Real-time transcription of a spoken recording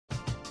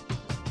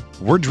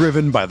We're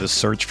driven by the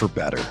search for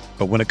better.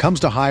 But when it comes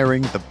to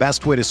hiring, the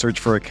best way to search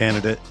for a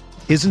candidate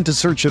isn't to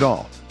search at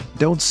all.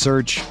 Don't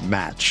search,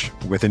 match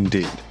with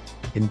Indeed.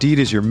 Indeed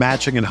is your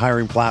matching and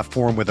hiring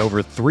platform with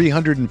over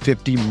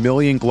 350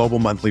 million global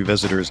monthly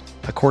visitors,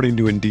 according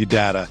to Indeed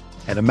data,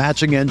 and a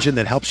matching engine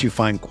that helps you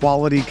find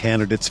quality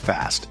candidates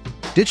fast.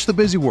 Ditch the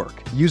busy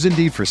work. Use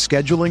Indeed for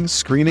scheduling,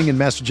 screening, and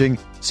messaging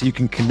so you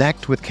can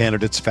connect with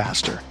candidates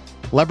faster.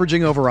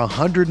 Leveraging over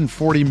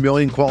 140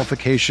 million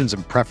qualifications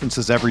and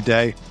preferences every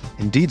day,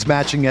 Indeed's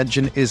matching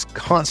engine is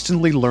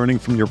constantly learning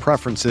from your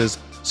preferences,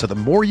 so the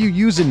more you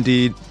use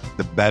Indeed,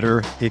 the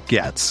better it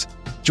gets.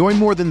 Join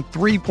more than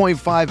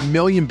 3.5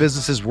 million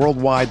businesses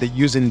worldwide that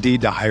use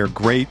Indeed to hire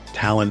great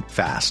talent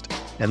fast.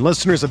 And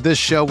listeners of this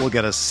show will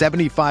get a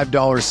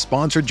 $75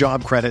 sponsored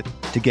job credit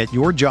to get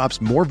your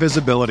jobs more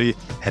visibility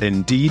at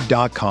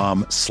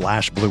Indeed.com/Blue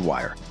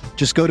Wire.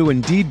 Just go to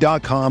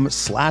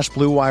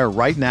Indeed.com/Blue Wire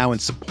right now and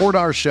support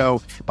our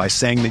show by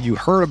saying that you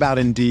heard about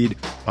Indeed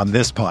on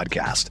this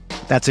podcast.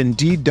 That's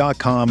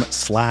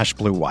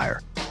Indeed.com/Blue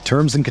Wire.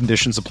 Terms and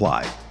conditions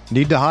apply.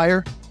 Need to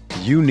hire?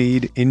 You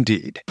need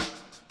Indeed.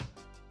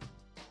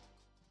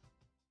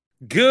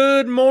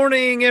 Good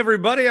morning,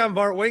 everybody. I'm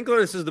Bart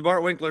Winkler. This is the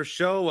Bart Winkler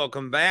Show.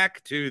 Welcome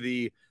back to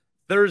the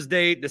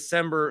Thursday,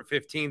 December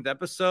 15th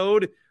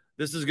episode.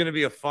 This is going to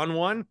be a fun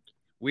one.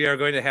 We are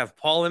going to have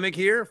Paul Imig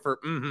here for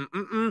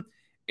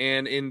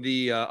and in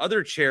the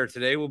other chair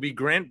today will be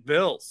Grant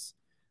Bilse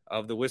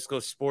of the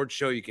Wisco Sports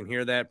Show. You can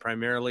hear that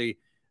primarily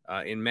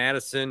in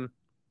Madison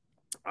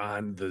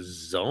on the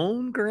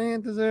Zone,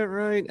 Grant, is that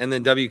right? And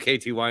then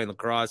WKTY in La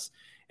Crosse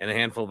and a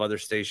handful of other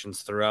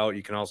stations throughout.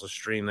 You can also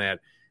stream that.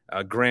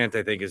 Grant,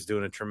 I think, is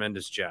doing a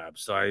tremendous job.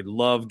 So I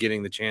love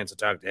getting the chance to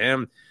talk to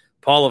him.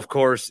 Paul, of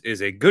course,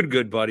 is a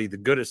good buddy, the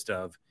goodest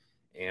of,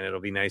 and it'll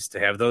be nice to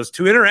have those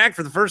two interact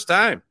for the first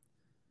time.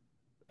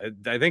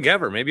 I think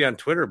ever, maybe on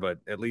Twitter, but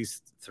at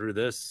least through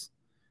this.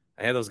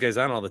 I have those guys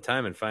on all the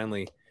time and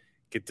finally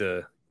get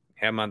to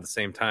have them on at the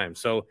same time.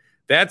 So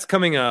that's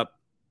coming up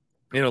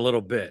in a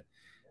little bit.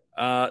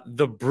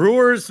 The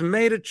Brewers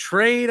made a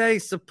trade, I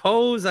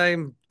suppose.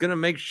 I'm going to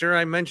make sure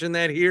I mention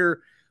that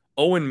here.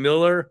 Owen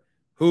Miller,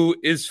 who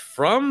is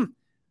from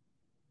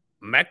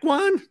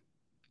Mequon?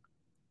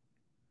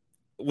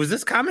 Was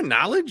this common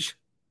knowledge?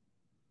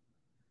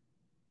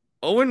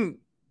 Owen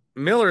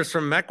Miller is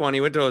from Mequon.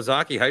 He went to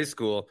Ozaki High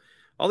School.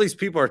 All these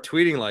people are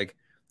tweeting like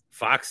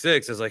Fox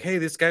 6 is like, hey,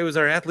 this guy was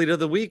our athlete of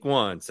the week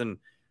once. And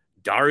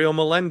Dario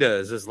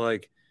Melendez is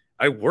like,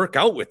 I work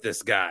out with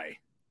this guy.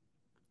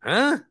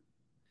 Huh?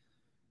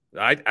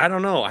 I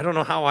don't know. I don't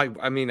know how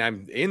I mean,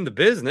 I'm in the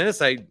business.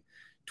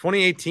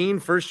 2018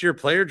 first-year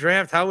player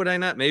draft, how would I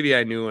not? Maybe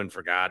I knew and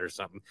forgot or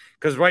something.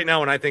 Because right now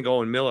when I think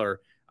Owen Miller,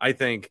 I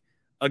think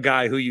a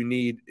guy who you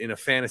need in a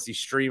fantasy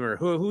streamer.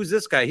 Who's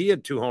this guy? He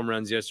had 2 home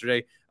runs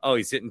yesterday. Oh,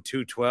 he's hitting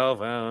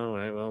 212.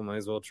 Oh, well, might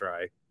as well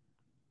try.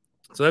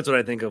 So that's what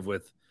I think of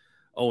with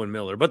Owen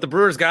Miller. But the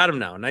Brewers got him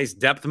now. Nice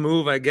depth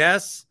move, I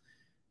guess.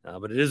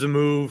 But it is a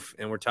move,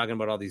 and we're talking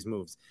about all these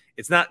moves.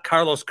 It's not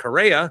Carlos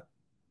Correa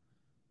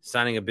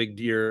signing a big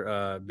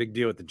deal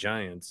with the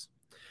Giants.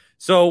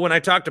 So when I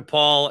talked to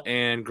Paul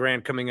and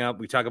Grant coming up,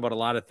 we talk about a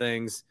lot of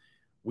things.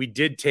 We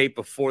did tape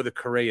before the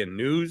Correa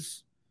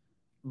news,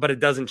 but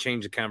it doesn't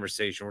change the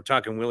conversation. We're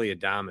talking Willy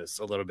Adames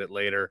a little bit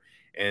later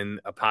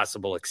and a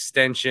possible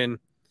extension.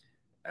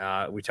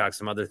 We talked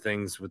some other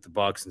things with the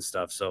Bucks and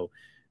stuff. So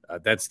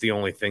that's the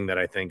only thing that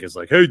I think is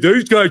like, hey,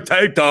 these guys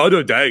taped the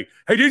other day.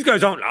 Hey, these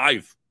guys aren't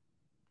live.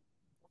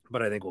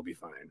 But I think we'll be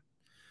fine.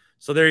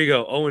 So there you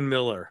go. Owen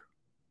Miller,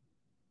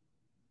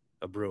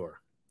 a Brewer.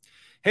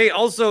 Hey,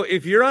 also,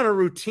 if you're on a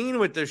routine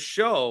with the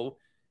show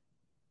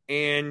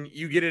and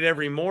you get it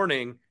every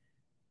morning,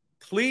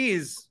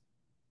 please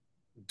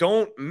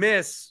don't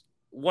miss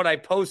what I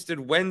posted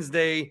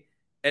Wednesday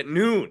at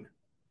noon.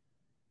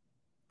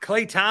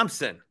 Klay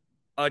Thompson,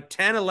 a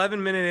 10,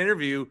 11-minute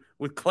interview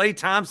with Klay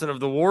Thompson of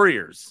the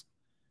Warriors.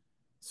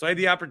 So I had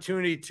the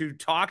opportunity to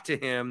talk to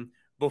him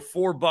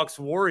before Bucks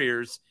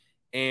Warriors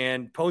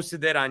and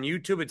posted that on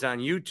YouTube. It's on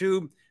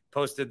YouTube.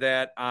 Posted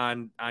that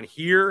on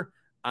here.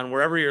 On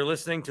wherever you're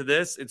listening to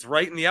this, it's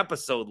right in the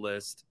episode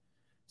list.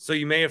 So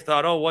you may have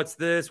thought, oh, what's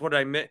this? What did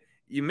I miss?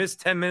 You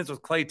missed 10 minutes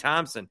with Klay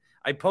Thompson.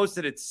 I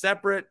posted it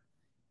separate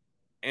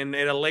and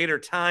at a later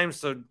time.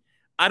 So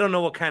I don't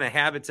know what kind of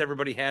habits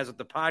everybody has with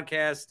the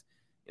podcast.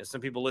 You know, some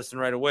people listen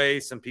right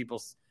away. Some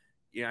people,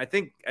 I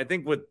think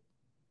what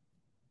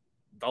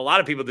a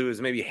lot of people do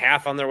is maybe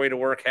half on their way to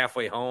work,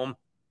 halfway home.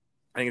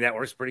 I think that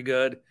works pretty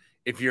good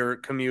if you're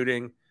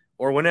commuting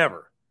or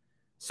whenever.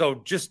 So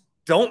just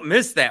don't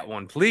miss that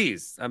one,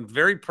 please. I'm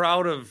very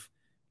proud of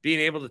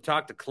being able to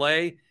talk to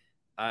Klay.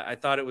 I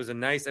thought it was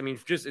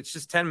it's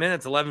just 10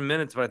 minutes, 11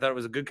 minutes, but I thought it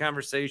was a good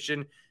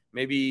conversation.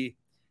 We're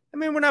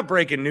not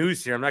breaking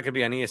news here. I'm not going to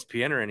be on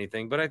ESPN or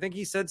anything, but I think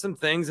he said some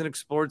things and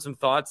explored some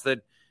thoughts that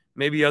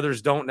maybe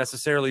others don't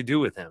necessarily do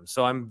with him.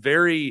 So I'm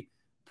very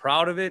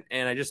proud of it,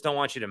 and I just don't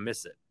want you to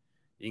miss it.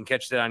 You can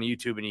catch that on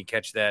YouTube, and you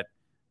catch that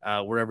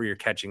wherever you're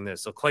catching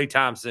this. So Klay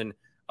Thompson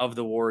of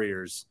the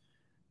Warriors,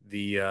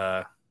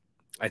 the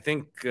I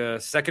think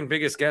second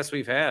biggest guess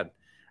we've had.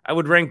 I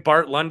would rank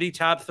Bart Lundy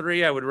top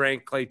 3. I would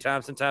rank Klay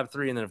Thompson top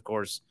 3. And then, of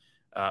course,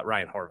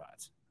 Ryan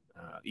Horvath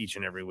each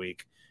and every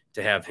week.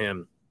 To have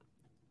him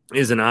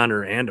is an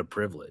honor and a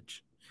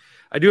privilege.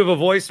 I do have a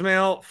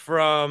voicemail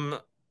from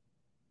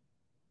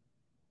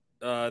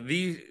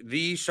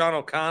the Sean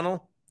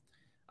O'Connell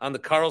on the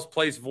Carl's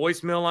Place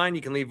voicemail line. You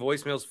can leave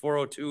voicemails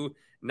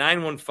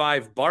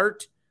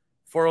 402-915-BART,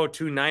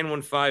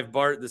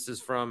 402-915-BART. This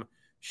is from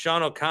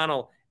Sean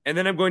O'Connell. And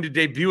then I'm going to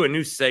debut a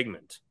new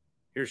segment.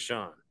 Here's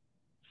Sean.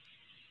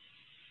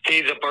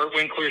 Hey, the Bart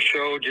Winkler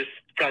Show. Just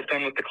got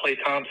done with the Klay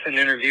Thompson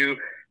interview.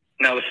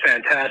 And that was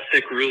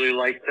fantastic. Really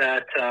liked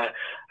that.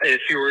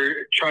 If you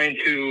were trying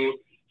to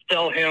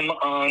sell him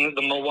on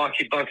the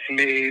Milwaukee Bucks, you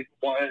may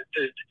want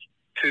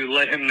to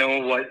let him know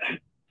what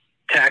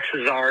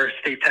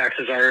state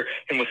taxes are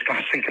in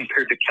Wisconsin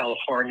compared to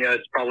California.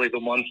 It's probably the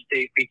one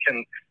state we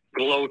can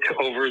gloat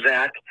over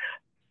that.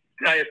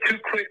 I have 2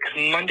 quick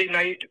Monday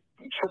night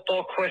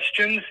football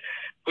questions.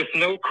 With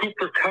no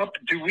Cooper Kupp,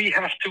 do we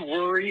have to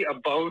worry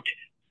about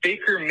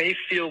Baker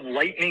Mayfield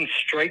lightning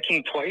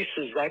striking twice?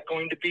 Is that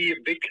going to be a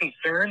big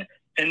concern?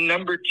 And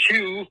number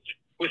 2,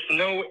 with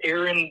no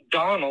Aaron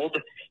Donald,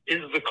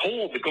 is the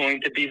cold going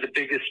to be the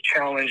biggest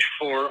challenge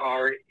for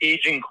our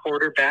aging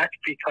quarterback?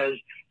 Because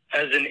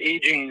as an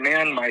aging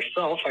man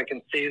myself, I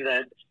can say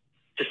that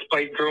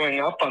despite growing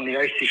up on the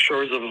icy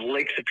shores of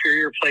Lake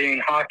Superior,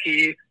 playing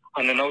hockey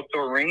on an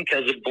outdoor rink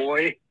as a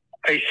boy,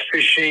 ice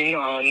fishing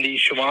on the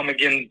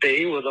Chequamegon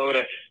Bay without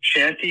a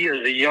shanty as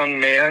a young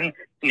man,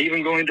 and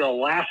even going to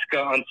Alaska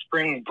on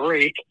spring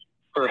break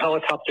for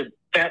helicopter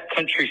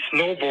backcountry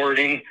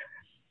snowboarding,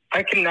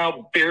 I can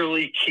now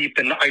barely keep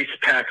an ice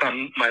pack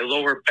on my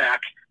lower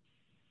back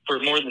for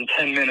more than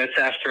 10 minutes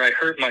after I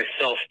hurt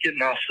myself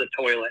getting off the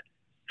toilet.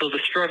 So the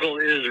struggle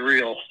is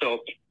real. So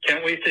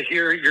can't wait to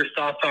hear your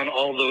thoughts on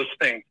all those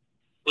things.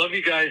 Love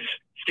you guys.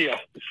 See ya.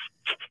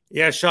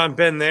 Yeah, Sean,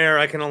 been there.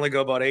 I can only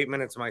go about 8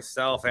 minutes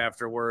myself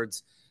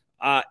afterwards.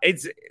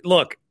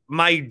 Look,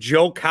 my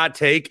joke hot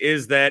take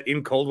is that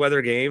in cold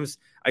weather games,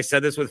 I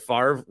said this with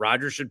Favre,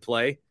 Rodgers should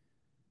play.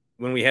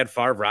 When we had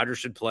Favre, Rodgers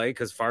should play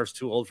because Favre's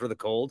too old for the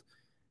cold.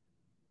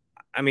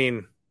 I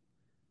mean,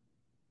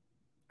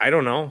 I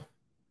don't know.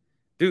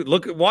 Dude,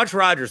 watch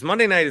Rodgers.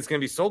 Monday night, it's going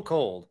to be so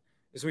cold.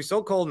 It's going to be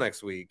so cold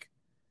next week.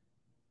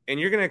 And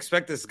you're going to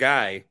expect this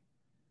guy.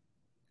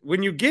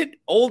 When you get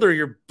older,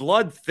 your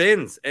blood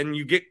thins and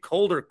you get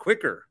colder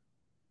quicker.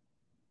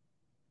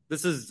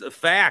 This is a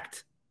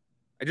fact.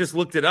 I just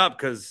looked it up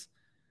because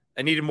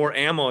I needed more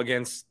ammo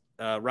against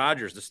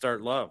Rodgers to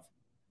start Love.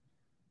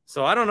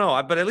 So I don't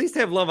know, but at least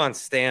have Love on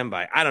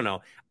standby. I don't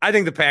know. I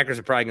think the Packers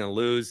are probably going to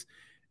lose.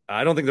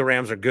 I don't think the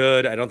Rams are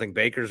good. I don't think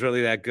Baker's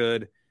really that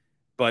good.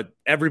 But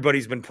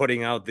everybody's been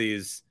putting out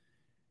these,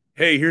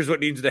 hey, here's what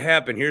needs to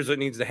happen. Here's what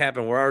needs to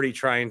happen. We're already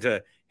trying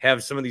to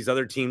have some of these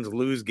other teams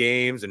lose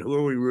games, and who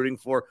are we rooting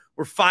for?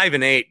 We're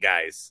 5-8,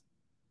 guys.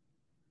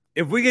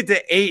 If we get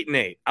to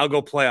 8-8, I'll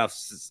go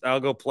playoffs. I'll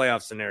go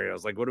playoff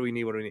scenarios. Like, what do we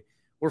need? What do we need?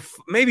 We're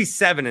maybe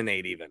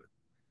 7-8 even.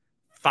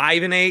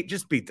 5-8,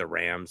 just beat the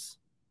Rams.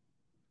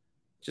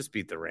 Just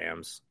beat the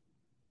Rams.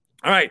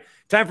 All right,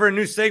 time for a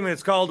new segment.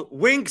 It's called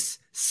Winks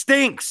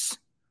Stinks.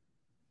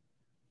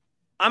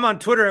 I'm on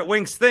Twitter at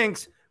Winks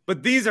Stinks,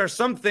 but these are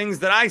some things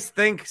that I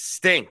think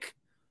stink.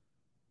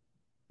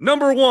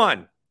 Number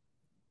 1,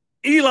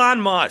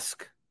 Elon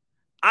Musk.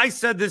 I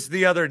said this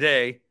the other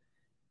day,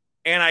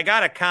 and I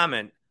got a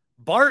comment.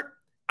 Bart,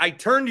 I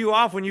turned you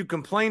off when you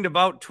complained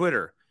about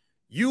Twitter.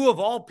 You, of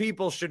all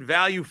people, should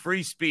value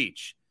free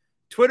speech.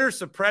 Twitter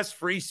suppressed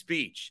free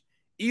speech.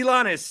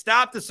 Elon has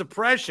stopped the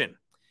suppression.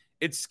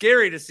 It's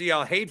scary to see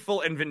how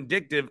hateful and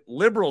vindictive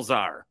liberals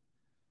are.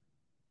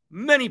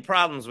 Many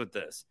problems with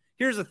this.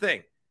 Here's the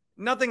thing.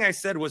 Nothing I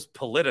said was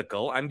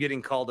political. I'm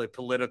getting called a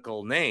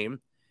political name.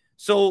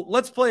 So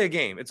let's play a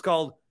game. It's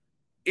called,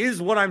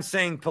 Is What I'm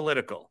Saying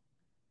Political?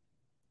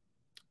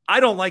 I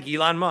don't like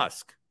Elon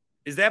Musk.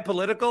 Is that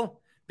political?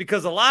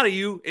 Because a lot of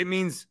you, it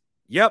means,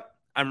 yep,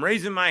 I'm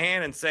raising my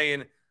hand and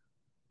saying,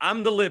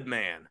 I'm the lib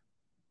man.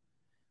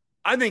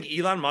 I think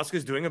Elon Musk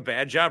is doing a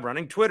bad job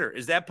running Twitter.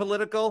 Is that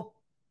political?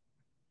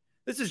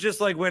 This is just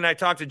like when I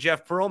talked to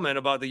Jeff Pearlman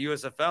about the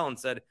USFL and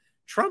said,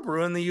 Trump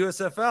ruined the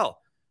USFL.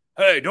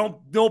 Hey,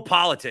 no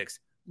politics.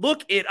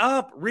 Look it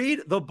up.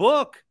 Read the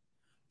book.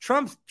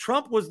 Trump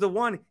was the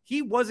one.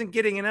 He wasn't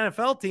getting an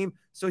NFL team,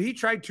 so he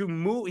tried to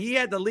move. He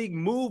had the league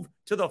move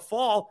to the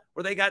fall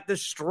where they got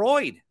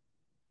destroyed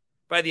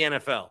by the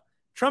NFL.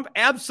 Trump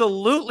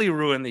absolutely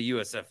ruined the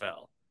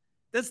USFL.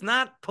 That's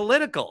not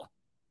political.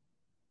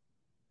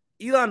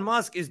 Elon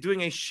Musk is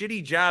doing a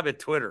shitty job at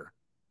Twitter.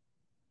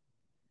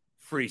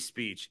 Free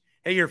speech.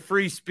 Hey, your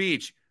free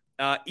speech.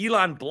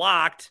 Elon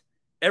blocked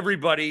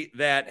everybody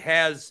that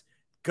has,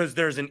 because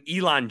there's an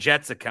Elon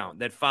Jets account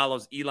that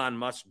follows Elon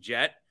Musk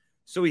Jet.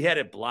 So he had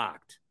it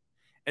blocked.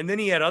 And then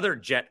he had other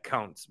jet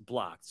accounts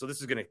blocked. So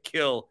this is going to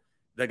kill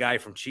the guy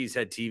from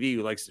Cheesehead TV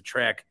who likes to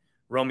track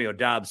Romeo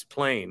Dobbs'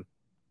 plane.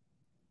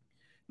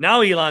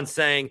 Now Elon's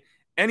saying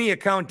Any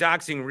account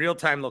doxing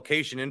real-time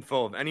location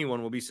info of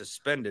anyone will be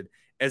suspended,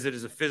 as it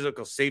is a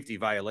physical safety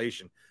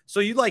violation.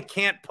 So you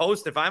can't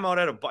post if I'm out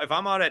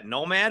at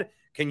Nomad.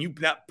 Can you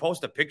not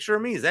post a picture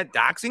of me? Is that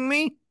doxing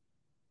me?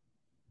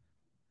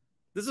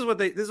 This is what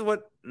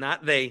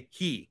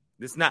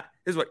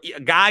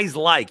guys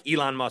like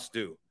Elon Musk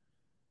do.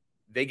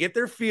 They get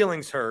their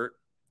feelings hurt.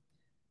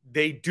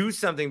 They do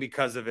something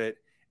because of it.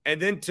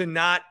 And then to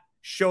not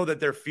show that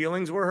their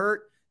feelings were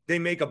hurt, they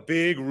make a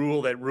big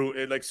rule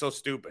that so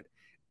stupid.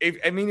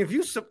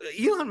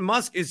 Elon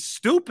Musk is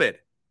stupid.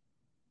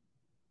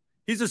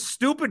 He's a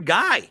stupid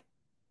guy.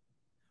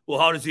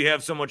 Well, how does he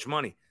have so much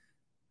money?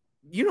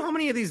 You know how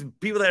many of these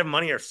people that have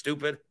money are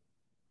stupid?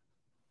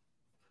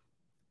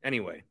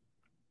 Anyway,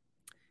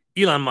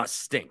 Elon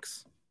Musk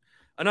stinks.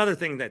 Another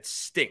thing that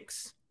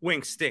stinks,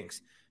 wink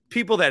stinks,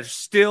 people that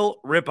still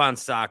rip on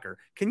soccer.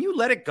 Can you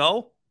let it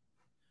go?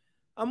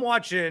 I'm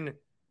watching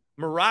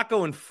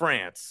Morocco and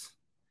France.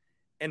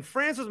 And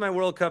France was my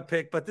World Cup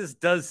pick, but this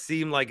does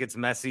seem like it's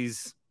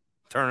Messi's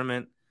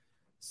tournament.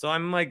 So I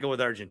might go with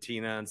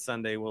Argentina on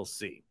Sunday. We'll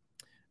see.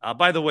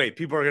 By the way,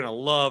 people are going to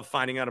love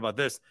finding out about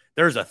this.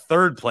 There's a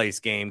third place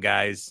game,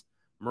 guys.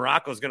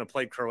 Morocco's going to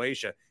play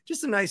Croatia.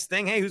 Just a nice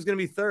thing. Hey, who's going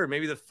to be third?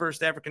 Maybe the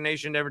first African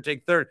nation to ever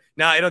take third.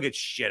 Now, it'll get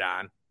shit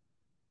on.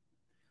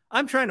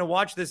 I'm trying to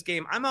watch this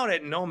game. I'm out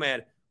at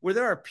Nomad where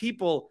there are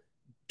people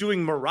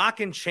doing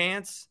Moroccan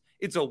chants.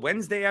 It's a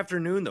Wednesday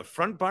afternoon. The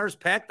front bar's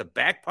packed. The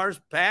back bar's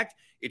packed.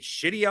 It's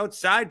shitty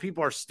outside.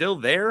 People are still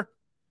there.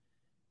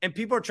 And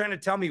people are trying to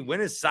tell me,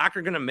 when is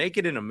soccer going to make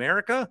it in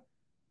America?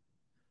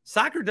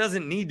 Soccer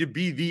doesn't need to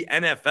be the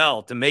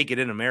NFL to make it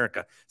in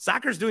America.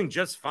 Soccer's doing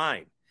just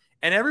fine.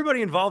 And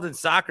everybody involved in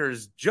soccer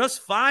is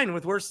just fine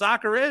with where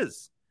soccer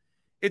is.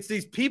 It's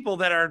these people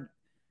that are,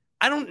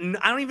 I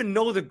don't even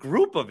know the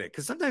group of it,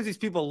 because sometimes these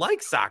people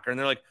like soccer and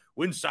they're like,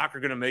 when's soccer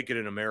going to make it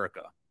in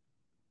America?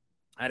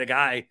 I had a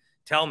guy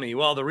tell me,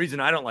 well, the reason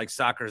I don't like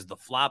soccer is the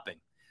flopping.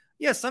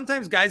 Yeah,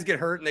 sometimes guys get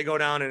hurt and they go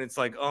down and it's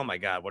like, oh my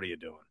God, what are you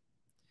doing?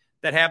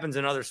 That happens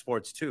in other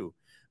sports too.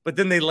 But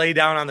then they lay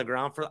down on the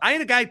ground I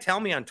had a guy tell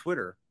me on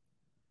Twitter,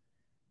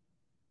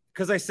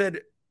 because I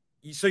said,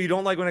 so you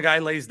don't like when a guy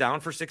lays down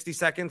for 60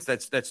 seconds?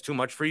 That's too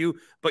much for you.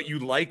 But you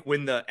like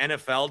when the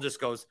NFL just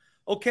goes,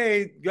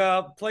 okay,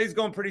 play's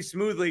going pretty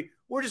smoothly.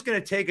 We're just going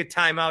to take a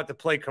timeout to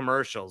play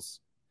commercials.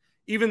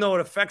 Even though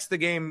it affects the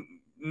game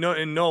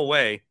in no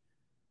way.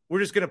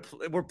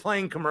 We're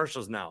playing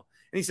commercials now.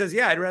 And he says,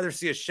 yeah, I'd rather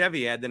see a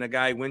Chevy ad than a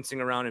guy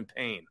wincing around in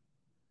pain.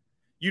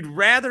 You'd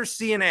rather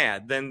see an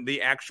ad than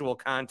the actual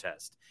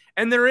contest.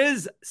 And there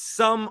is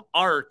some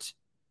art.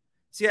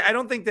 See, I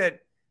don't think that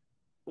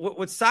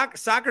what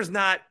soccer's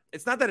not,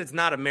 it's not that it's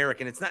not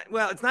American. It's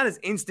not as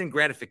instant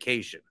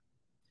gratification.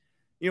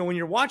 You know, when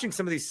you're watching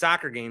some of these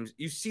soccer games,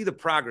 you see the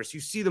progress, you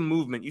see the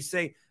movement, you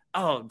say,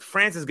 oh,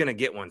 France is going to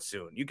get one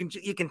soon. You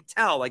can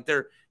tell, like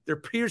they're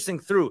piercing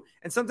through.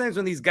 And sometimes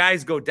when these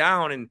guys go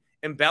down and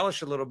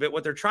embellish a little bit,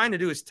 what they're trying to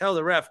do is tell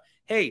the ref,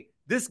 hey,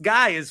 this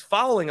guy is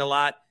fouling a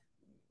lot.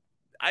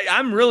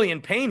 I'm really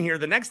in pain here.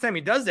 The next time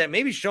he does that,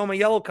 maybe show him a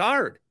yellow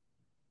card.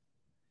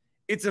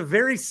 It's a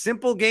very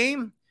simple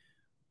game,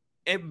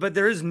 but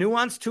there is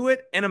nuance to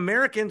it. And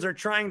Americans are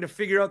trying to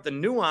figure out the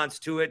nuance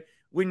to it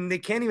when they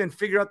can't even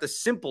figure out the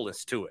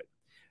simplest to it.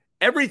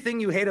 Everything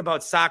you hate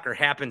about soccer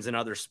happens in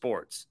other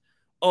sports.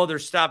 Oh,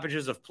 there's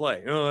stoppages of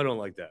play. Oh, I don't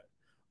like that.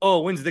 Oh,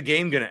 when's the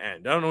game going to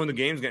end? I don't know when the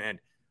game's going to end.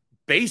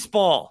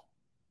 Baseball.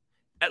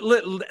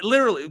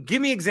 Literally,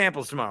 give me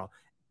examples tomorrow.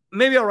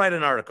 Maybe I'll write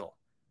an article.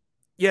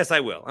 Yes,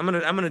 I will. I'm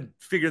gonna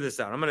figure this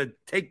out. I'm gonna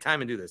take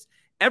time and do this.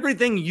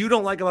 Everything you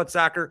don't like about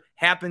soccer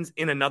happens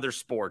in another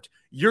sport.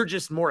 You're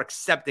just more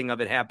accepting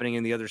of it happening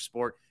in the other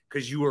sport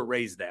because you were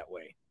raised that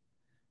way.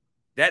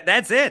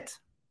 That's it.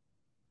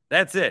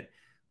 That's it.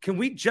 Can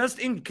we just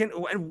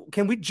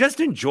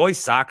enjoy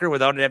soccer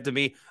without it having to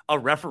be a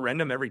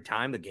referendum every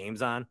time the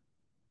game's on?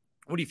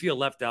 What do you feel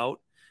left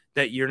out?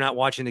 That you're not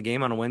watching the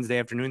game on a Wednesday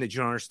afternoon, that you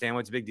don't understand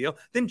what's a big deal?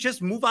 Then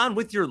just move on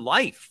with your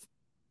life.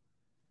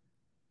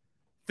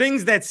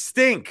 Things that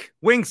stink.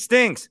 Wing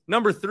stinks.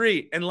 Number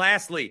 3. And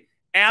lastly,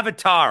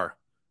 Avatar.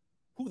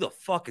 Who the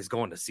fuck is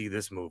going to see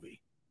this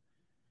movie?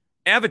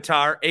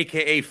 Avatar,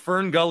 a.k.a.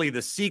 Fern Gully,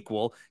 the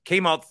sequel,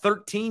 came out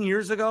 13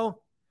 years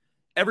ago.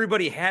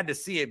 Everybody had to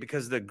see it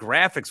because the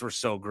graphics were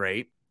so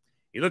great.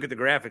 You look at the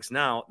graphics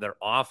now, they're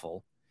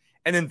awful.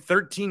 And then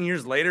 13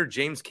 years later,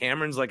 James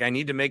Cameron's like, I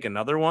need to make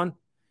another one.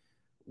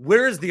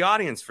 Where is the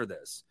audience for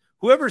this?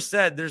 Whoever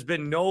said there's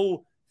been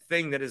no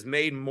thing that has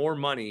made more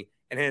money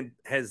and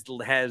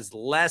has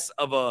less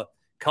of a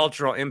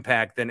cultural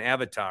impact than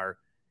Avatar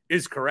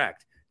is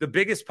correct. The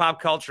biggest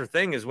pop culture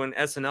thing is when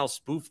SNL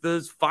spoofed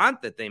the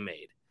font that they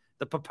made,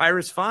 the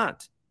papyrus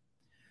font.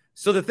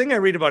 So the thing I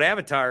read about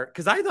Avatar,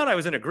 because I thought I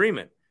was in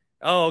agreement.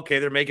 Oh, okay,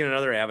 they're making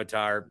another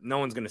Avatar. No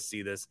one's going to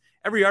see this.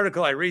 Every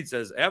article I read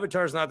says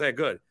Avatar's not that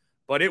good,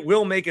 but it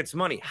will make its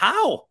money.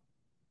 How?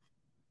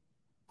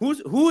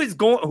 Who is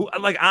going?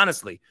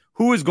 Honestly,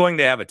 who is going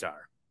to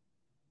Avatar?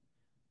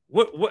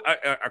 What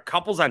are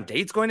couples on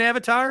dates going to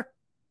Avatar?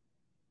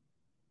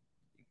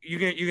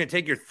 you can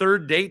take your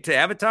third date to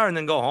Avatar and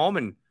then go home,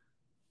 and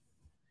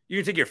you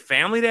can take your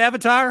family to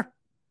Avatar.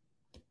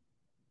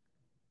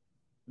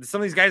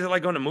 Some of these guys are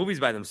like going to movies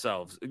by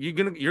themselves. You're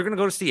gonna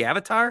go to see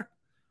Avatar?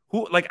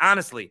 Who, like,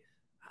 honestly,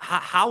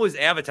 how is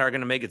Avatar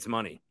gonna make its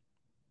money?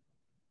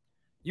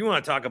 You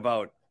want to talk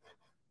about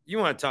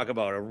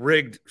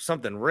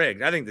something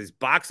rigged. I think these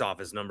box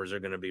office numbers are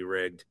going to be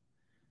rigged.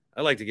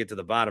 I'd like to get to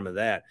the bottom of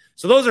that.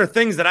 So those are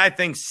things that I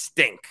think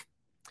stink.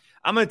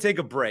 I'm going to take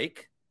a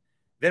break.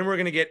 Then we're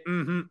going to get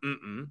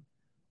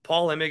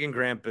Paul Imig and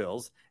Grant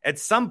Bilse. At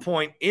some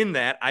point in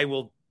that, I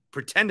will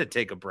pretend to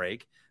take a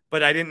break,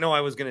 but I didn't know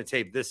I was going to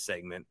tape this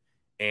segment,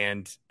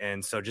 and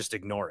so just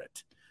ignore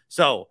it.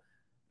 So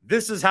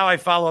this is how I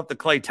follow up the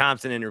Klay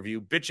Thompson interview,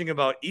 bitching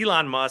about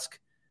Elon Musk,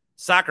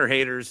 soccer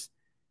haters,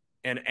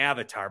 and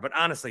Avatar. But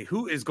honestly,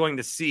 who is going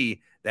to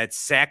see that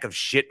sack of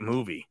shit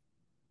movie?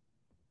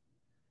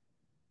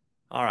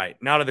 All right,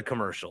 now to the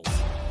commercials.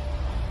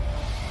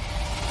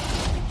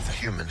 The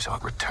humans are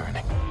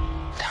returning.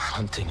 They're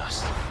hunting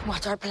us.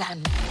 What's our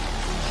plan?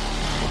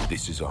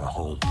 This is our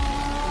home.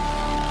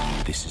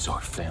 This is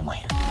our family.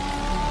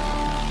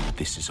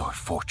 This is our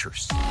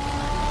fortress.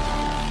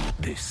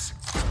 This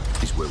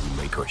is where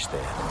we make our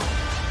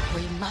stand.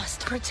 We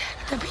must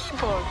protect the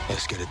people.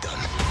 Let's get it done.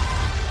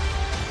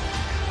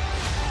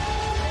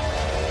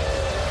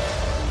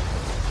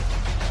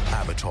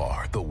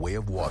 Avatar: The Way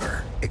of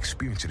Water.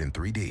 Experience it in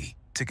 3D.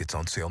 Tickets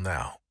on sale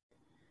now.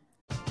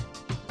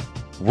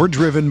 We're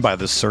driven by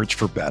the search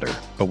for better.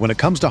 But when it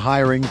comes to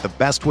hiring, the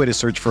best way to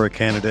search for a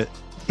candidate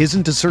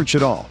isn't to search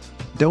at all.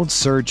 Don't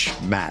search,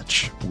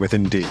 match with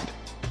Indeed.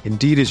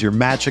 Indeed is your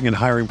matching and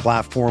hiring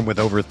platform with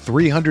over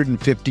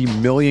 350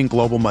 million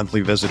global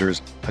monthly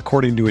visitors,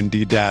 according to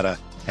Indeed data,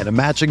 and a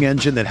matching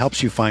engine that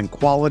helps you find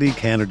quality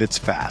candidates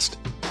fast.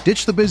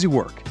 Ditch the busy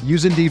work.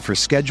 Use Indeed for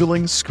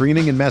scheduling,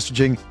 screening, and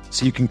messaging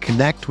so you can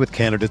connect with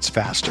candidates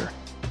faster.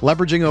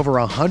 Leveraging over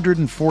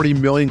 140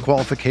 million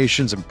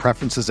qualifications and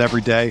preferences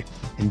every day,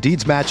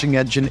 Indeed's matching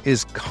engine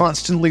is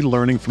constantly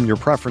learning from your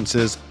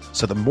preferences,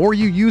 so the more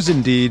you use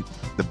Indeed,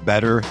 the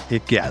better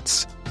it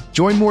gets.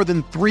 Join more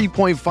than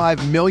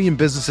 3.5 million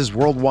businesses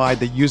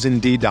worldwide that use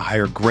Indeed to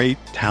hire great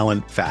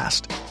talent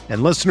fast.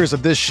 And listeners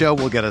of this show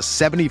will get a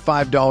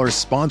 $75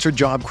 sponsored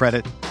job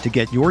credit to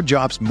get your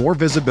jobs more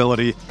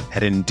visibility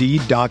at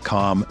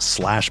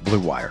Indeed.com/Blue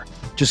Wire.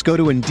 Just go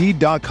to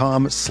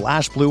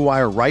Indeed.com/Blue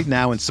Wire right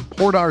now and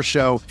support our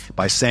show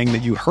by saying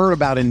that you heard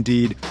about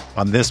Indeed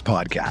on this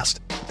podcast.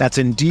 That's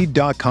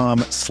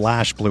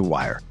Indeed.com/Blue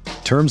Wire.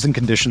 Terms and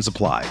conditions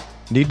apply.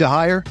 Need to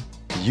hire?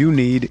 You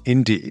need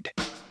Indeed.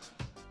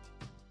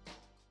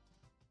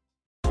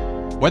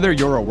 Whether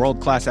you're a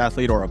world-class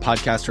athlete or a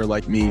podcaster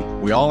like me,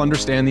 we all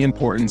understand the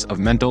importance of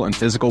mental and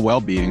physical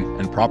well-being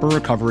and proper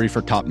recovery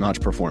for top-notch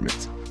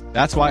performance.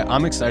 That's why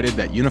I'm excited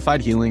that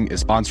Unified Healing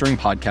is sponsoring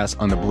podcasts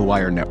on the Blue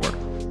Wire Network.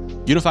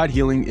 Unified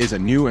Healing is a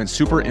new and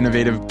super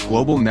innovative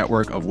global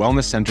network of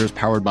wellness centers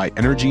powered by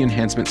Energy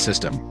Enhancement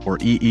System, or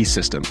EE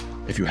System.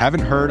 If you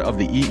haven't heard of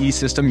the EE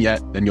System yet,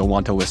 then you'll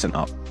want to listen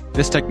up.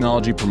 This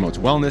technology promotes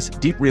wellness,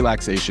 deep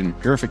relaxation,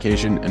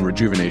 purification, and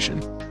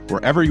rejuvenation.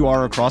 Wherever you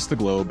are across the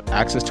globe,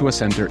 access to a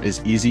center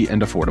is easy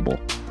and affordable.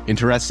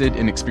 Interested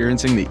in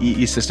experiencing the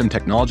EE System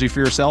technology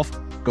for yourself?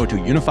 Go to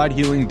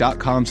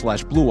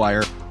unifiedhealing.com/Blue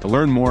Wire to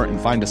learn more and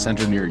find a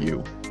center near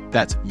you.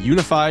 That's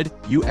unified,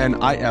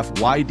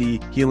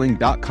 UNIFYD,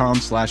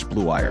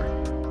 healing.com/Blue Wire.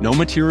 No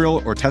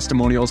material or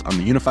testimonials on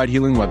the Unified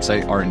Healing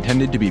website are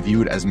intended to be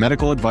viewed as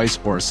medical advice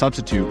or a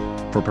substitute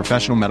for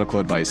professional medical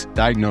advice,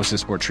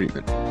 diagnosis, or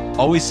treatment.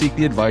 Always seek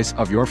the advice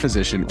of your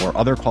physician or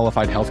other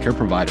qualified healthcare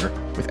provider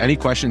with any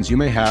questions you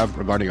may have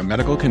regarding a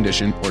medical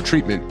condition or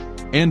treatment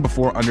and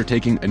before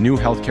undertaking a new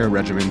healthcare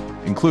regimen,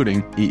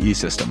 including EE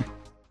System.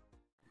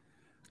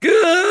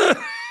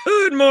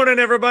 Good morning,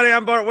 everybody.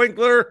 I'm Bart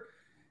Winkler.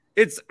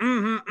 It's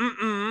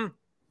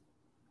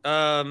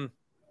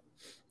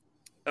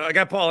I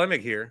got Paul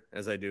Imig here,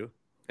 as I do.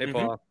 Hey,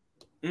 Paul.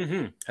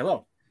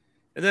 Hello.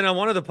 And then on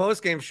one of the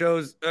post-game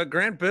shows,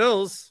 Grant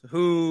Bilse,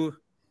 who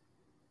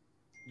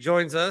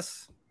joins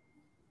us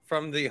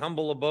from the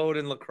humble abode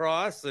in La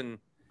Crosse, and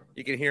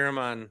you can hear him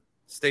on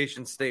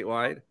stations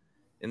statewide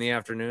in the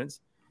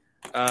afternoons.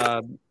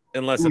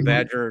 Unless a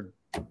Badger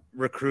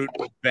recruit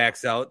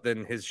backs out,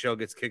 then his show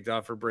gets kicked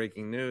off for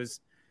breaking news.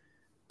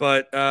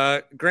 But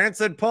Grant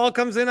said Paul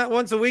comes in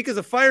once a week as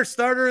a fire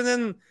starter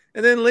and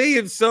then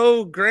leaves.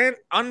 So Grant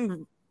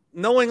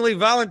unknowingly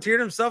volunteered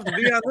himself to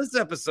be on this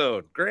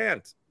episode.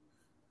 Grant.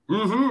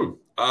 Hello,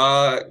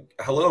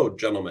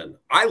 gentlemen.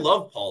 I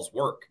love Paul's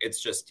work.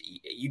 It's just,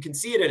 you can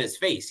see it in his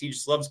face. He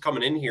just loves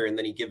coming in here, and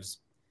then he gives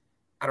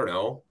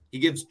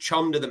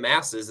chum to the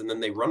masses, and then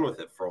they run with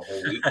it for a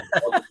whole week.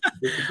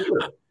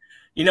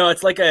 You know,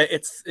 it's like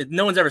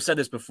no one's ever said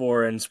this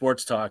before in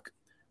sports talk.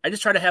 I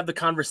just try to have the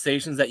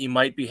conversations that you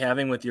might be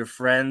having with your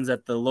friends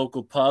at the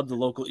local pub, the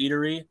local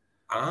eatery.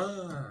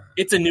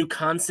 It's a new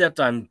concept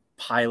I'm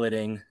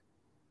piloting.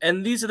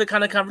 And these are the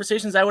kind of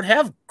conversations I would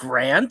have,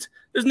 Grant.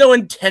 There's no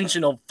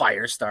intentional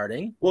fire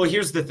starting. Well,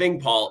 here's the thing,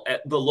 Paul.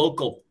 At the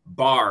local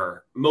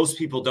bar, most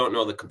people don't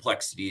know the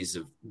complexities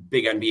of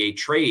big NBA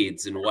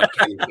trades and what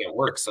can and can't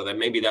work. So that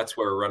maybe that's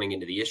where we're running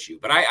into the issue.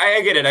 But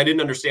I get it. I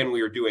didn't understand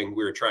we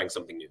were trying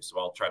something new. So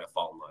I'll try to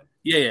fall in line.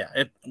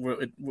 Yeah.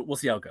 We'll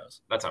see how it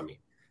goes. That's on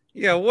me.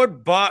 Yeah,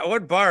 what bar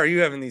are you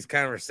having these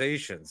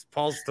conversations?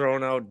 Paul's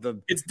throwing out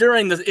it's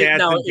during the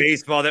stats in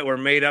baseball that were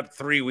made up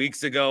 3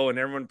 weeks ago, and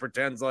everyone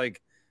pretends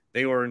like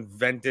they were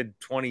invented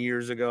 20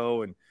 years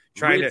ago and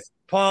trying to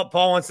Paul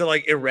wants to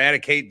like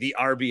eradicate the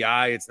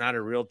RBI. It's not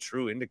a real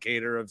true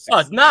indicator of success. Oh,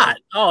 it's not.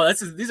 Oh,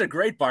 these are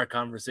great bar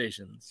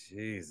conversations.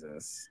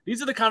 Jesus.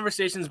 These are the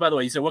conversations, by the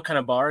way. You said what kind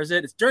of bar is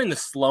it? It's during the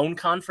Sloan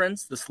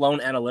conference, the Sloan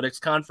Analytics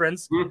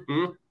conference.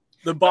 Mm-hmm.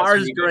 The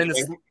bars during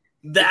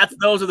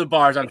those are the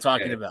bars I'm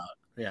talking about.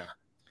 Yeah.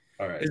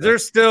 All right. Is there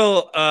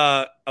still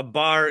a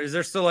bar? Is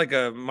there still like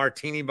a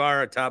martini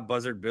bar atop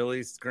Buzzard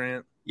Billy's,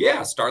 Grant?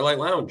 Yeah, Starlight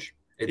Lounge.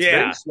 It's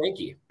very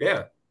swanky.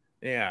 Yeah.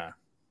 Yeah.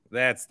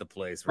 That's the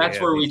place.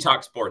 That's where we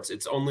talk sports.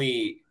 It's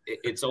only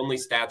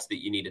stats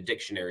that you need a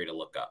dictionary to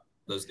look up.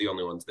 Those are the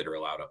only ones that are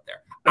allowed up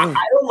there. I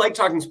don't like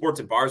talking sports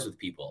at bars with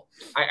people.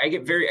 I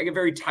get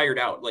very tired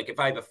out. Like if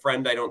I have a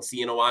friend I don't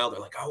see in a while,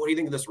 they're like, "Oh, what do you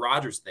think of this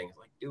Rodgers thing?" I'm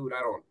like, dude,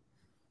 I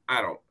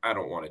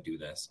don't want to do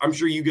this. I'm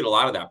sure you get a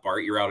lot of that,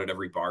 Bart. You're out at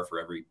every bar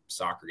for every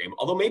soccer game.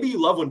 Although maybe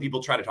you love when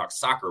people try to talk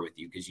soccer with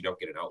you because you don't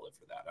get an outlet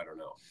for that. I don't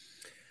know.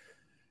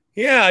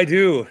 Yeah, I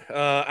do.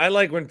 I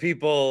like when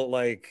people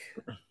like.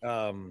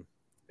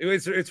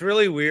 It's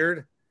really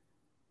weird.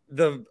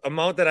 The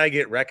amount that I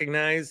get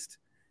recognized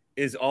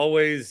is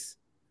always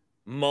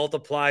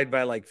multiplied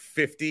by like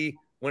 50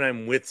 when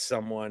I'm with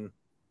someone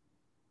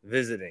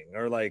visiting,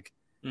 or like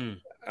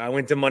I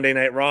went to Monday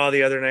Night Raw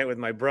the other night with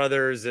my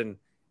brothers, and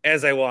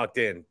as I walked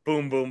in,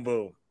 boom, boom,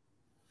 boom.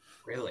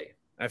 Really?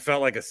 I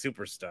felt like a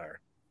superstar.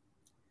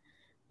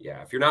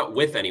 Yeah, if you're not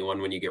with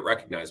anyone when you get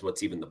recognized,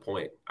 what's even the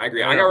point? I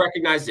agree. I got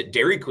recognized at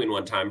Dairy Queen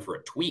one time for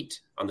a tweet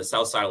on the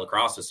South Side of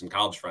Lacrosse with some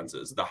college friends. It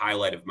was the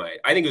highlight of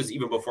I think it was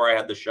even before I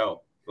had the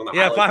show.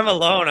 Yeah, if I'm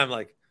alone, I'm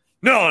like,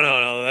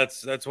 no.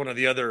 That's one of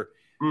the other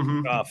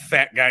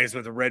fat guys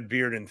with a red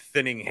beard and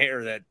thinning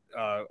hair that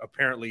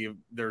apparently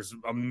there's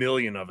a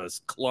million of us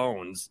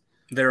clones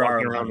there are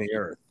around the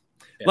earth.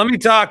 Yeah. Let me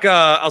talk.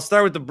 I'll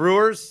start with the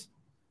Brewers.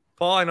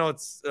 Paul, I know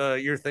it's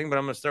your thing, but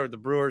I'm going to start with the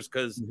Brewers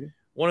because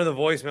one of the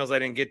voicemails I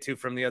didn't get to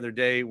from the other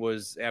day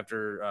was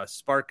after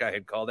Spark Guy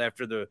had called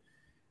after the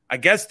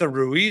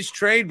Ruiz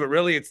trade, but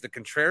really it's the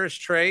Contreras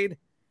trade.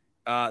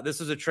 This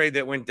was a trade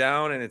that went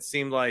down, and it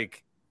seemed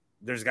like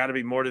there's got to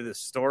be more to this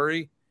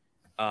story.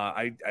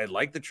 I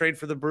like the trade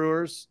for the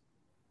Brewers.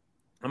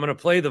 I'm going to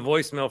play the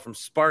voicemail from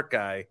Spark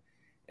Guy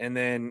and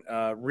then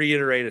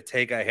reiterate a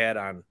take I had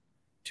on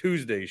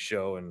Tuesday's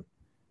show, and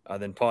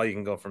then, Paul, you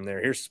can go from there.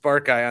 Here's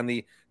Spark Guy on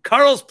the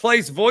Carl's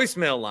Place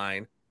voicemail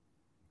line,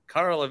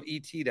 Carl of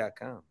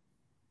ET.com.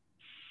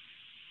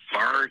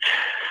 Bart,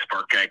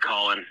 Spark Guy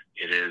calling.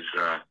 It is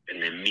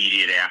an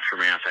immediate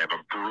aftermath. I have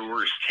a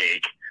Brewers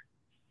take.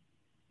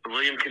 The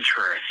William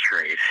Contreras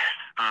trade.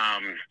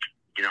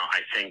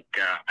 I think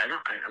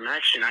I'm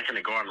actually not going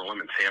to go on the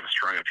limb and say I have a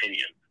strong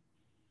opinion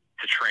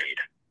to trade.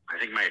 I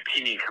think my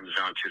opinion comes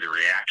down to the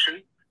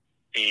reaction.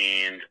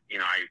 And,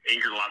 I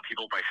angered a lot of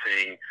people by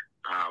saying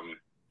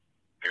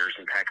Bears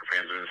and Packer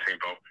fans are in the same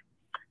boat.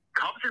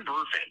 Cubs and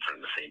Brewer fans are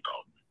in the same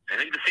boat. I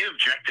think the same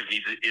objective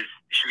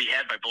should be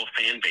had by both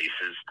fan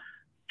bases,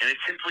 and it's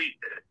simply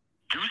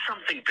do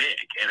something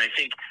big. And I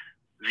think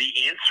the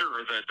answer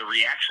or the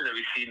reaction that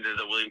we've seen to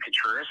the William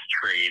Contreras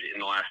trade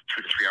in the last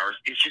 2 to 3 hours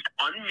is just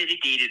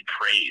unmitigated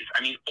praise.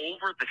 I mean,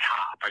 over the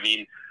top. I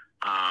mean,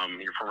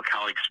 your former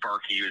colleague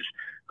Sparky was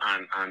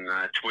on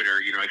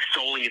Twitter,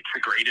 extolling it's the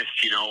greatest,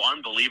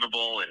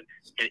 unbelievable, and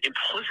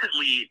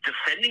implicitly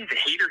defending the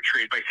Hader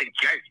trade by saying,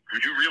 guys, you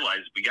do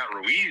realize we got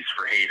Ruiz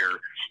for Hader,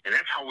 and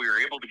that's how we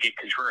were able to get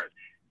Contreras.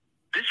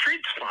 This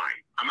trade's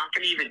fine. I'm not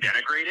going to even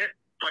denigrate it,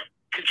 but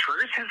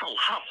Contreras has a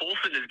lot of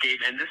holes in his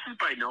game, and this is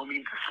by no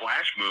means a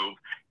splash move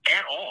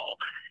at all.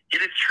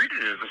 It is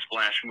treated as a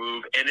splash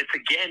move, and it's,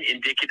 again,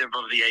 indicative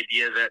of the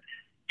idea that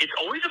it's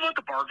always about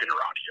the bargain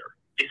around here.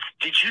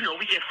 Did you know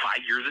we get 5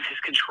 years of his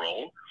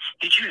control?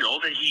 Did you know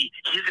that he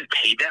isn't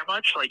paid that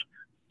much? Like,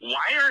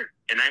 why are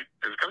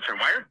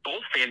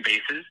both fan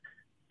bases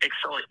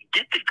excelling?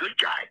 Get the good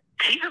guy.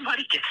 Pay the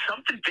money. Get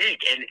something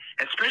big. And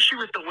especially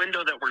with the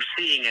window that we're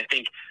seeing, I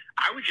think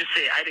I would just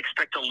say I'd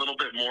expect a little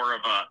bit more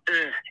of a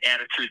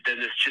attitude than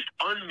this just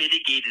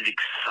unmitigated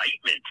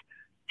excitement.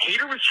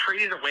 Hader was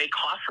traded away,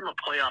 cost him a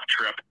playoff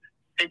trip,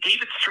 and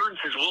David Stearns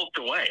has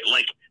wilted away.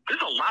 Like,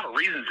 there's a lot of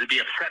reasons to be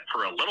upset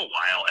for a little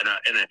while,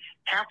 and a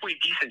halfway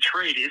decent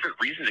trade isn't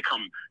reason to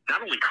come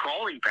not only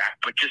crawling back,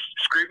 but just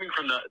screaming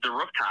from the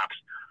rooftops.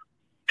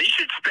 They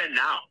should spend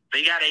now.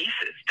 They got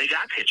aces. They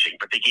got pitching,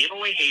 but they gave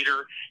away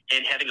Hader,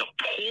 and having a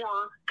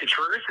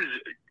Contreras is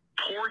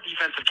poor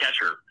defensive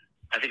catcher.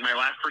 I think my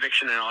last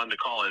prediction, and I'll end the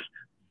call, is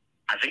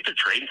I think they're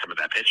trading some of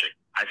that pitching.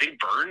 I think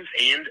Burns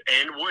and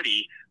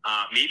Woody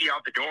maybe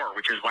out the door,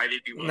 which is why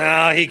they'd be.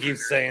 No, he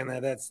keeps saying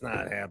that. That's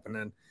not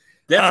happening.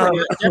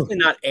 Definitely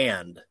not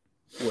and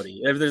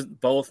Woody. If there's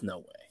both, no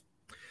way.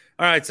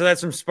 All right, so that's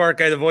from Spark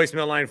Guy. The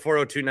voicemail line,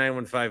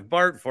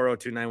 402-915-BART,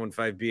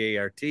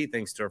 402-915-BART.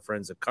 Thanks to our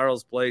friends at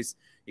Carl's Place.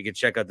 You can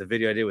check out the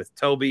video I did with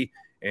Toby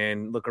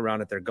and look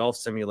around at their golf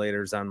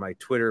simulators on my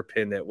Twitter,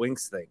 pinned at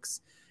Winks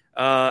Thinks.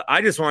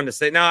 I just wanted to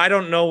say, now I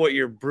don't know what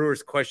your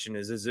Brewers question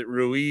is. Is it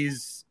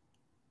Ruiz?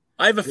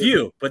 I have a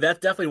few, but that's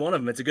definitely one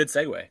of them. It's a good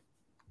segue.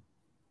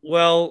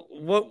 Well,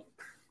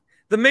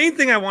 the main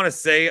thing I want to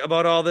say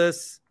about all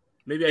this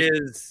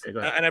is,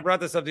 and I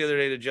brought this up the other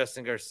day to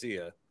Justin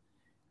Garcia.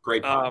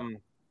 Great.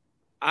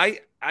 I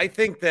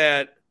think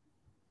that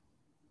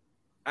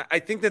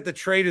the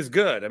trade is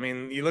good. I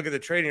mean, you look at the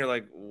trade and you're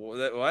like,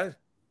 what?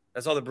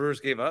 That's all the Brewers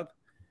gave up?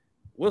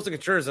 Wilson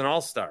Contreras is an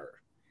all-star.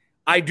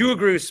 I do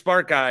agree with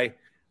Spark Guy.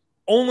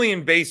 Only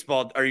in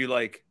baseball are you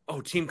like,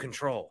 oh, team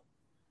control.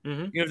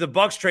 Mm-hmm. You know, if the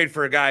Bucks trade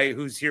for a guy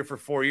who's here for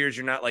 4 years,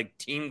 you're not like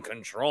team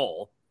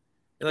control.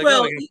 You're like,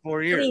 well,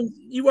 4 years. I mean,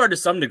 you are to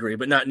some degree,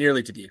 but not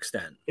nearly to the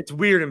extent. It's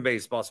weird in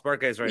baseball.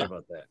 Spark Guy's right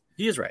about that.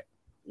 He is right.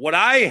 What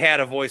I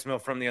had a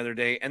voicemail from the other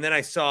day, and then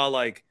I saw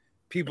like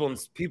people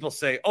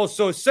say, oh,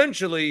 so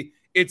essentially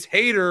it's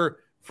Hader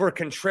for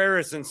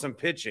Contreras and some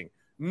pitching.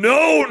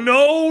 No.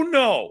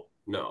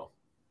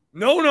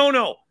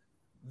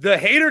 The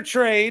Hader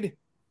trade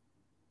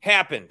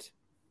happened.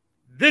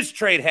 This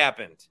trade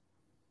happened.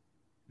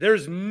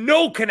 There's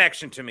no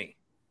connection to me.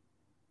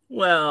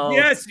 Well,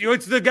 yes,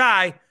 it's the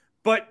guy,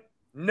 but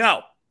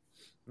no.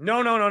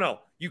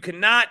 You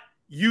cannot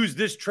use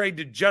this trade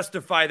to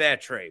justify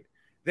that trade.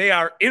 They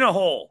are in a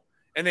hole,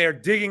 and they are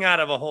digging out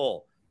of a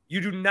hole.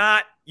 You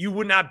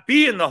would not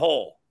be in the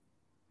hole.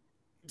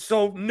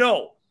 So,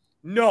 no.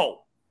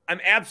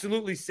 I'm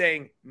absolutely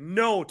saying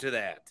no to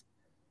that.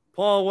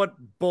 Paul, what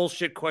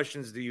bullshit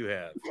questions do you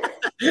have?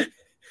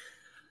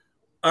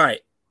 All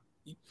right.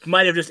 You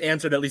might have just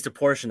answered at least a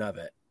portion of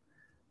it.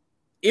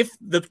 If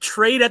the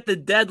trade at the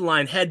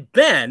deadline had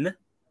been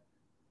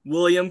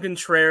William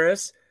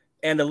Contreras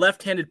and a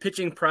left-handed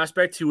pitching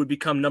prospect who would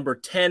become number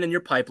 10 in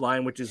your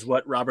pipeline, which is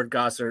what Robert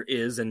Gosser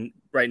is and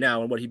right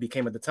now and what he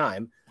became at the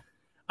time.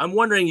 I'm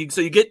wondering,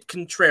 so you get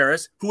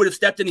Contreras, who would have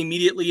stepped in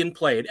immediately and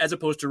played, as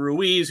opposed to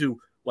Ruiz, who,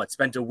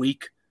 spent a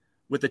week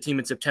with the team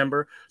in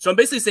September. So I'm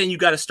basically saying you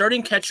got a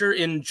starting catcher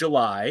in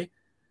July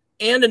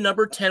and a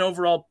number 10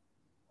 overall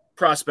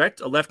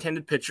prospect, a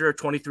left-handed pitcher, a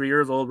 23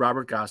 years old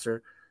Robert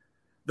Gosser.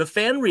 The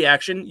fan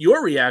reaction,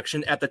 your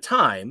reaction at the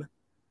time,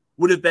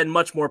 would have been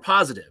much more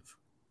positive.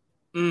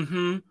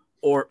 Mm-hmm.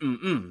 Or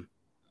mm-mm.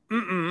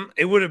 Mm-mm.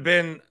 It would have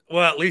been,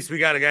 well, at least we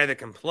got a guy that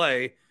can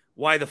play.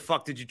 Why the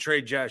fuck did you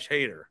trade Josh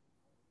Hader?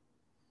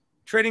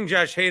 Trading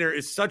Josh Hader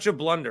is such a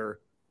blunder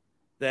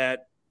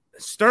that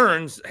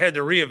Stearns had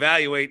to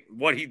reevaluate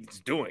what he's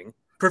doing.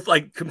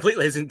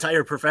 Completely his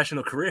entire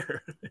professional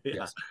career. Yeah.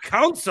 Yes.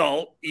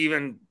 Counsel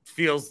even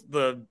feels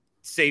the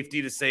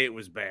safety to say it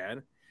was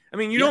bad. I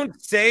mean, you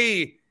don't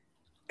say,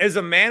 as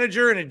a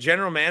manager and a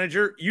general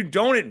manager, you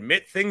don't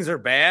admit things are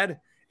bad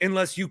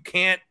unless you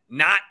can't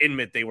not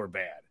admit they were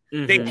bad.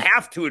 Mm-hmm. They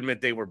have to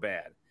admit they were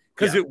bad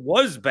because it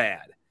was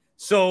bad.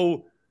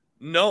 So,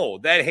 no,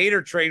 that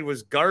Hader trade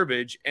was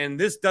garbage, and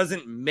this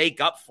doesn't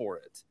make up for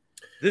it.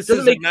 This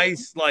is a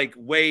nice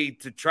way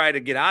to try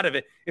to get out of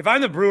it. If I'm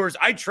the Brewers,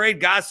 I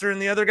trade Gosser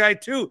and the other guy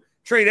too.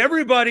 Trade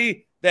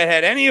everybody that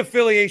had any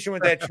affiliation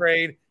with that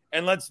trade,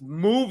 and let's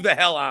move the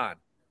hell on.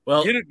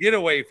 Well, get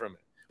away from it.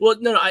 Well,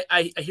 no,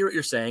 I hear what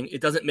you're saying.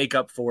 It doesn't make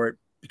up for it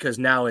because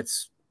now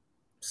it's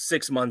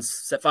 5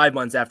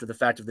 months after the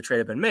fact of the trade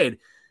had been made.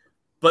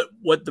 But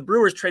what the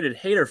Brewers traded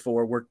Hader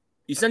for were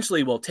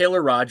essentially,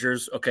 Taylor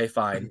Rogers, okay,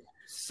 fine.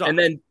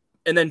 And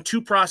then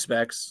two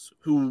prospects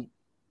who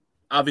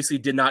obviously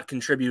did not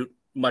contribute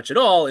much at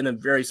all in a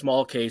very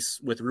small case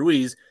with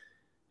Ruiz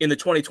in the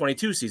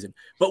 2022 season.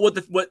 But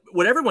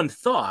what everyone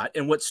thought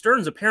and what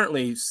Stearns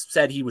apparently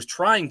said he was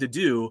trying to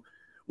do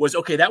was,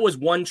 okay, that was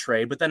one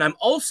trade, but then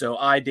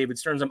David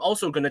Stearns, I'm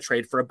also going to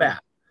trade for a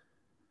bat.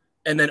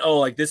 And then,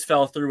 this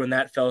fell through and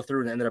that fell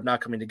through and ended up not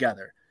coming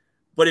together.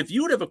 But if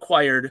you would have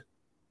acquired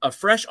a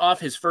fresh off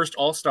his first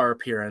All-Star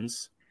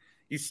appearance,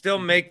 you still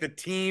make the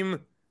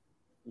team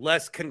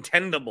less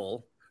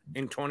contendable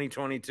in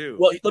 2022.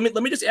 Well,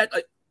 let me just add,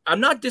 I'm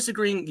not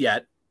disagreeing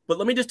yet, but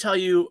let me just tell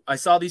you, I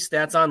saw these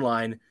stats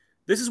online.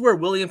 This is where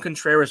William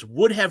Contreras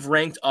would have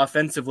ranked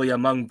offensively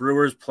among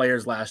Brewers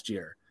players last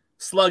year.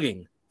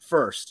 Slugging,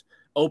 first.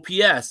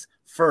 OPS,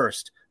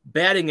 first.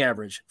 Batting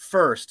average,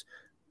 first.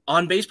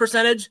 On-base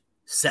percentage,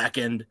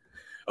 second.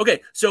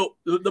 Okay, so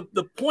the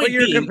point But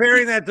you're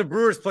comparing that to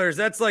Brewers players.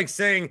 That's like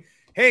saying,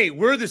 hey,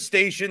 we're the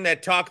station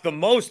that talked the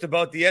most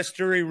about the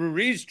Esteury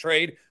Ruiz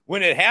trade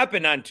when it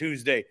happened on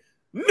Tuesday.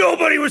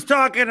 Nobody was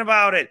talking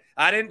about it.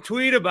 I didn't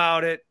tweet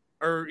about it.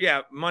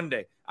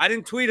 Monday. I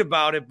didn't tweet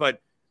about it,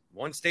 but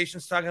one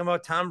station's talking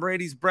about Tom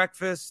Brady's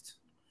breakfast.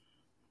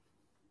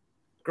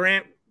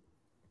 Grant,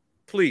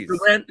 Please.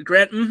 Grant's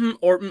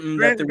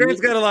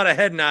got a lot of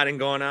head nodding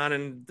going on,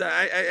 and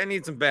I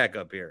need some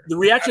backup here. The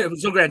reaction.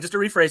 So Grant, just to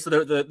rephrase, so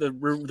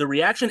the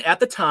reaction at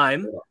the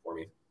time.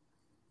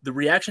 The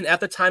reaction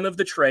at the time of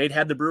the trade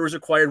had the Brewers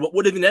acquired what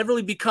would have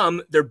inevitably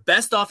become their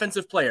best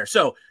offensive player.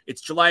 So it's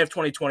July of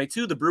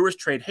 2022. The Brewers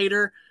trade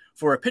Hader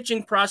for a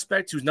pitching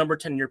prospect who's number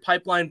 10 in your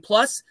pipeline,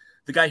 plus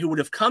the guy who would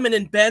have come in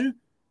and been,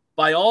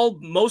 by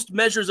most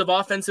measures of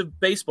offensive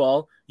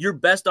baseball, your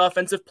best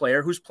offensive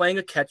player who's playing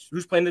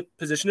the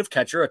position of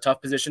catcher, a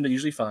tough position to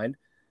usually find.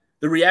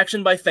 The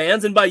reaction by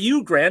fans and by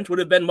you, Grant, would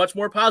have been much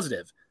more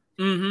positive.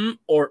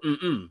 Or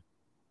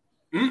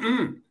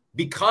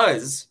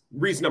Because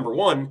reason number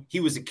one, he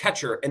was a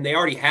catcher, and they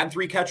already had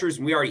 3 catchers,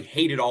 and we already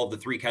hated all the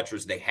 3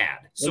 catchers they had.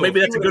 So well, maybe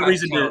that's a good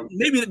reason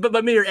but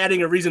maybe you're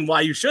adding a reason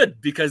why you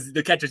should, because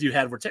the catchers you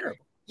had were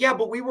terrible. Yeah,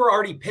 but we were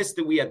already pissed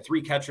that we had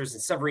 3 catchers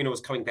and Severino was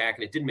coming back,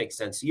 and it didn't make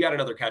sense. So you had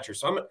another catcher.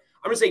 So I'm going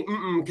to say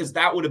because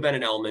that would have been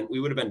an element. We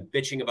would have been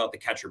bitching about the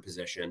catcher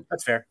position.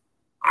 That's fair.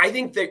 I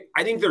think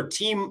their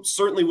team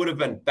certainly would have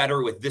been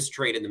better with this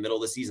trade in the middle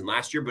of the season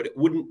last year, but it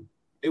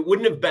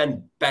wouldn't have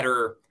been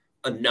better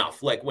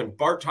enough. Like when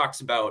Bart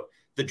talks about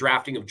the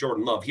drafting of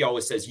Jordan Love, he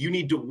always says you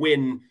need to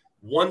win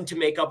one to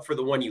make up for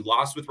the one you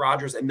lost with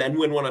Rodgers, and then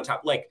win one on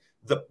top. Like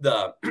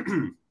the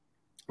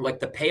like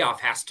the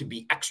payoff has to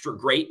be extra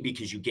great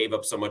because you gave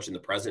up so much in the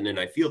present. And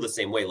I feel the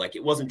same way. Like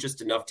it wasn't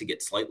just enough to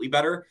get slightly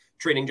better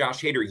trading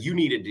Josh Hader. You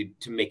needed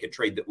to make a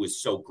trade that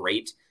was so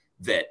great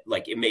that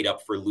like it made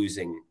up for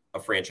losing a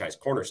franchise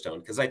cornerstone.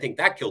 Because I think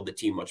that killed the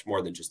team much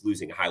more than just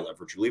losing a high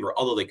leverage reliever,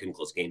 although they couldn't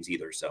close games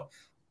either. So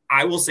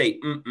I will say,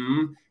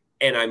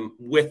 and I'm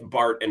with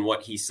Bart and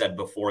what he said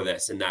before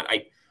this, and that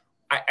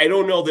I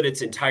don't know that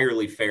it's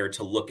entirely fair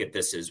to look at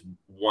this as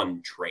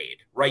one trade,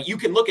 right? You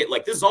can look at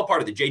like, this is all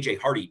part of the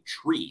JJ Hardy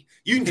tree.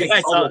 You can take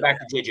all the way back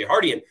to JJ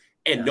Hardy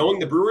and knowing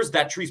the Brewers,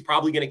 that tree's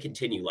probably going to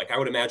continue. Like I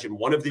would imagine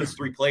one of these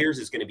 3 players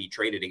is going to be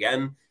traded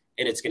again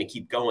and it's going to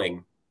keep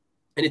going.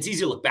 And it's easy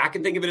to look back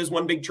and think of it as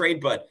one big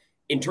trade, but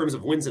in terms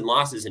of wins and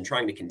losses and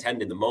trying to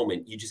contend in the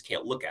moment, you just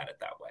can't look at it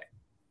that way.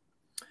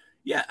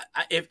 Yeah.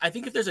 I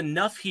think if there's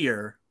enough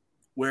here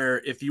where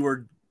if you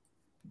were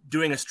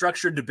doing a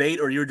structured debate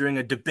or you're doing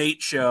a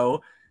debate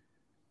show,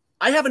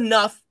 I have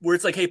enough where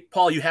it's like, hey,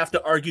 Paul, you have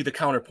to argue the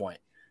counterpoint.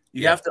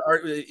 You have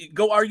to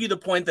go argue the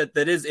point that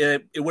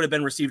it would have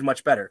been received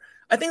much better.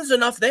 I think there's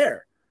enough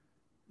there.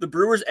 The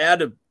Brewers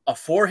add a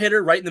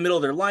 4-hitter right in the middle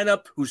of their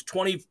lineup who's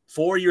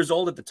 24 years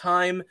old at the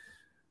time,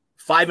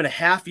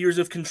 5.5 years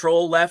of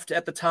control left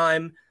at the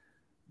time.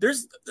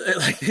 There's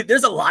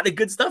a lot of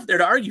good stuff there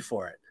to argue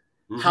for it.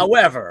 Mm-hmm.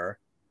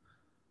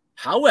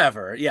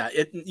 However,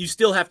 you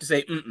still have to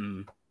say,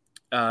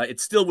 it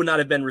still would not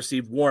have been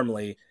received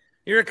warmly.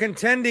 You're a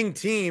contending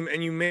team,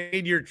 and you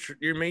made your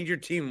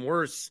team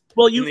worse.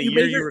 Well,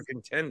 you were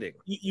contending.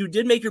 You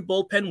did make your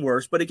bullpen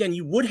worse, but again,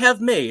 you would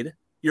have made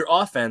your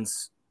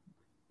offense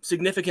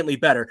significantly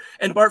better.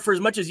 And Bart, for as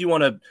much as you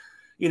want to,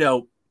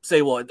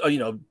 say, well,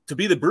 to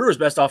be the Brewers'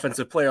 best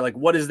offensive player, like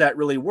what is that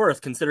really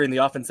worth considering the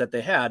offense that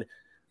they had?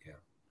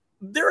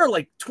 There are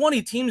like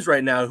 20 teams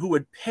right now who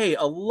would pay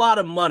a lot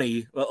of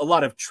money, a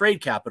lot of trade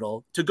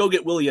capital to go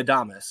get Willy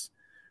Adames.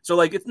 So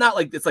like, it's not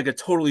like it's like a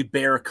totally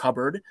bare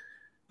cupboard.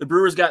 The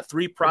Brewers got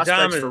 3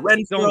 prospects for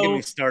Renfroe. Don't get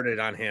me started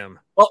on him.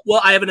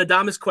 Well, I have an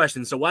Adames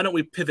question. So why don't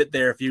we pivot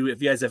there if you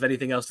guys have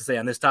anything else to say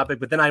on this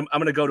topic, but then I'm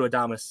going to go to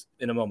Adames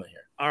in a moment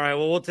here. All right.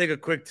 Well, we'll take a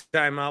quick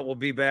time out. We'll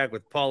be back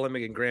with Paul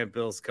Imig and Grant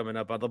Bilse coming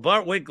up on the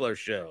Bart Winkler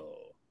Show.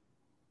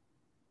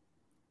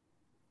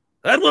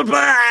 And we're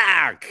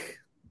back.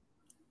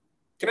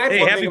 Can I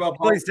have one thing about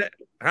Paul?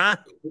 Huh?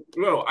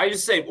 No, I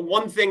just say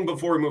one thing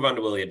before we move on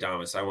to Willy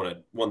Adames. I want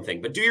one thing,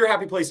 but do your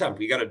happy place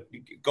hemp. You got to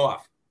go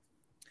off.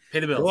 Pay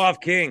the bills. Go off,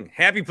 King.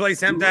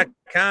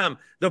 HappyPlaceHemp.com.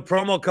 The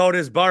promo code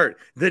is Bart.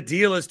 The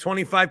deal is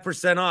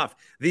 25% off.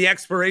 The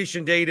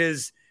expiration date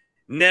is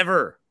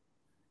never.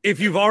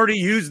 If you've already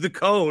used the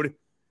code,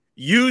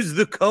 use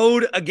the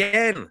code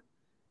again.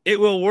 It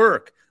will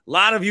work. A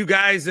lot of you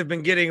guys have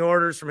been getting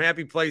orders from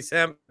Happy Place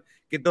Hemp.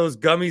 Get those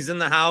gummies in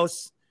the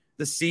house.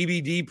 The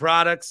CBD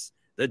products,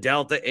 the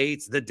Delta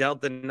 8s, the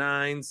Delta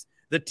 9s,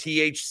 the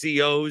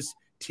THCOs,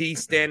 T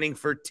standing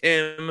for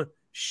Tim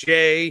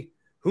Shea,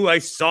 who I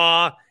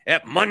saw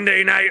at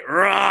Monday Night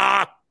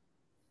Raw.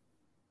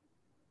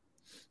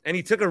 And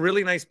he took a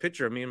really nice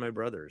picture of me and my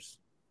brothers.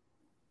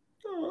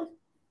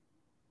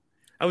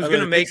 I was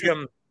going to make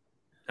him.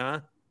 Huh?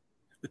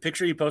 The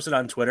picture you posted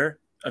on Twitter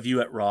of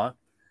you at Raw,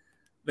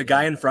 the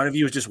guy in front of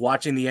you was just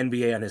watching the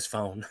NBA on his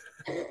phone.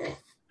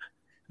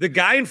 The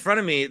guy in front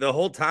of me the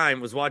whole time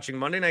was watching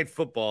Monday Night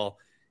Football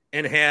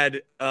and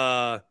had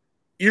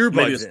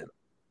earbuds in.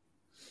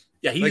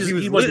 Yeah,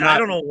 he was. I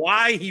don't know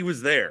why he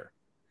was there,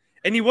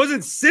 and he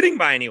wasn't sitting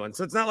by anyone,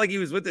 so it's not like he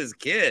was with his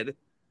kid.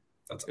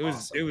 It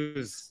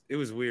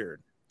was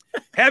weird.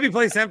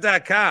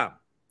 HappyPlaceHemp.com.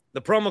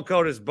 The promo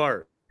code is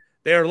Bart.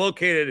 They are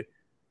located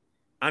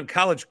on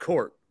College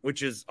Court,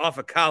 which is off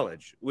of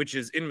College, which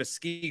is in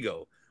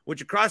Muskego,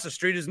 which across the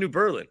street is New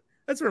Berlin.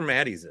 That's where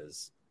Maddie's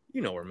is.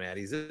 You know where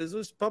Maddie's is.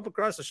 Just pump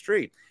across the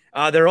street.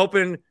 They're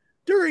open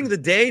during the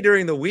day,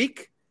 during the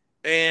week,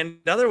 and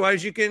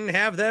otherwise you can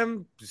have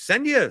them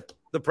send you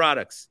the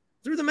products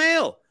through the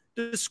mail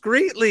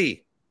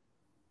discreetly.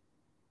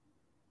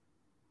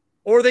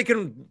 Or they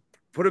can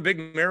put a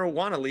big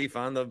marijuana leaf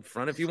on the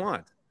front if you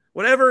want.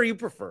 Whatever you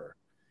prefer.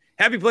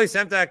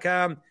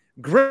 HappyPlaceHemp.com.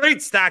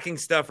 Great stocking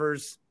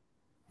stuffers.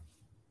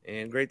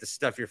 And great to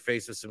stuff your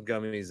face with some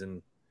gummies.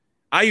 And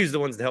I use the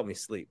ones to help me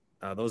sleep.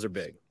 Those are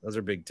big. Those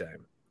are big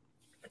time.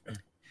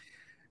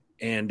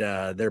 And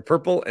they're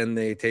purple and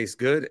they taste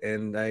good.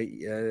 And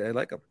I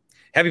like them.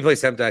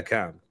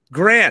 HappyPlaceHemp.com.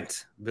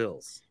 Grant,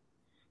 Bills.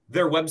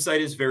 Their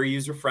website is very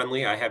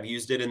user-friendly. I have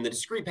used it, and the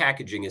discreet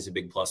packaging is a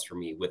big plus for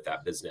me with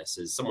that business.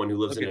 As someone who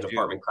lives in an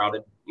apartment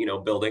crowded,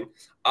 building.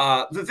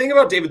 The thing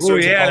about David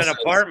Stearns, an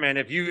apartment.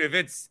 If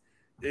it's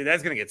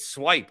that's going to get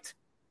swiped.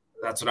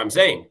 That's what I'm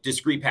saying.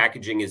 Discreet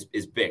packaging is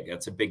big.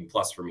 That's a big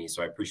plus for me.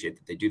 So I appreciate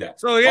that they do that.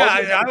 So yeah,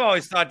 I've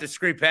always thought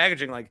discreet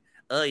packaging, like,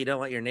 oh, you don't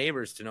want your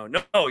neighbors to know.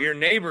 No, your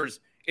neighbors,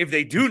 if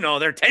they do know,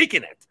 they're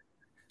taking it.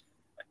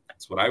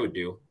 That's what I would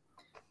do.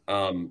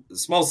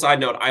 Small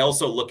side note, I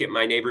also look at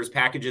my neighbors'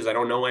 packages. I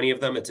don't know any of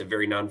them. It's a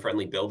very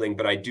non-friendly building,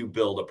 but I do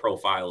build a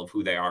profile of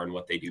who they are and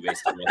what they do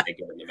based on what they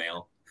get in the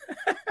mail.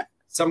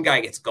 Some guy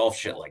gets golf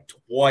shit like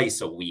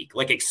twice a week,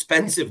 like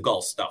expensive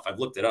golf stuff. I've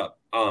looked it up.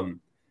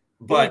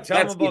 But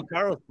tell them about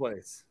Carl's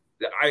place.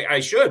 I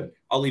should.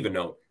 I'll leave a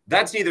note.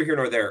 That's neither here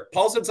nor there.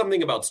 Paul said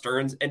something about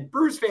Stearns, and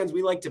Brewers fans,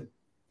 we like to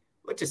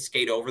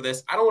skate over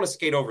this. I don't want to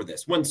skate over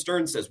this. When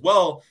Stearns says,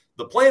 well,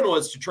 the plan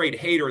was to trade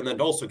Hader and then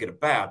to also get a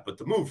bat, but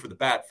the move for the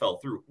bat fell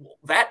through.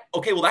 That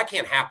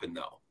can't happen,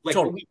 though. Like,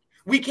 totally.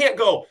 we can't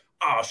go,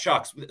 oh,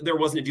 shucks, there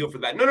wasn't a deal for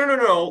that.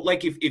 No.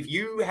 Like, if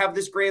you have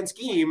this grand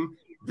scheme,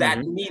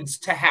 that needs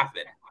to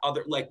happen.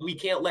 We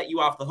can't let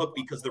you off the hook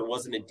because there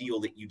wasn't a deal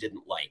that you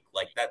didn't like.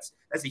 Like, that's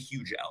a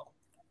huge L.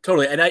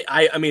 Totally. And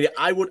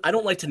I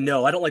don't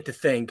like to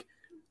think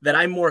that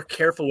I'm more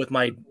careful with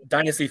my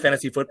dynasty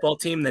fantasy football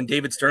team than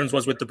David Stearns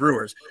was with the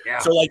Brewers. Yeah.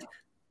 So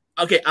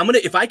okay,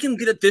 if I can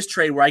get at this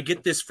trade where I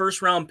get this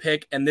first round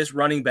pick and this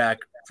running back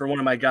for one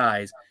of my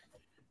guys,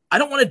 I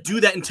don't want to do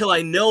that until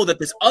I know that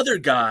this other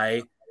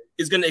guy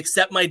is going to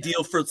accept my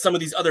deal for some of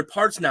these other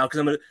parts now.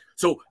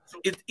 So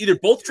either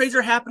both trades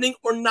are happening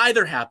or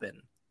neither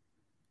happen.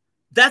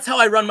 That's how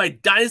I run my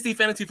dynasty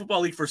fantasy football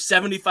league for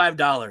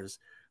 $75.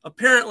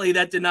 Apparently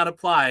that did not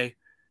apply,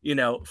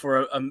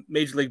 for a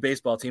Major League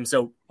Baseball team.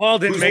 So Paul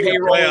didn't make the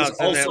playoffs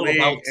in that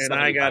league, and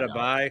I got a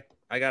buy.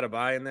 I got a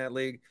buy in that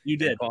league. You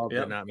did. Paul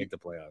did not make the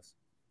playoffs.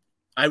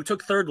 I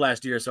took third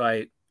last year, so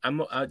I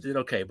did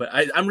okay. But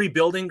I'm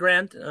rebuilding,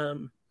 Grant.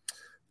 I'm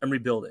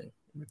rebuilding.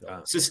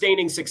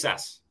 Sustaining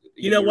success.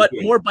 You know what?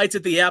 More bites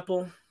at the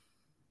apple,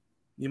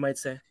 you might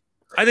say.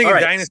 I think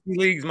in dynasty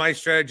leagues, my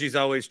strategy is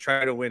always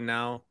try to win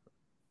now.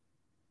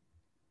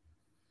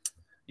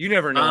 You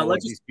never know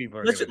what these people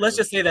are. Let's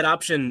just say that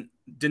option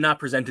did not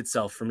present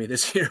itself for me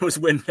this year. It was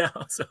win now.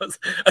 So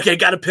okay,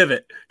 got to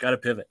pivot.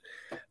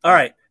 All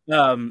right.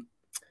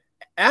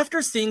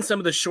 After seeing some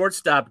of the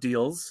shortstop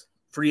deals,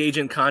 free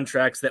agent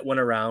contracts that went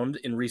around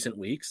in recent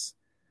weeks,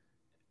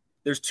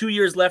 there's 2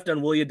 years left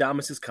on Willy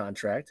Adames'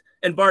 contract.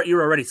 And Bart,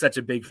 you're already such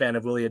a big fan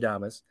of Willy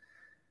Adames.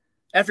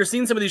 After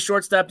seeing some of these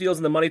shortstop deals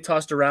and the money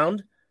tossed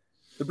around,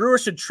 the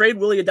Brewers should trade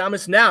Willy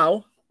Adames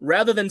now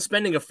rather than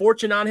spending a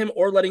fortune on him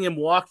or letting him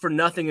walk for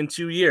nothing in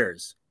 2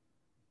 years.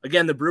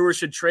 Again, the Brewers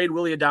should trade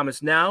Willy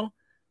Adames now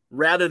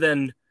rather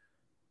than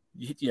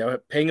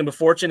paying him a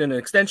fortune and an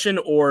extension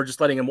or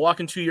just letting him walk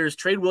in 2 years.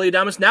 Trade Willy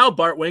Adames now,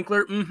 Bart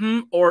Winkler,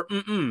 or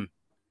mm-mm.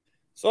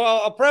 So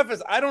I'll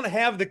preface, I don't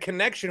have the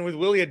connection with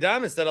Willy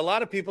Adames that a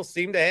lot of people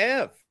seem to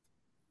have.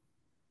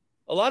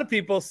 A lot of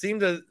people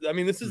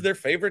this is their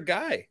favorite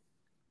guy.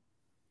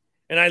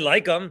 And I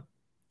like him.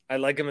 I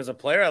like him as a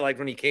player. I liked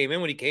when he came in.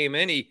 When he came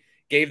in, he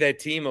gave that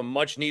team a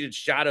much-needed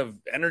shot of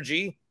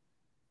energy.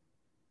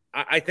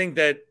 I think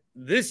that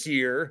this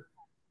year,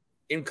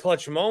 in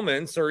clutch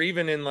moments, or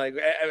even in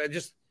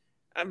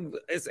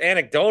it's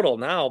anecdotal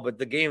now, but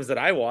the games that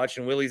I watch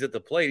and Willie's at the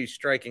plate, he's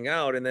striking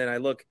out, and then I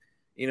look,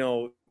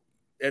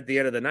 at the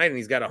end of the night and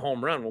he's got a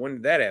home run. Well, when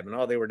did that happen?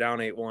 Oh, they were down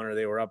 8-1 or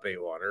they were up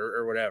 8-1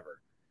 or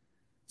whatever.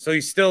 So he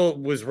still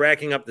was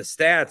racking up the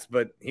stats,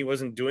 but he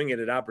wasn't doing it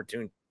at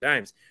opportune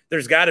times.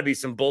 There's got to be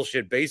some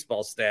bullshit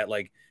baseball stat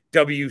like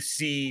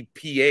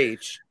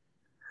WCPH,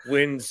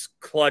 wins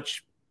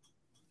clutch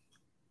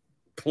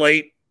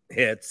plate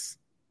hits.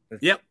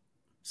 Yep.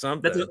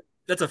 Something.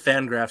 That's a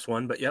Fangraphs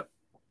one, but yep.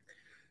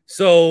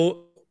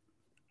 So,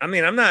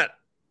 I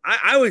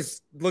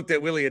always looked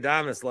at Willy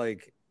Adames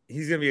like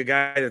he's going to be a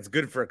guy that's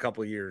good for a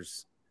couple of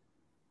years.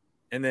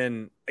 And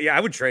then, I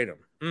would trade him.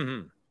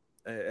 Mm-hmm.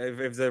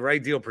 If the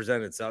right deal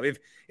presented itself.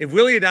 If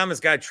Willy Adames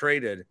got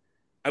traded,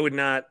 I would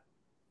not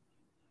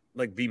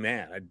be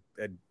mad.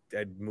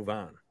 I'd move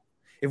on.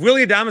 If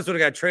Willy Adames would have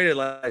got traded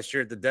last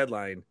year at the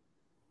deadline,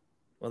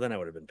 well, then I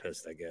would have been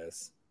pissed, I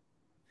guess.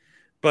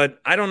 But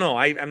I don't know.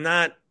 I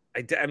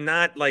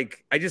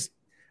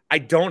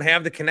don't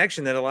have the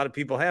connection that a lot of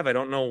people have. I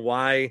don't know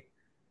why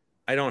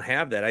I don't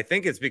have that. I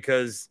think it's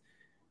because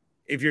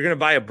if you're going to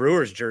buy a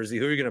Brewers jersey,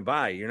 who are you going to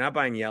buy? You're not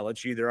buying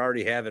Yelich. You either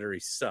already have it or he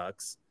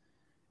sucks.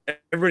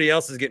 Everybody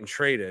else is getting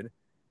traded.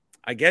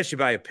 I guess you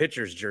buy a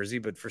pitcher's jersey,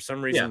 but for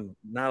some reason,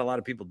 not a lot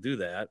of people do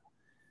that.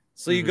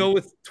 So you go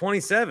with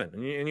 27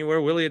 and you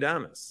wear Willy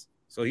Adames.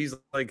 So he's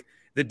like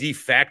the de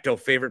facto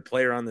favorite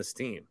player on this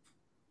team.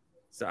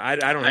 So I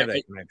don't have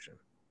that connection.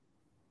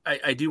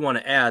 I do want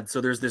to add,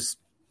 so there's this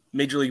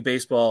Major League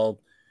Baseball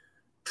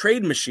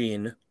trade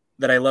machine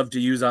that I love to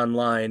use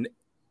online,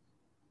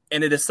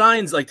 and it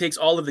assigns, like, takes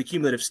all of the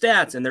cumulative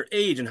stats and their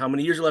age and how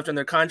many years are left on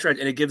their contract,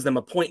 and it gives them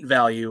a point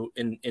value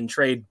in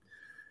trade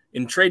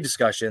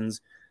discussions.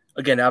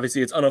 Again,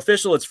 obviously it's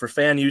unofficial, it's for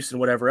fan use and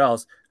whatever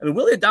else. I mean,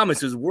 Willy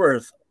Adames is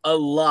worth a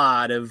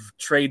lot of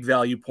trade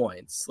value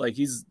points. Like,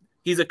 he's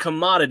a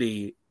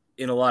commodity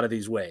in a lot of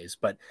these ways,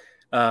 but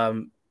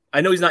I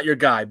know he's not your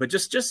guy, but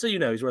just so you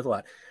know, he's worth a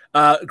lot.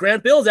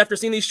 Grant Bills, after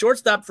seeing these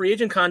shortstop free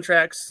agent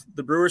contracts,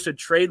 the Brewers should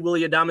trade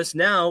Willy Adames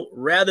now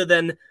rather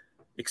than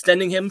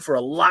extending him for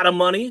a lot of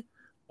money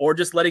or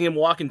just letting him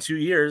walk in 2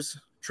 years.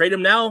 Trade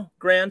him now,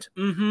 Grant,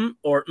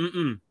 or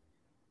mm-mm.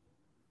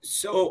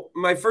 So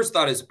my first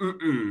thought is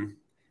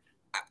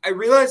I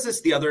realized this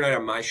the other night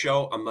on my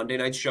show, on Monday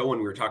night's show, when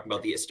we were talking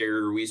about the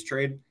Asterio Ruiz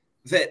trade,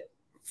 that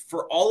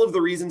for all of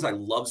the reasons I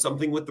love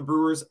something with the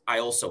Brewers, I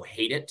also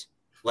hate it.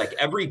 Like,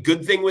 every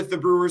good thing with the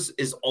Brewers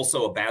is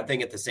also a bad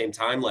thing at the same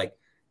time. Like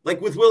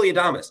with Willy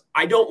Adames,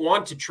 I don't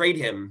want to trade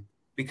him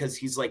because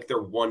he's like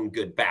their one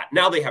good bat.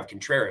 Now they have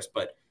Contreras,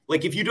 but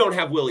like, if you don't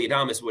have Willy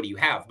Adames, what do you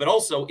have? But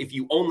also, if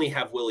you only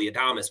have Willy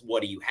Adames,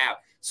 what do you have?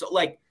 So,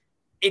 like,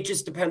 it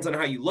just depends on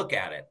how you look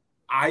at it.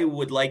 I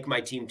would like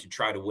my team to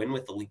try to win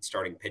with elite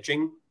starting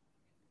pitching.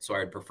 So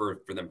I'd prefer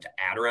for them to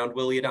add around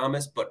Willy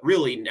Adames. But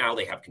really, now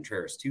they have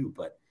Contreras too.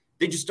 But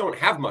they just don't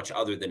have much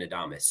other than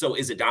Adames. So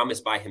is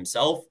Adames by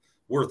himself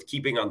worth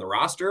keeping on the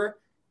roster?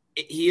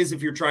 He is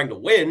if you're trying to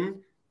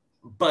win.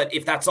 But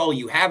if that's all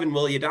you have in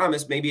Willy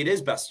Adames, maybe it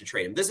is best to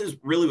trade him. This is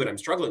really what I'm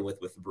struggling with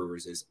the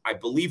Brewers is I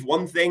believe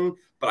one thing,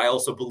 but I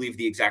also believe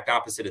the exact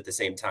opposite at the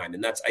same time.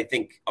 And that's, I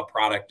think, a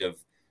product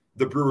of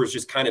the Brewers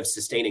just kind of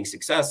sustaining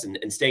success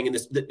and staying in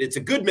this. It's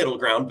a good middle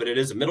ground, but it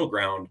is a middle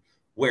ground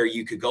where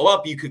you could go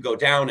up, you could go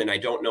down. And I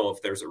don't know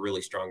if there's a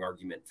really strong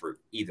argument for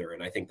either.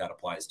 And I think that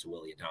applies to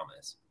Willy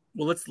Adames.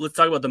 Well, let's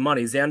talk about the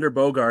money. Xander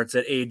Bogaerts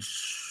at age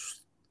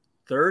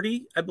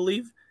 30, I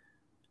believe,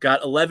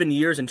 got 11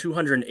 years and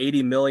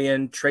 $280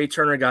 million. Trey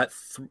Turner got,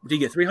 did he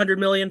get $300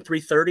 million,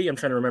 $330? I'm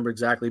trying to remember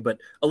exactly, but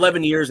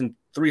 11 years and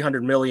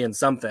 $300 million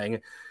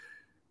something.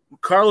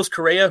 Carlos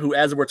Correa, who,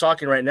 as we're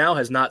talking right now,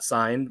 has not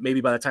signed.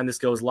 Maybe by the time this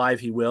goes live,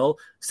 he will.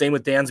 Same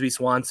with Dansby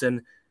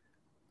Swanson.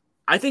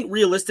 I think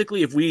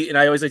realistically, and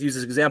I always like to use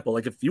this example,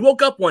 like if you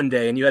woke up one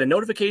day and you had a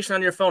notification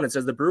on your phone that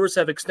says the Brewers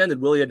have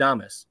extended Willy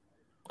Adames,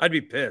 I'd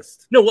be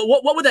pissed. No,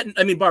 what would that?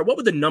 I mean, Bart, what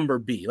would the number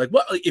be? Like,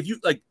 what if you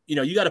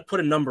you got to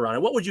put a number on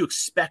it? What would you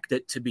expect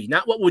it to be?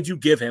 Not what would you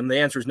give him? The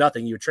answer is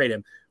nothing. You would trade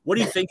him. What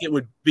do you think it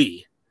would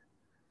be?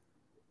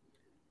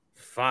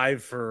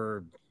 5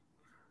 for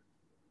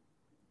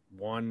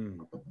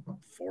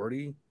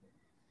 140.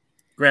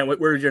 Grant,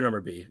 where would your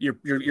number be?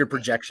 Your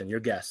projection,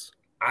 your guess.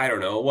 I don't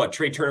know. What,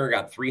 Trey Turner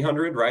got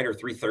 300, right? Or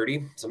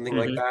 330, something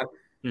like that.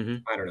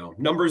 I don't know.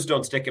 Numbers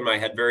don't stick in my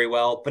head very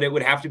well, but it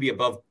would have to be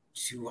above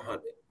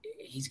 200.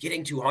 He's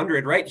getting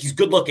 200, right? He's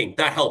good looking.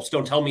 That helps.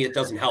 Don't tell me it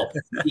doesn't help.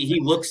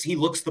 he looks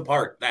the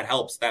part. That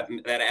helps. That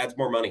adds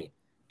more money.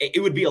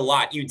 It would be a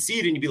lot. You'd see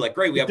it and you'd be like,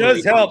 great. We have. It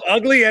does help.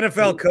 Ugly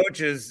NFL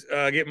coaches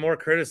get more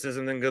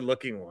criticism than good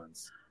looking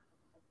ones.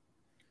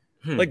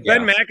 Like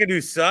Ben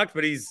McAdoo sucked,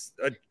 but he's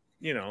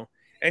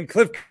and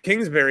Cliff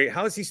Kingsbury.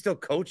 How is he still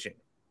coaching?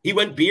 He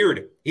went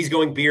beard. He's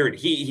going beard.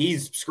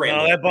 He's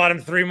scrambling. Oh, that bought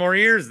him 3 more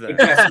years then.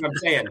 That's what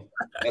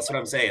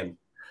I'm saying.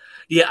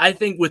 Yeah, I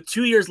think with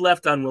 2 years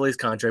left on Willy's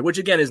contract, which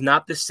again is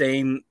not the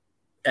same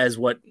as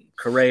what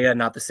Correa,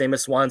 not the same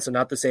as Swanson,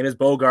 not the same as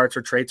Bogaerts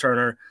or Trey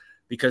Turner,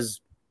 because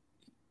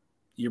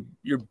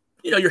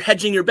you're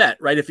hedging your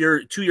bet, right? If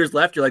you're 2 years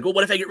left, you're like, well,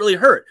 what if I get really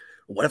hurt?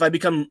 What if I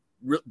become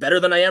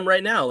better than I am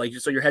right now? Like,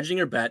 so you're hedging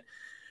your bet.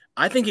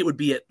 I think it would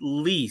be at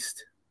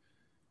least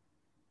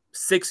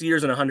 6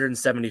 years and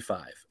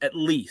 175, at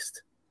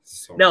least.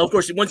 So now, of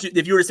course,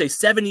 if you were to say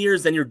 7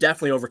 years, then you're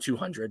definitely over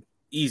 200,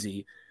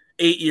 easy.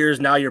 8 years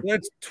now,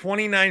 that's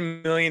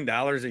 $29 million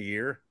a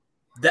year.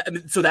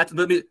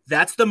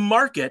 That's the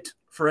market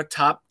for a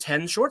top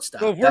 10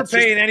 shortstop. So if we're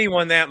paying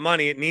anyone that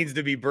money, it needs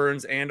to be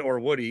Burns and or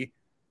Woody.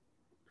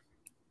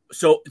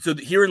 So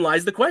herein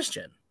lies the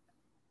question.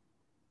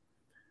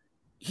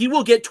 He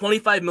will get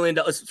 $25 million.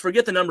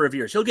 Forget the number of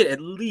years. He'll get at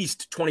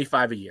least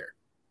 25 a year.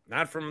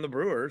 Not from the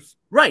Brewers.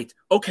 Right.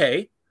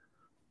 Okay.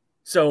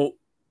 So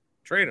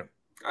trade him.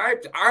 All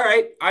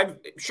right. I'm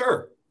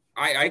sure.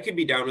 I could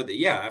be down with it.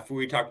 Yeah. After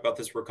we talked about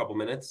this for a couple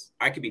minutes,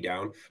 I could be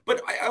down.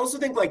 But I also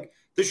think like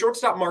the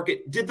shortstop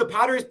market, did the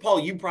Padres, Paul,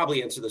 you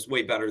probably answer this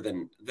way better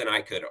than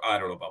I could. I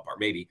don't know about Bart,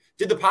 maybe.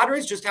 Did the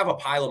Padres just have a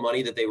pile of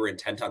money that they were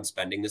intent on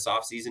spending this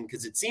offseason?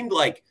 Because it seemed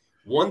like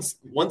Once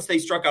they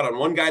struck out on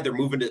one guy, they're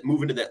moving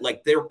to that.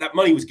 Like that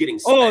money was getting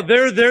spent. Oh,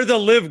 they're the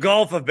live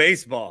golf of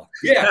baseball.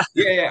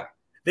 Yeah.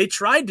 They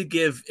tried to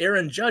give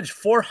Aaron Judge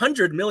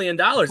 $400 million.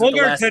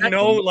 Bogarts had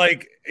no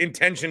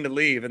intention to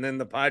leave, and then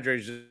the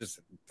Padres just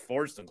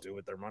forced them to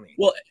with their money.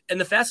 Well,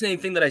 and the fascinating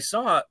thing that I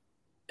saw,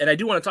 and I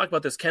do want to talk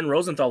about this Ken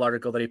Rosenthal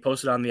article that he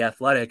posted on The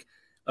Athletic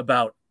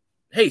about,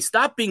 hey,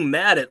 stop being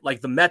mad at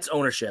the Mets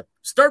ownership.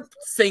 Start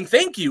saying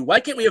thank you. Why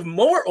can't we have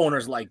more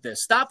owners like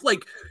this? Stop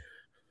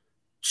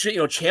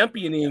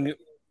championing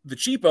the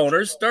cheap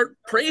owners. Start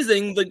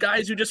praising the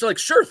guys who just are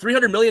sure,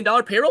 $300 million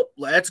payroll,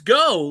 let's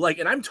go.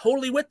 And I'm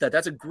totally with that.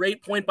 That's a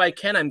great point by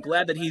Ken. I'm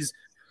glad that he's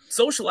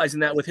socializing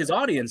that with his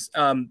audience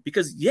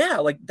because,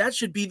 that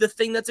should be the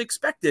thing that's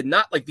expected,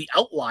 not the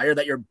outlier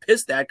that you're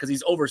pissed at because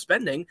he's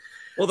overspending.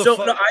 Well, go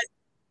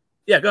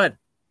ahead.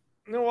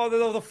 No, well,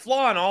 the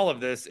flaw in all of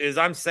this is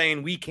I'm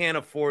saying we can't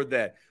afford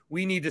that.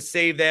 We need to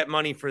save that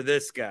money for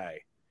this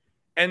guy.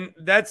 And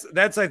that's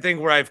I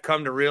think, where I've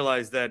come to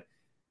realize that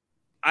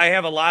I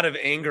have a lot of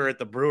anger at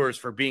the Brewers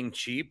for being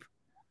cheap,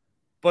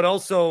 but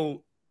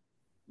also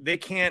they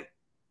can't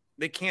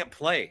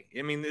play.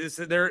 I mean,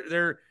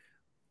 they're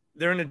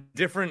in a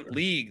different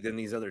league than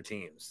these other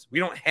teams. We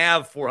don't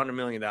have $400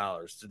 million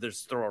to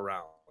just throw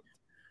around.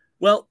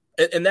 Well,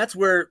 and that's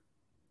where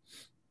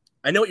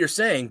I know what you're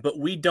saying, but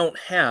we don't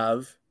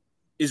have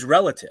is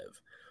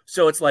relative.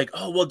 So it's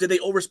did they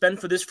overspend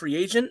for this free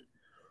agent?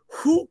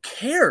 Who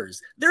cares?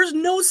 There's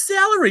no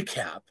salary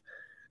cap.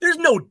 There's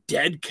no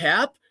dead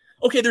cap.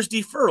 Okay, there's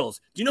deferrals.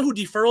 Do you know who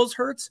deferrals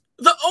hurts?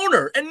 The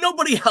owner and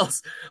nobody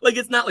else.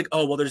 It's not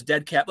there's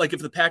dead cap. If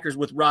the Packers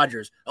with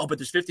Rodgers, but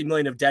there's $50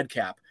 million of dead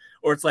cap.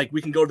 Or it's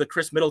we can go to the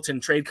Chris Middleton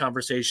trade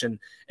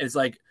conversation, and it's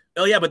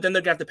but then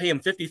they're going to have to pay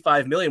him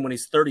 $55 million when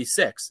he's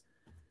 36.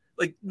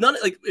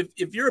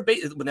 If you're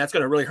when that's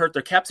going to really hurt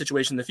their cap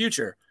situation in the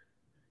future.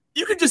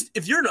 You could just,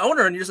 if you're an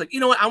owner and you're just you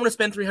know what, I want to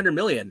spend $300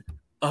 million.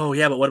 Oh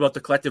yeah, but what about the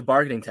collective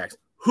bargaining tax?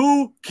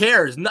 Who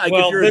cares?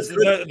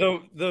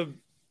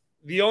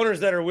 The owners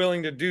that are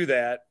willing to do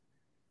that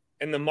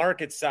and the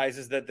market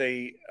sizes that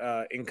they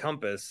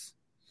encompass,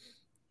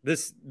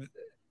 this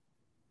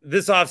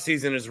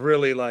offseason is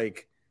really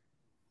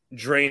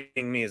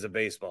draining me as a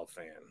baseball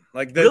fan.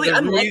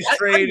 The Ruiz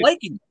trade.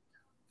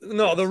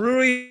 The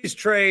Ruiz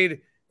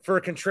trade for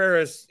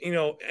Contreras,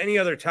 any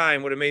other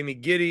time would have made me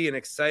giddy and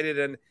excited.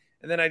 And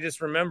then I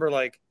just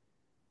remember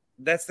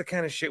that's the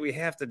kind of shit we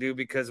have to do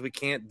because we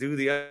can't do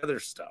the other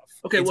stuff.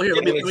 Okay, it's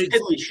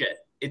piddly shit.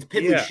 It's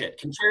piddly shit.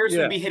 Contreras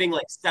would be hitting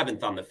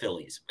 7th on the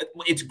Phillies.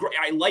 It's great.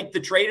 I like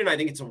the trade, and I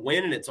think it's a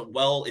win, and it's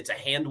a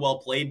hand well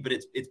played, but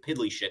it's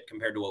piddly shit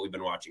compared to what we've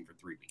been watching for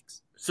 3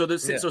 weeks. So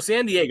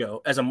San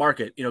Diego as a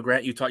market,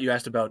 Grant, you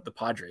asked about the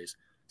Padres.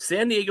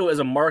 San Diego as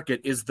a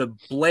market is the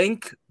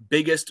blank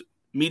biggest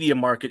media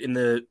market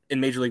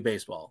in Major League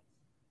Baseball.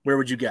 Where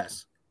would you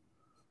guess?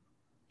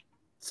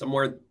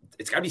 Somewhere.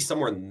 It's got to be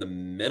somewhere in the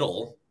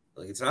middle.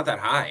 It's not that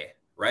high,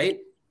 right?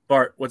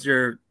 Bart, what's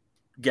your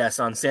guess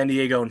on San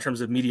Diego in terms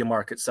of media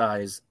market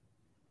size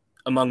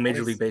among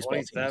Major League Baseball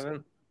teams?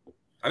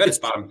 I bet it's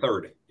bottom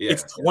third. Yeah.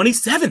 It's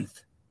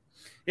 27th.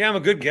 Yeah, I'm a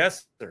good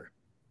guesser.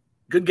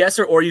 Good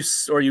guesser, or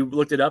you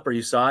looked it up or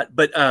you saw it.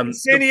 But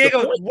San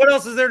Diego, what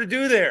else is there to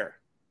do there,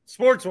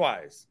 sports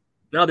wise?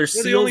 No, there's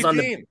seals on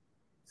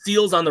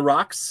the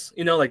rocks.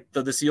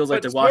 The seals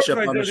to wash up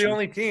on they're the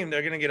only team.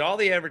 They're going to get all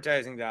the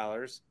advertising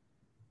dollars.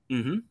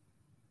 Mm-hmm.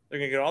 They're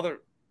going to get all the.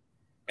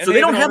 And so they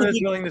don't have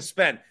willing to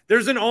spend.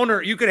 There's an owner.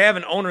 You could have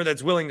an owner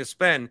that's willing to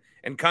spend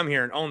and come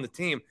here and own the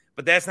team,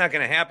 but that's not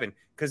going to happen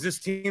because this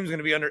team's going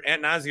to be under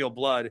Atanasio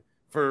blood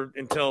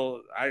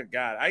until I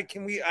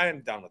am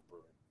done with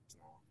Brewers.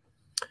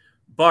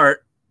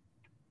 Bart,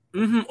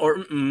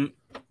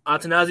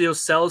 Atanasio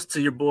sells to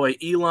your boy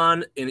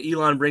Elon, and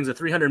Elon brings a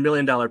 $300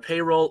 million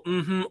payroll.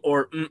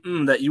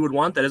 That you would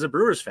want that as a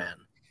Brewers fan.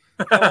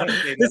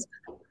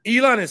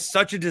 Elon is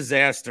such a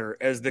disaster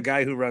as the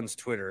guy who runs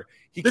Twitter.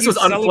 This was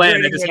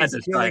unplanned. I just had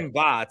to killing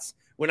bots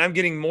when I'm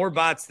getting more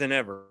bots than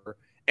ever.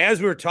 As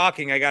we were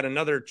talking, I got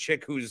another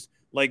chick who's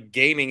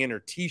gaming in her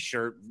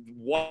T-shirt,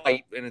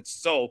 white, and it's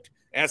soaked,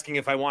 asking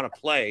if I want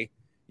to play.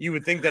 You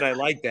would think that I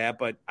like that,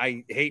 but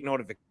I hate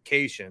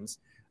notifications.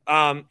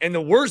 And the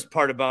worst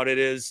part about it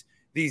is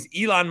these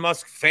Elon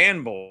Musk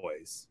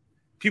fanboys,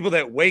 people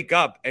that wake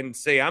up and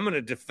say, I'm going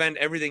to defend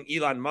everything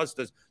Elon Musk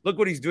does. Look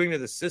what he's doing to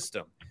the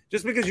system.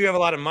 Just because you have a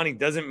lot of money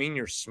doesn't mean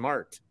you're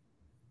smart.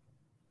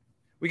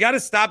 We got to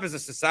stop as a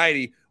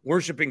society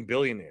worshiping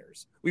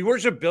billionaires. We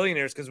worship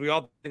billionaires because we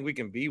all think we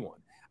can be one.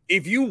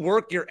 If you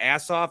work your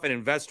ass off and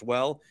invest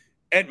well,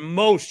 at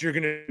most you're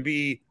going to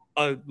be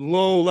a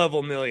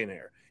low-level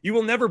millionaire. You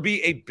will never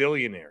be a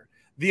billionaire.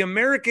 The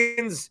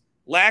Americans'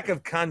 lack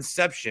of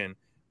conception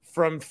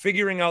from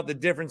figuring out the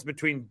difference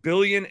between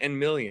billion and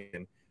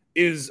million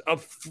is a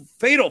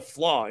fatal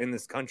flaw in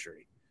this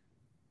country.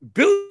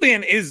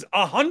 Billion is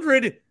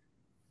 100.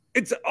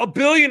 It's a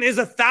billion is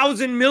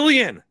 1,000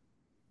 million.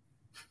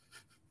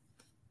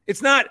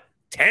 It's not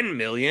 10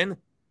 million.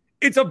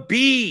 It's a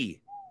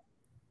B.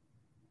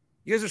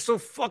 You guys are so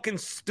fucking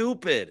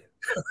stupid.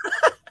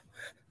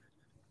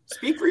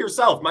 Speak for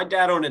yourself. My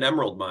dad owned an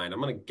emerald mine.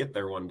 I'm going to get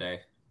there one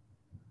day.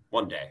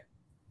 One day.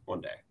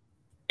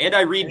 And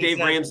I read Dave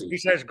Ramsey. He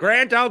says,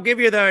 Grant, I'll give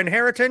you the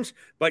inheritance,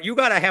 but you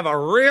got to have a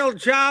real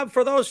job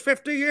for those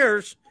 50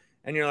 years.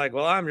 And you're like,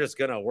 well, I'm just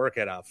going to work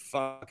at a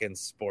fucking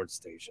sports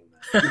station.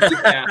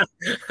 Yeah.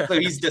 So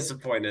he's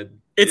disappointed.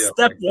 It's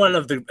step one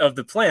of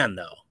the plan,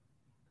 though.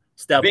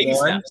 Step baby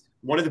one. Steps.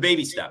 One of the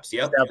baby steps.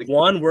 Yep. Step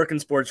one, work in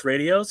sports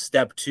radio.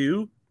 Step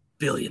two,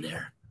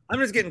 billionaire. I'm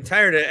just getting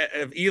tired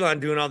of Elon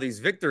doing all these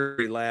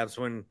victory laps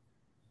when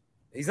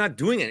he's not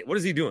doing it. What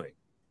is he doing?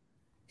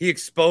 He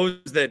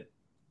exposed that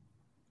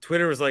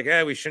Twitter was like,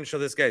 we shouldn't show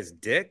this guy's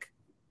dick.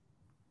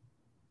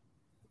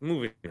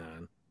 Moving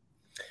on.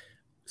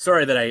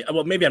 Sorry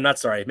that maybe I'm not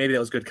sorry. Maybe that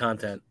was good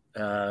content.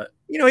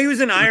 He was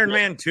in Iron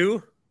Man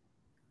 2.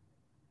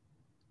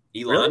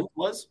 Elon really?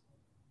 Was?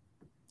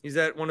 He's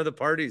at one of the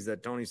parties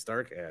that Tony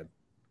Stark had.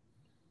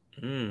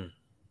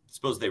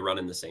 Suppose they run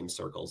in the same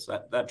circles.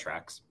 That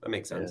tracks. That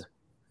makes sense.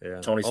 Yeah.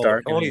 Tony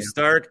Stark. Tony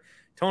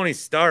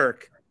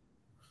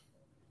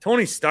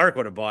Stark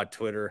would have bought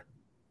Twitter.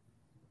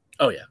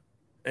 Oh yeah.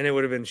 And it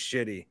would have been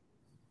shitty.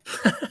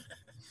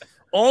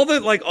 all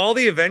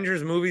the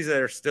Avengers movies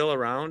that are still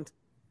around,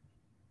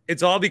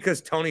 it's all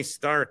because Tony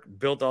Stark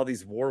built all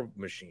these war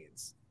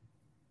machines.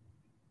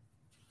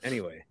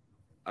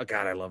 Well,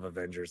 God, I love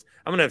Avengers.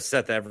 I'm gonna have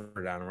Seth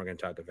Everett on, and we're gonna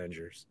talk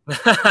Avengers.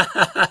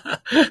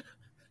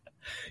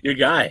 Your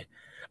guy.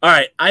 All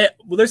right.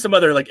 There's some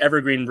other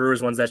evergreen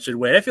Brewers ones that should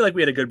win. I feel like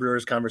we had a good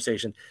Brewers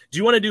conversation. Do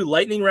you want to do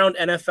lightning round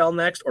NFL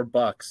next or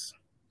Bucks?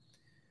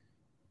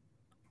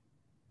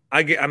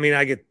 I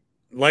get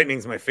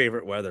lightning's my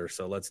favorite weather,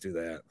 so let's do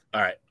that.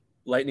 All right.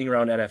 Lightning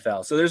round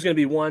NFL. So there's going to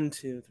be 1,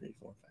 2, 3,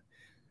 4, 5.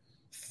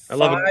 I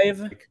love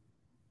it.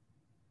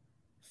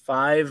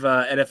 Five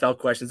NFL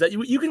questions that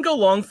you can go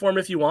long form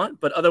if you want,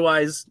 but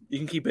otherwise you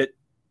can keep it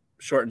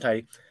short and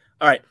tidy.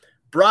 All right.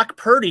 Brock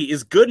Purdy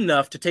is good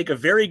enough to take a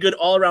very good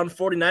all-around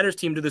 49ers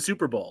team to the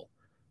Super Bowl.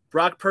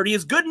 Brock Purdy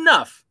is good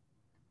enough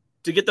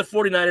to get the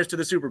 49ers to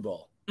the Super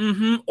Bowl.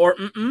 Or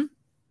mm-mm?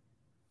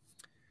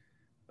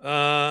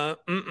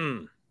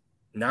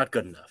 Not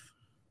good enough.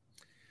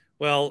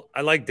 Well,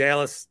 I like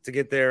Dallas to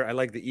get there. I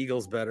like the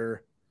Eagles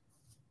better.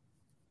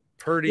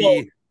 Purdy.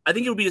 Well, I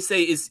think it would be to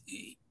say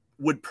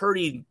would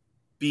Purdy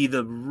be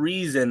the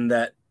reason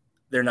that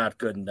they're not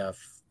good enough?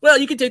 Well,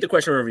 you can take the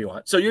question wherever you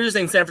want. So you're just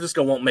saying San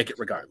Francisco won't make it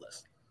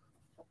regardless.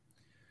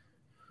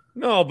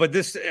 No, but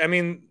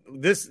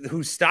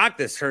who stock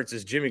this hurts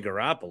is Jimmy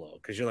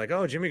Garoppolo, because you're like,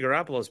 oh, Jimmy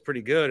Garoppolo is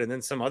pretty good, and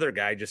then some other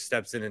guy just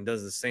steps in and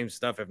does the same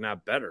stuff, if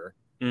not better.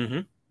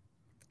 Mm-hmm.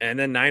 And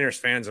then Niners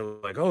fans are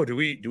like, oh, do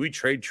we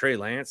trade Trey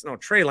Lance? No,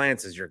 Trey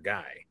Lance is your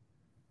guy.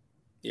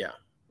 Yeah.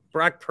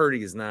 Brock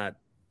Purdy is not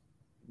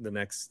the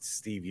next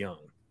Steve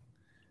Young.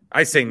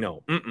 I say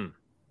no.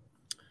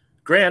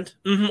 Grant,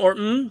 or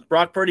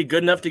Brock Purdy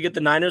good enough to get the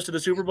Niners to the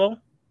Super Bowl?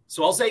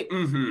 So I'll say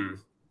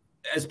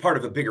as part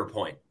of a bigger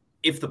point.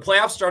 If the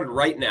playoffs started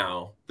right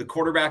now, the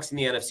quarterbacks in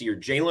the NFC are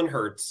Jalen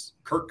Hurts,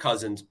 Kirk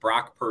Cousins,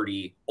 Brock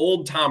Purdy,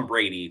 old Tom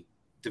Brady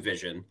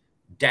division,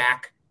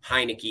 Dak,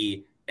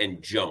 Heineke,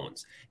 and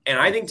Jones. And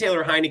I think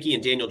Taylor Heineke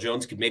and Daniel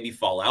Jones could maybe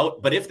fall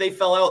out. But if they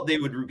fell out, they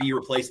would be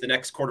replaced. The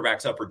next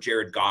quarterbacks up are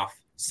Jared Goff,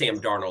 Sam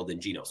Darnold, and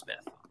Geno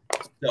Smith.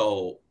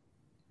 So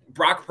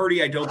Brock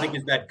Purdy, I don't think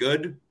is that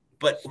good.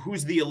 But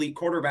who's the elite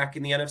quarterback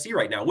in the NFC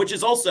right now? Which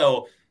is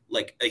also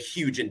like a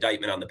huge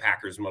indictment on the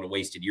Packers and what a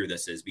wasted year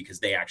this is, because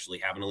they actually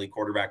have an elite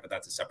quarterback, but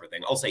that's a separate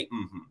thing. I'll say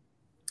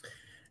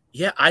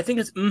Yeah, I think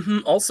it's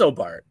also,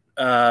 Bart.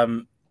 I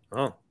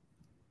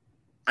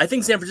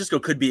think San Francisco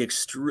could be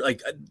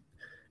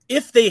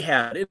if they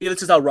had,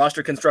 this is how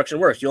roster construction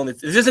works.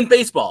 This isn't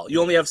baseball. You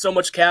only have so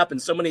much cap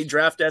and so many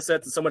draft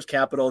assets and so much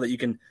capital that you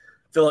can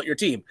fill out your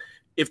team.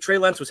 If Trey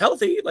Lance was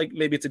healthy,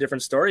 maybe it's a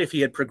different story. If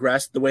he had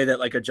progressed the way that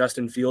a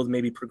Justin Fields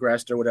maybe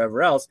progressed or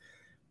whatever else.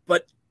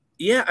 But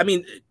yeah,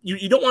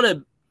 you don't want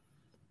to,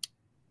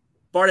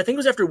 Bart, I think it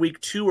was after week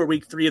 2 or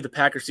week 3 of the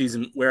Packers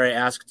season where I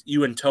asked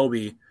you and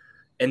Toby,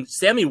 and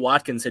Sammy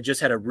Watkins had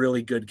just had a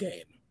really good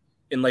game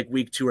in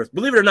week 2 or,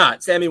 believe it or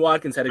not, Sammy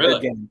Watkins had a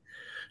good game.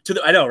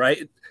 I know,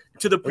 right?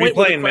 To the point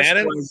where playing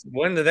Madden?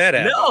 When did that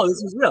happen? No,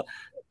 this was real.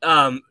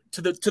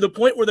 To the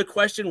point where the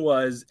question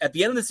was, at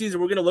the end of the season,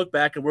 we're going to look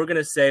back and we're going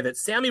to say that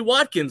Sammy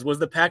Watkins was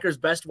the Packers'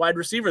 best wide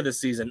receiver this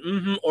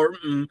season.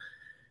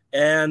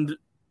 And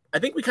I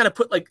think we kind of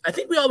put I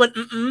think we all went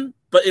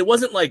but it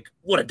wasn't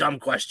what a dumb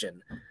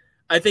question.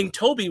 I think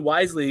Toby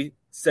wisely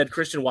said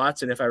Christian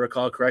Watson, if I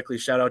recall correctly.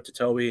 Shout out to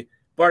Toby.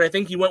 Bart, I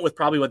think you went with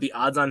probably what the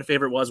odds-on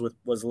favorite was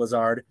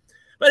Lazard.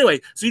 But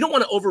anyway, so you don't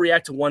want to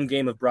overreact to one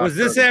game of Brock. Was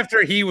this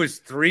after he was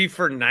 3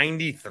 for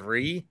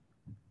 93?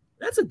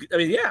 That's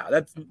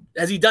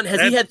has he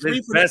had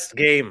 3 for best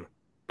game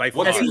by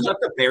far? Was that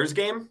the Bears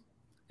game?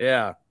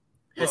 Yeah.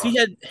 Has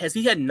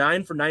he had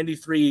 9 for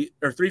 93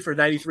 or 3 for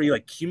 93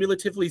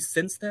 cumulatively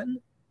since then?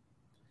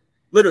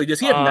 Literally, does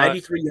he have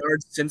 93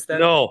 yards since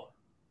then? No.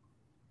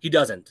 He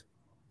doesn't.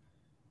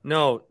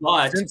 No.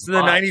 Since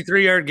the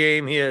 93-yard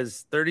game, he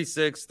has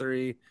 36,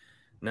 3,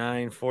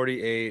 9,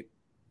 48,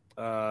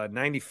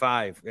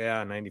 95.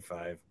 Yeah,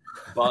 95.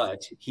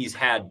 But he's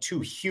had 2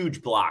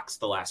 huge blocks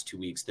the last 2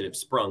 weeks that have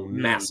sprung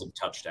massive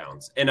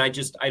touchdowns. And I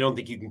don't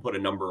think you can put a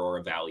number or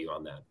a value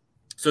on that.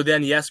 So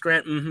then, yes,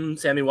 Grant,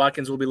 Sammy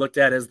Watkins will be looked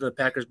at as the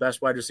Packers'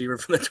 best wide receiver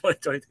for the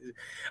 2023.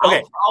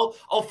 Okay.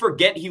 I'll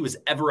forget he was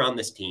ever on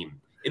this team.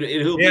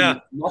 It'll be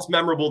less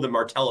memorable than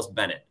Martellus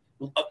Bennett.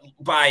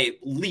 By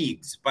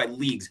leagues,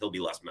 he'll be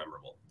less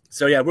memorable.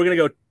 So, yeah, we're going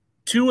to go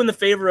 2 in the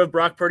favor of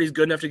Brock Purdy's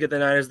good enough to get the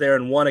Niners there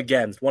and 1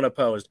 against, 1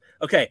 opposed.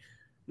 Okay,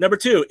 number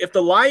 2, if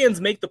the Lions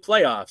make the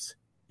playoffs,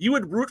 you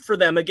would root for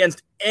them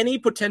against any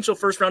potential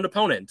first-round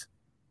opponent.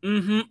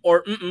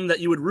 That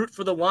you would root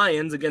for the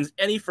Lions against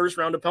any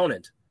first-round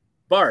opponent.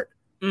 Bart,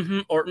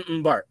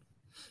 Bart.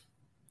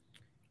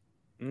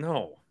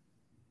 No.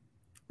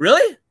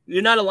 Really?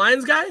 You're not a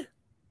Lions guy?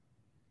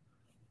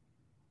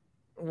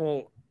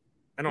 Well,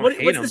 I don't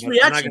hate what's them, this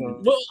reaction?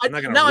 I'm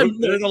not going to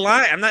root for the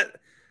Lions. I'm not.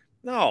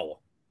 No.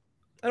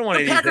 I don't want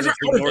any of these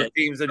North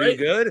teams to do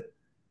good.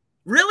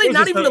 Really?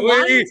 Not even the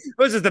Lions?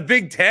 Was it the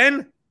Big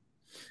Ten?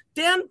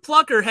 Dan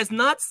Plucker has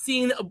not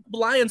seen a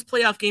Lions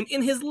playoff game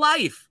in his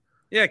life.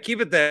 Yeah,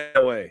 keep it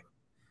that way.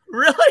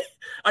 Really?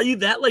 Are you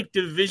that like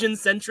division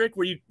centric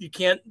where you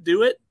can't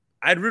do it?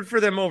 I'd root for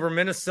them over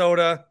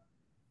Minnesota.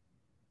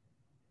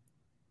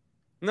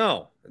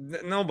 No,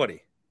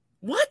 nobody.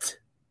 What?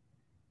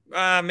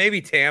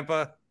 Maybe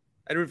Tampa.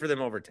 I'd root for them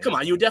over Tampa. Come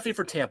on, you would definitely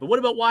for Tampa. What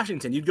about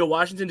Washington? You'd go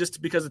Washington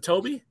just because of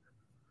Toby?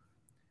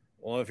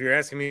 Well, if you're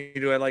asking me,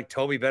 do I like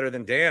Toby better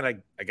than Dan?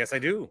 I guess I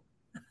do.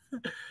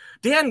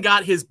 Dan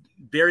got his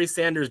Barry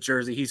Sanders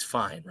jersey. He's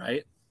fine,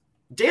 right?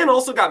 Dan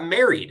also got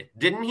married,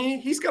 didn't he?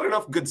 He's got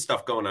enough good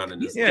stuff going on in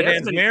this. Yeah,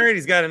 Dan's married.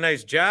 He's got a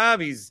nice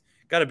job. He's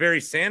got a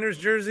Barry Sanders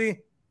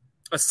jersey.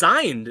 A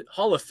signed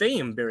Hall of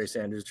Fame Barry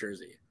Sanders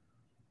jersey.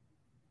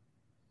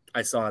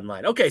 I saw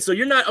online. Okay, so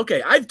you're not –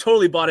 okay, I've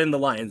totally bought in the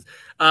Lions.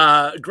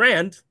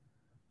 Grant,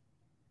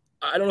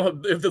 I don't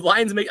know if the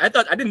Lions make – I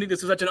didn't think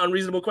this was such an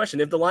unreasonable question.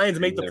 If the Lions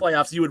make the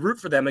playoffs, you would root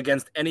for them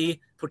against any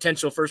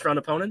potential first-round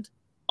opponent?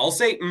 I'll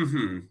say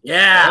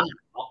Yeah.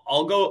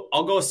 I'll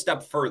go a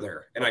step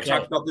further, and I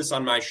talked about this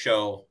on my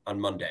show on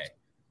Monday.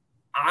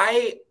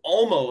 I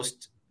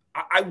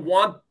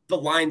want the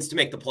Lions to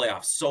make the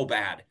playoffs so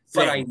bad,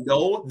 but I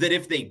know that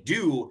if they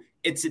do,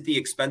 it's at the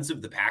expense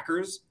of the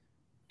Packers.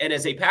 And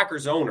as a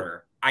Packers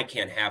owner, I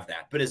can't have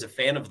that. But as a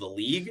fan of the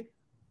league,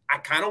 I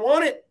kind of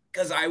want it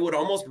because I would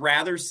almost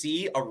rather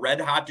see a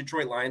red-hot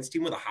Detroit Lions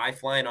team with a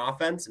high-flying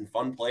offense and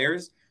fun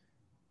players.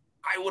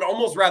 I would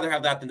almost rather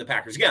have that than the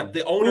Packers. Again,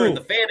 the owner and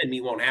the fan in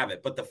me won't have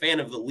it, but the fan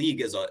of the league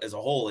as a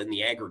whole in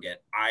the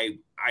aggregate, I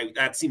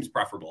that seems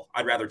preferable.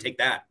 I'd rather take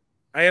that.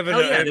 I have an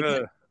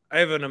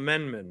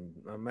amendment.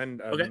 I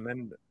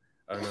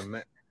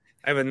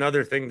have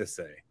another thing to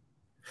say.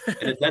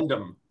 An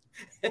addendum.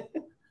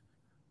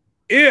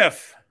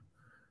 If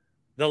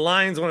the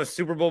Lions won a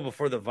Super Bowl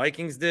before the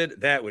Vikings did,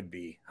 that would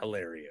be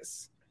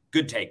hilarious.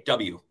 Good take.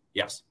 W.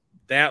 Yes.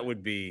 That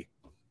would be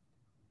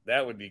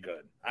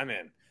good. I'm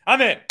in.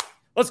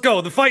 Let's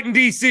go. The fighting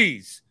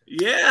DCs.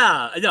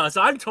 Yeah. No,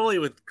 so I'm totally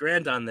with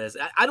Grant on this.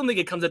 I don't think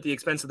it comes at the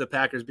expense of the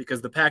Packers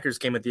because the Packers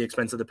came at the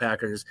expense of the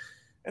Packers.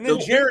 And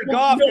then Jared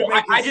Goff could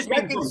make his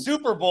second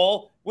Super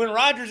Bowl when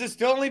Rodgers has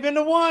still only been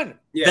to 1.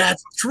 Yeah.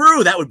 That's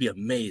true. That would be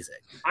amazing.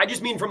 I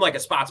just mean from like a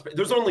spot.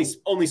 There's only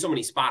so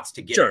many spots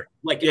to get. Sure.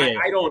 Like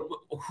I don't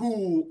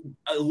who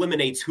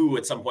eliminates who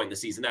at some point in the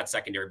season. That's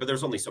secondary, but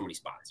there's only so many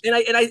spots. And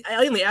I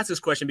only ask this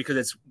question because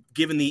it's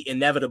given the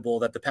inevitable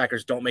that the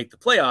Packers don't make the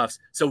playoffs.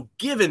 So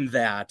given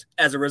that,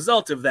 as a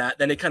result of that,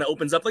 then it kind of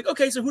opens up like,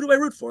 okay, so who do I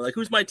root for? Like,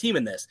 who's my team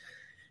in this?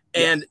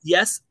 And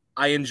yes,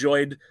 I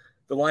enjoyed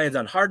the Lions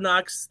on Hard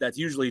Knocks. That's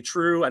usually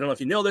true. I don't know if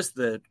you know this.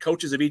 The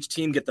coaches of each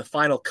team get the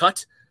final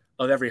cut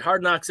of every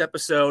Hard Knocks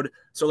episode.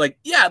 So, like,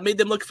 yeah, it made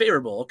them look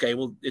favorable. Okay,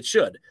 well, it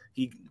should.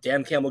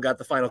 Dan Campbell got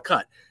the final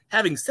cut.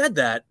 Having said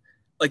that,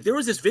 like, there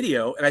was this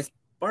video, and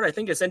Bart, I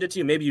think I sent it to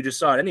you. Maybe you just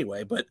saw it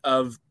anyway, but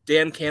of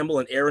Dan Campbell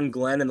and Aaron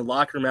Glenn in the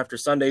locker room after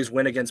Sunday's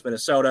win against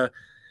Minnesota.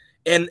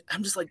 And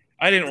I'm just like,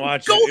 I didn't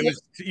watch it.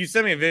 You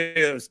sent me a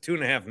video that was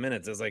 2.5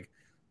 minutes. I was like,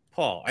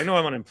 Paul, I know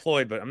I'm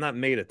unemployed, but I'm not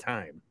made of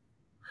time.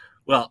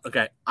 Well,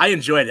 okay. I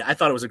enjoyed it. I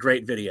thought it was a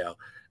great video.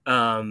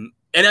 And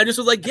I just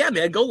was like, yeah,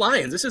 man, go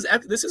Lions. This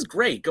is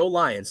great. Go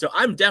Lions. So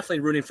I'm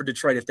definitely rooting for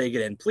Detroit if they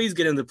get in. Please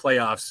get into the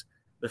playoffs.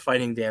 The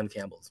fighting Dan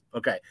Campbells.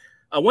 Okay.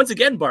 Once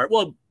again, Bart,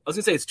 well, I was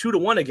going to say it's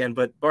 2-1 again,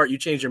 but Bart, you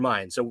changed your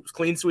mind. So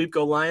clean sweep,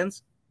 go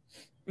Lions?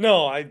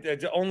 No, I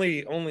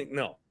only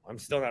no. I'm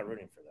still not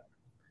rooting for that.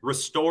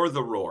 Restore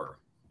the roar.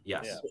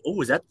 Yes. Yeah.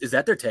 Oh, is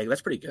that their tag?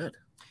 That's pretty good.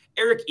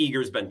 Eric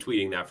Eager's been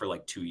tweeting that for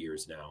like 2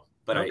 years now,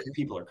 but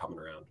people are coming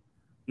around.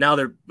 Now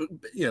the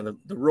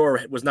roar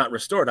was not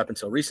restored up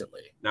until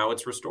recently. Now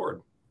it's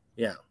restored.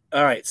 Yeah.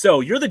 All right. So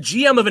you're the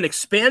GM of an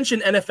expansion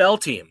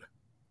NFL team,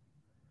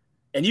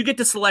 and you get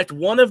to select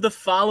one of the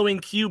following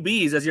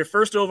QBs as your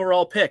first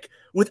overall pick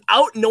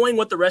without knowing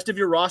what the rest of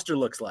your roster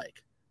looks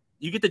like.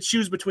 You get to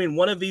choose between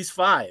one of these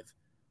 5: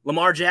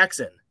 Lamar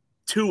Jackson,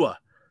 Tua,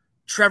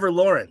 Trevor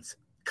Lawrence,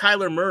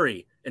 Kyler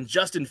Murray, and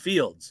Justin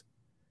Fields.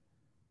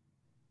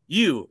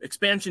 You,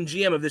 expansion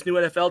GM of this new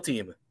NFL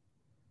team.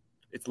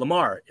 It's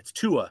Lamar, it's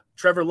Tua,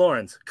 Trevor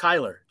Lawrence,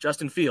 Kyler,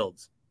 Justin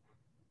Fields.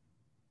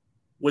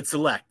 Would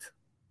select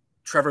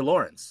Trevor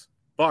Lawrence,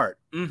 Bart,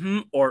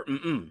 or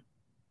mm-mm.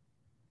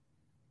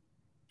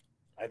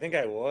 I think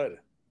I would.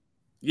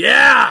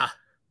 Yeah!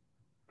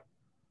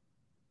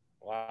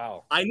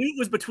 Wow. I knew it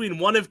was between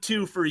one of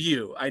two for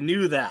you. I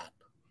knew that.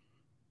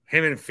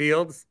 Him and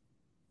Fields?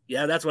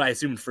 Yeah, that's what I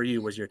assumed for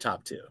you was your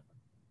top two.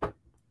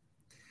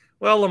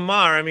 Well,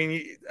 Lamar, I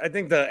mean, I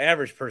think the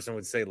average person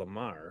would say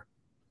Lamar.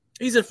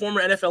 He's a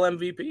former NFL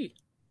MVP.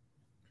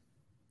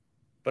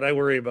 But I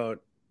worry about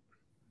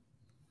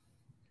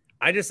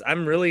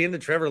I'm really into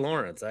Trevor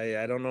Lawrence.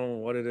 I don't know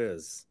what it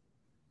is.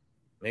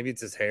 Maybe it's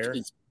his hair.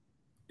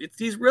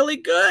 He's really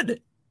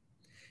good.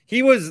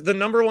 He was the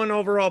number 1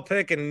 overall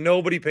pick, and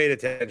nobody paid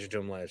attention to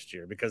him last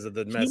year because of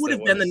the mess. He would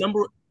have been the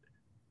number.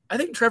 I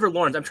think Trevor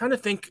Lawrence. I'm trying to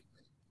think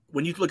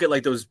when you look at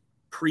like those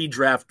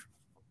pre-draft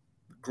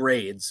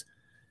grades.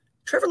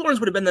 Trevor Lawrence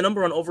would have been the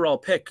number 1 overall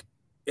pick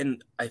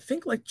in I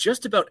think like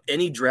just about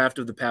any draft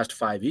of the past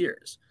 5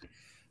 years.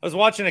 I was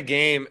watching a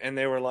game, and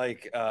they were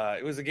like,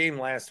 it was a game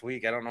last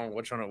week. I don't know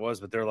which one it was,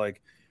 but they're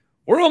like,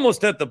 we're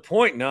almost at the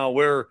point now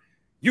where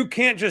you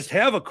can't just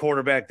have a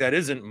quarterback that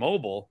isn't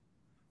mobile.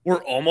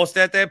 We're almost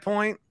at that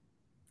point.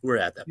 We're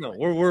at that point.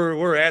 No,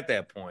 we're at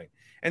that point.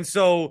 And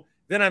so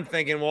then I'm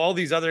thinking, well, all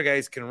these other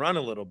guys can run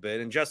a little bit,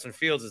 and Justin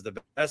Fields is the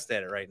best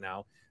at it right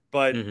now.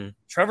 But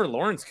Trevor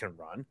Lawrence can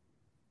run.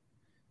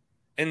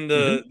 And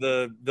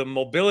the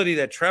mobility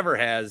that Trevor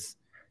has,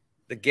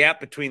 the gap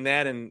between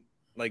that and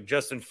like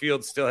Justin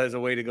Fields still has a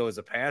way to go as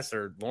a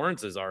passer.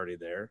 Lawrence is already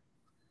there.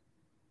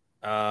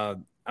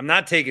 I'm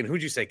not taking,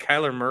 who'd you say,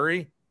 Kyler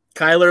Murray?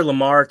 Kyler,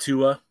 Lamar,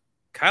 Tua.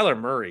 Kyler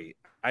Murray.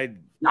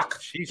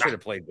 She should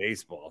have played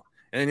baseball.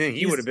 And then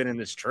he would have been in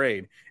this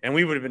trade. And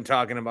we would have been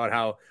talking about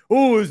how,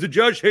 is the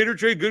Josh Hader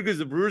trade good because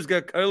the Brewers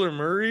got Kyler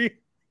Murray?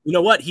 You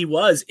know what? He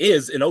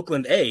is in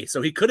Oakland A,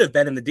 so he could have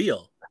been in the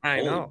deal.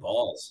 I know.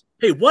 Balls.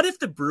 Hey, what if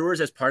the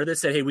Brewers, as part of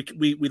this, said, hey,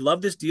 we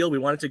love this deal. We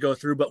want it to go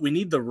through, but we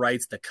need the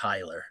rights to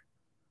Kyler.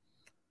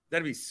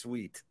 That'd be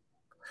sweet.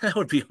 That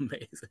would be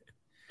amazing.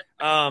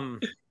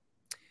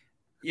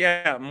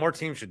 Yeah, more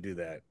teams should do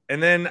that.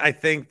 And then I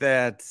think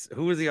that,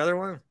 who was the other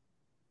one?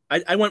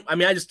 I was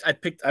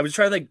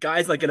trying to like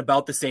guys like at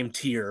about the same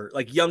tier,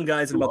 like young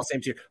guys in about the same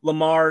tier.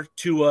 Lamar,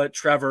 Tua,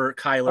 Trevor,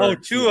 Kyler. Oh,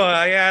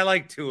 Tua. Yeah, I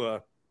like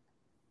Tua.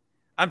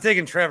 I'm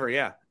taking Trevor.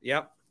 Yeah.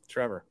 Yep.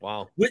 Trevor.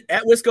 Wow.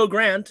 At Wisco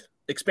Grand,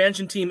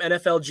 expansion team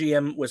NFL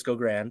GM Wisco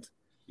Grand.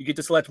 You get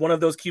to select one of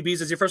those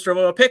QBs as your first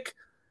overall pick.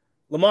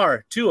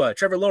 Lamar, Tua,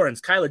 Trevor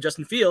Lawrence, Kyler,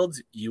 Justin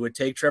Fields. You would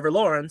take Trevor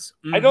Lawrence.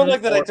 I don't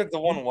like that I took the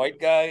one white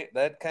guy.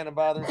 That kind of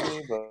bothers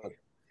me, but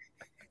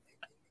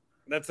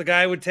that's the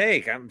guy I would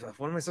take.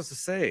 What am I supposed to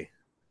say?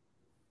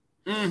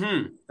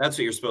 That's what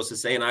you're supposed to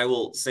say, and I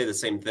will say the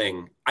same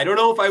thing. I don't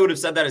know if I would have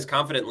said that as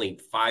confidently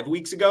 5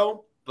 weeks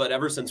ago, but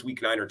ever since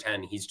week 9 or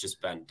 10, he's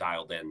just been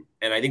dialed in.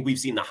 And I think we've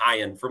seen the high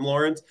end from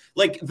Lawrence.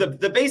 Like the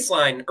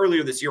baseline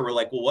earlier this year, we're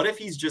like, well, what if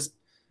he's just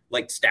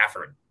like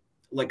Stafford?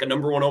 Like a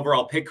number 1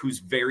 overall pick who's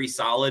very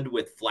solid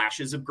with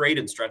flashes of great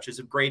and stretches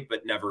of great,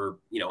 but never,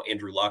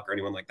 Andrew Luck or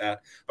anyone like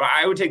that. But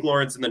I would take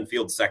Lawrence and then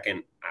Fields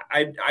second.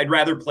 I'd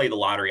rather play the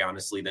lottery,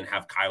 honestly, than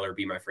have Kyler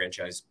be my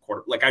franchise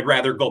quarter. Like I'd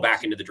rather go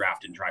back into the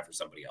draft and try for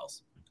somebody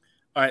else.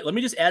 All right, let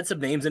me just add some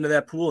names into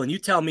that pool, and you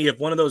tell me if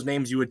one of those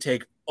names you would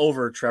take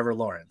over Trevor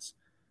Lawrence.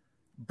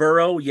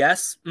 Burrow,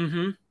 yes.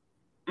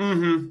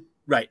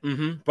 Right.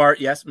 Bart,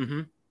 yes.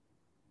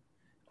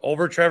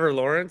 Over Trevor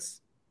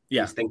Lawrence?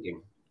 Yeah. He's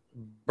thinking.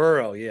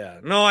 Burrow, yeah.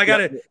 No, I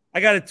got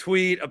a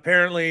tweet.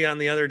 Apparently, on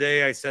the other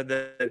day, I said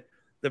that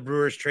the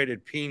Brewers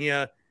traded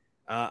Pena.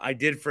 I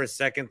did for a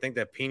second think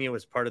that Pena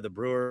was part of the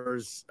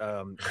Brewers.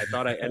 I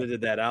thought I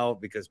edited that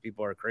out because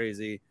people are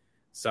crazy.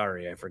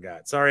 Sorry, I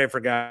forgot. Sorry, I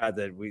forgot.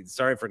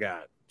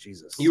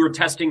 Jesus. You were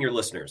testing your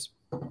listeners.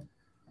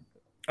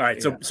 All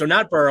right, so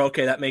not Burrow.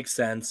 Okay, that makes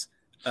sense.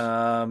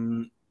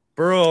 Burrow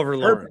over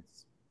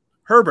Lawrence.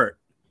 Herbert.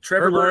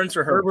 Lawrence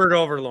or Herbert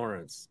over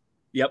Lawrence.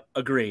 Yep,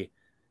 agree.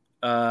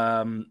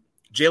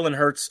 Jalen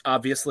Hurts,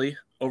 obviously,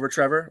 over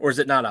Trevor, or is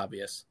it not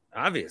obvious?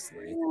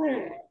 Obviously.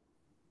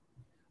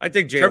 I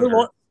think Jalen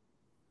Hurts.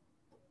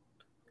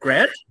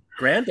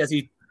 Grant, as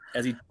he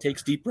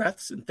takes deep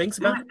breaths and thinks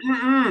about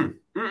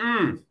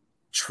it.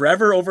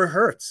 Trevor over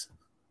Hurts.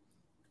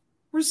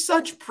 We're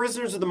such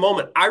prisoners of the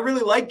moment. I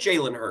really like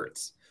Jalen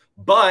Hurts,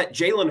 but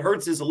Jalen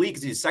Hurts is elite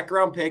because he's a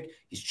second-round pick.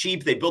 He's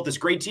cheap. They built this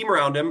great team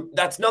around him.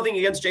 That's nothing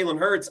against Jalen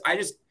Hurts. I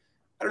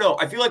don't know.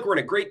 I feel like we're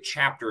in a great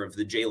chapter of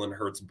the Jalen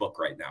Hurts book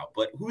right now,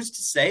 but who's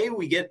to say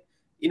we get,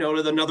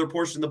 to another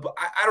portion of the book?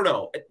 I don't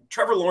know.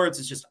 Trevor Lawrence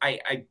is just,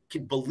 I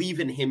can believe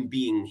in him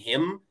being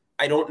him.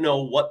 I don't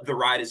know what the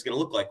ride is going to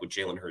look like with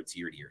Jalen Hurts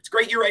year to year. It's a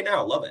great year right now.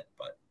 I love it.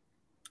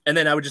 And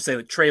then I would just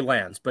say Trey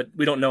Lance, but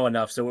we don't know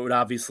enough. So it would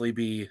obviously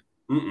be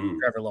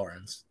Trevor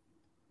Lawrence.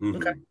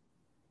 Okay.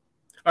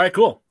 All right,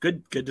 cool.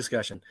 Good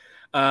discussion.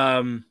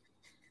 I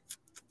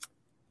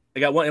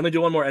got one. I'm going to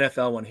do one more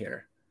NFL one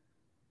here.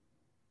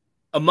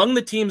 Among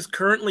the teams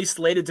currently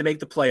slated to make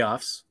the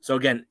playoffs, so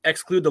again,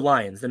 exclude the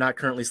Lions. They're not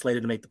currently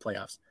slated to make the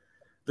playoffs.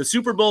 The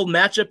Super Bowl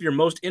matchup you're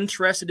most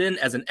interested in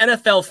as an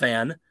NFL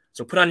fan,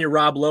 so put on your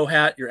Rob Lowe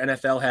hat, your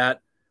NFL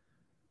hat,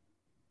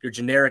 your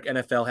generic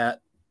NFL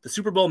hat. The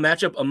Super Bowl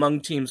matchup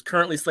among teams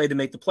currently slated to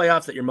make the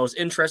playoffs that you're most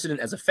interested in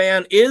as a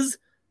fan is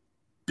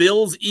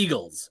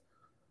Bills-Eagles.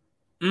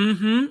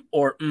 Mm-hmm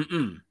or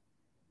mm-mm.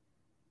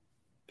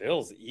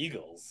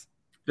 Bills-Eagles.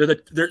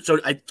 So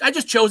I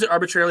just chose it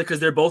arbitrarily because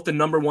they're both the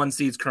number one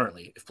seeds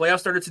currently. If playoffs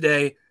started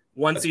today,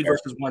 one seed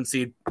versus one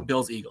seed,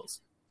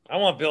 Bills-Eagles. I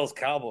want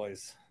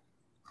Bills-Cowboys.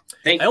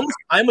 I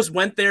almost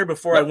went there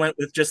before I went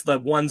with just the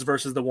ones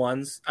versus the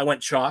ones. I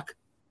went chalk.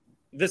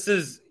 This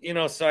is,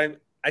 so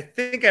I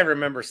think I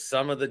remember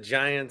some of the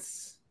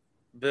Giants,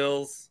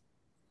 Bills.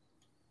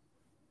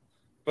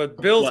 But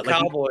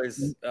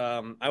Bills-Cowboys,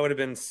 I would have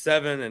been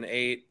 7 and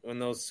 8 when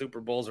those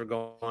Super Bowls were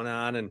going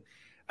on. And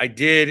I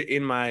did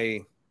in my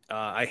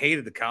I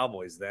hated the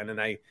Cowboys then.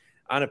 And I,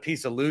 on a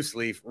piece of loose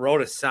leaf,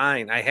 wrote a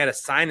sign. I had a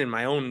sign in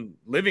my own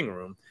living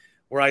room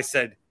where I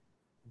said,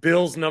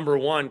 Bills number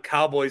 1,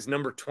 Cowboys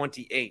number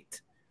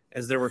 28,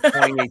 as there were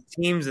 28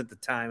 teams at the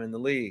time in the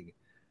league.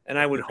 And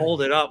I would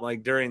hold it up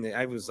like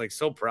I was like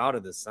so proud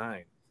of this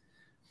sign.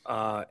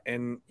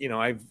 And,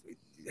 I've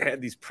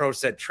had these pro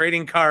set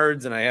trading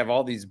cards and I have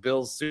all these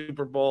Bills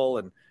Super Bowl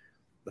and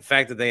the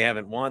fact that they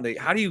haven't won.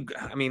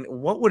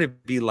 What would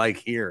it be like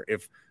here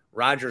if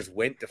Rodgers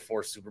went to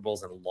 4 Super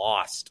Bowls and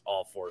lost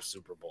all 4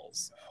 Super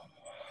Bowls?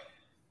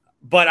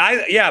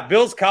 But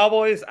Bills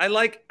Cowboys, I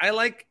like,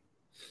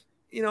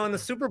 in the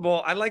Super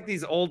Bowl, I like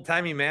these old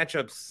timey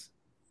matchups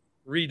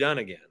redone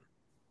again.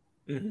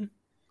 Mm-hmm.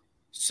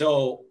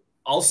 So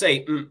I'll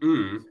say,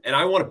 and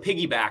I want to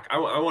piggyback. I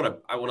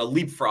want to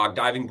leapfrog,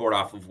 diving board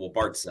off of what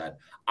Bart said.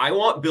 I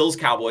want Bills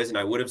Cowboys, and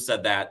I would have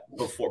said that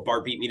before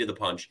Bart beat me to the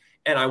punch.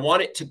 And I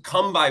want it to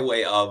come by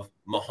way of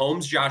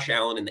Mahomes, Josh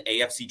Allen in the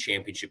AFC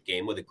Championship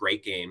game with a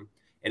great game.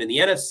 And in the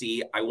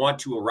NFC, I want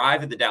to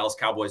arrive at the Dallas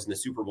Cowboys in the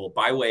Super Bowl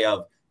by way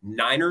of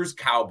Niners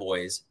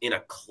Cowboys in a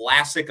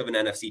classic of an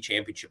NFC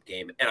Championship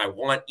game. And I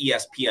want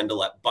ESPN to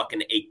let Buck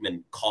and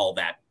Aikman call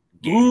that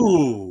game.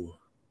 Ooh.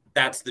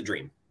 That's the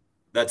dream.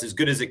 That's as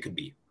good as it could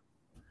be.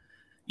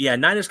 Yeah,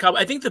 Niners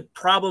Cowboys. I think the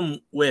problem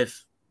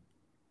with,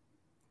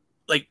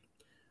 like,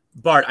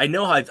 Bart, I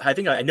know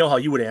how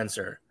you would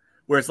answer.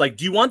 Where it's like,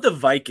 do you want the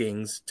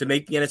Vikings to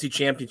make the NFC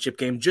Championship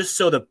game just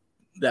so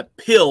that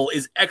pill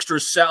is extra,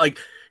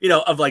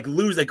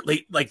 lose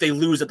like they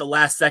lose at the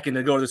last second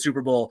to go to the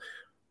Super Bowl,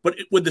 but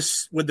with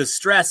the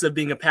stress of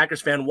being a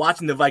Packers fan,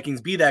 watching the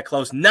Vikings be that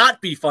close,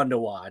 not be fun to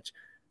watch.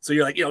 So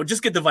you're like,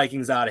 just get the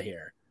Vikings out of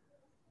here.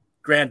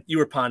 Grant, you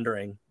were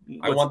pondering.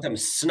 I want them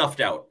snuffed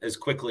out as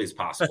quickly as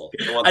possible.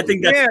 I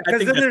think then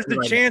there's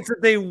the chance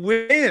that they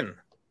win.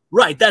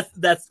 Right,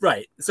 that's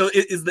right. So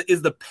is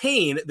the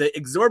pain, the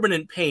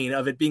exorbitant pain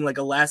of it being like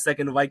a last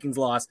second Vikings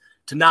loss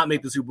to not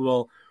make the Super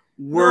Bowl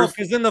worth?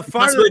 Because then the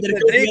farther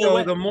that they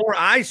go, the more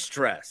I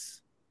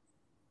stress.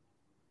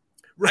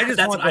 Right, I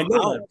just want them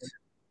out.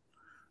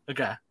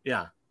 Okay,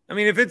 yeah. I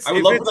mean, I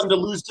would love for them to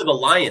lose to the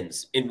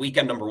Lions in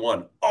weekend number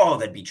 1. Oh,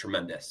 that'd be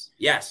tremendous.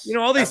 Yes.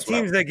 All these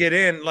teams that get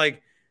in,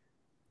 like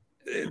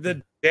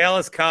the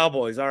Dallas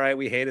Cowboys, all right,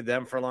 we hated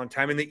them for a long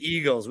time. And the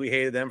Eagles, we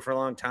hated them for a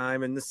long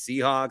time. And the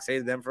Seahawks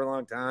hated them for a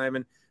long time.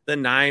 And the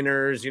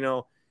Niners,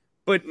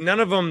 but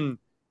none of them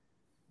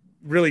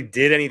really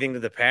did anything to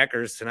the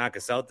Packers to knock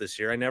us out this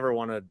year. I never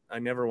want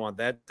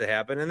that to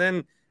happen. And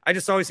then I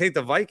just always hate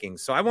the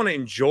Vikings. So I want to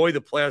enjoy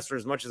the playoffs for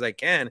as much as I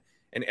can.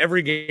 And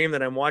every game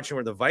that I'm watching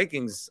where the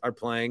Vikings are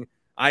playing,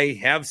 I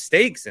have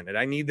stakes in it.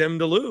 I need them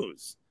to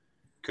lose.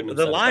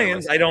 The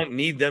Lions, I don't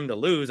need them to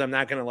lose. I'm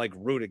not going to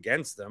root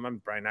against them.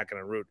 I'm probably not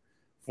going to root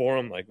for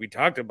them like we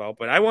talked about.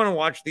 But I want to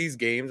watch these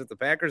games that the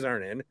Packers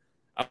aren't in.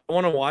 I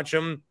want to watch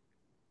them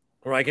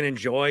where I can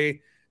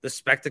enjoy the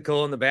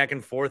spectacle and the back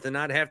and forth and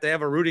not have to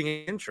have a rooting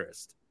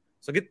interest.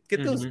 So get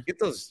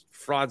those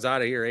frauds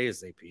out of here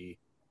ASAP.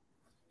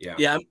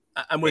 Yeah,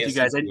 I'm with you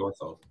guys.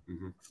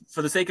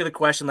 For the sake of the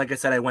question, like I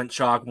said, I went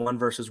chalk 1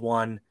 versus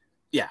 1.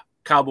 Yeah,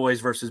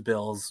 Cowboys versus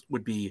Bills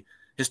would be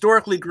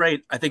historically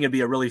great. I think it'd be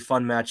a really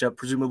fun matchup,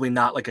 presumably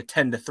not like a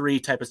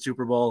 10-3 type of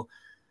Super Bowl.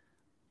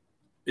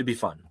 It'd be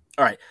fun.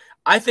 All right.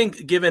 I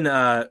think given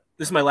this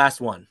is my last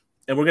one,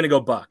 and we're going to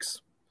go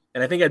Bucks.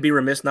 And I think I'd be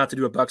remiss not to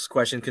do a Bucks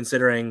question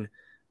considering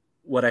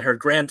what I heard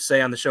Grant say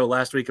on the show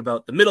last week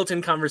about the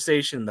Middleton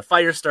conversation, the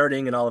fire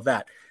starting and all of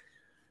that.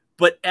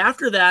 But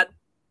after that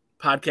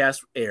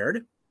podcast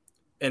aired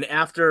and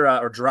after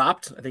or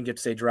dropped, I think you have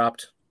to say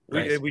dropped.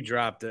 We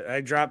dropped it.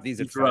 I dropped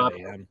these at 5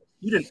 a.m.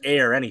 You didn't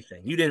air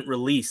anything. You didn't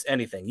release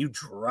anything. You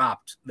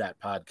dropped that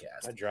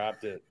podcast. I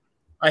dropped it.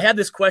 I had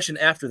this question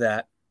after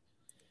that.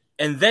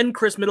 And then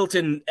Chris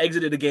Middleton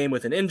exited a game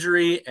with an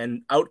injury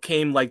and out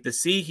came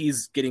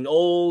he's getting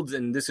old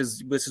and this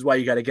is why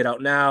you got to get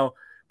out now.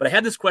 But I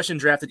had this question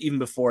drafted even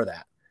before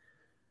that.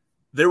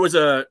 There was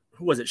who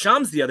was it?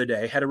 Shams the other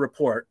day had a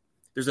report.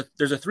 There's a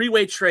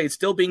 3-way trade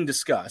still being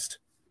discussed.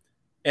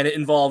 And it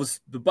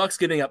involves the Bucks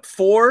giving up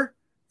 4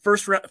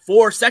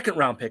 4 second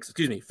round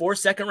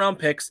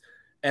picks,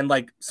 and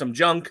like some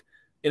junk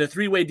in a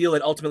 3-way deal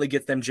that ultimately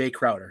gets them Jay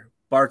Crowder,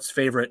 Bart's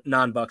favorite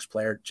non-Bucks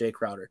player, Jay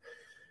Crowder.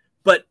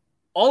 But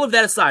all of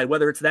that aside,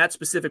 whether it's that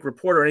specific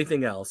report or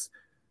anything else,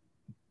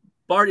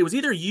 Bart, it was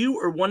either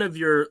you or one of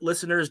your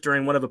listeners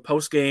during one of a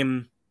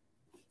post-game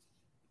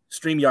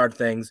StreamYard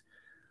things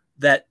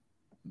that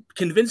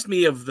convinced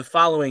me of the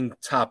following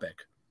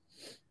topic.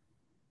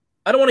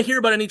 I don't want to hear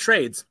about any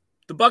trades.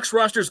 The Bucks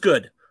roster's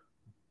good.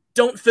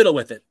 Don't fiddle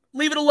with it.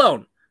 Leave it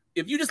alone.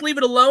 If you just leave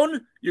it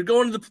alone, you're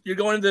going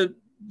to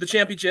the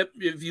championship.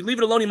 If you leave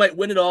it alone, you might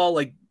win it all.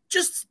 Like,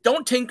 just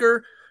don't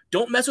tinker.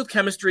 Don't mess with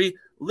chemistry.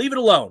 Leave it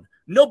alone.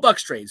 No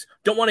Bucks trades.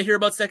 Don't want to hear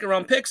about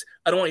second-round picks.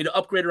 I don't want you to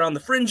upgrade around the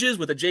fringes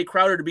with a Jay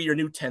Crowder to be your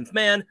new 10th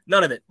man.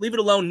 None of it. Leave it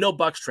alone. No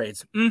Bucks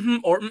trades.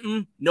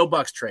 No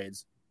Bucks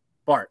trades.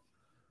 Bart.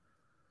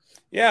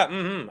 Yeah,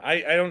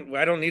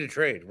 I don't need a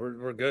trade.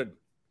 We're good.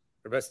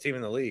 We're best team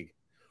in the league.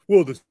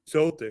 Well, the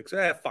Celtics.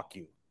 Fuck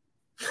you.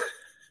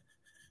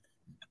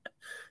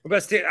 We're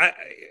best team.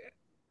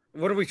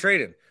 What are we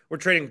trading? We're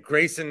trading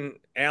Grayson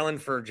Allen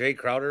for Jay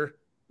Crowder.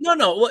 No.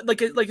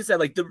 Like I said,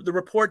 like the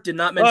report did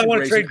not mention. I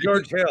want to trade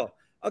George Hill.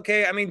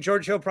 Okay, I mean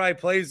George Hill probably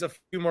plays a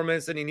few more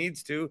minutes than he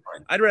needs to.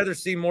 I'd rather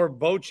see more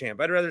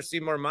Beauchamp. I'd rather see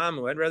more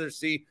Mamu. I'd rather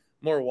see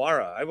more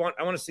Wara. I want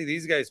to see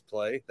these guys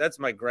play. That's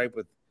my gripe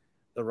with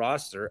the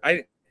roster.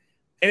 And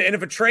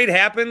if a trade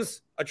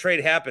happens,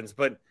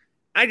 But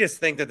I just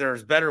think that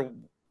there's better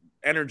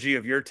energy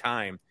of your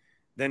time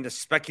than to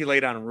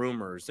speculate on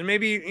rumors. And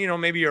maybe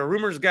you're a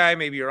rumors guy.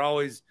 Maybe you're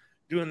always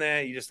doing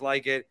that. You just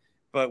like it.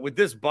 But with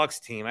this Bucks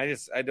team, I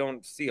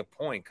don't see a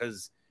point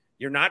because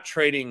you're not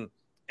trading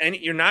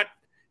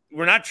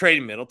we're not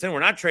trading Middleton.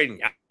 We're not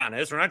trading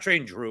Giannis. We're not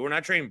trading Drew. We're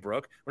not trading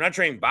Brooke. We're not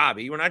trading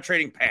Bobby. We're not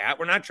trading Pat.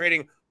 We're not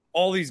trading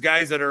all these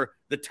guys that are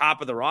the top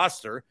of the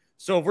roster.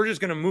 So if we're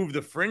just going to move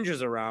the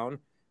fringes around,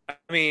 I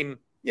mean,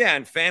 yeah,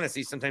 in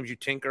fantasy, sometimes you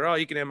tinker. Oh,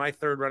 you can have my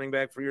third running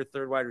back for your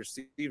third wide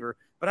receiver.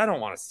 But I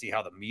don't want to see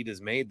how the meat is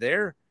made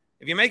there.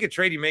 If you make a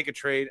trade, you make a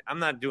trade. I'm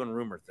not doing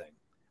rumor thing.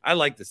 I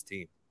like this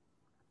team.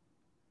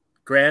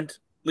 Grant,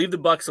 leave the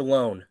Bucks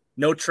alone.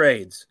 No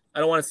trades.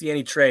 I don't want to see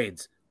any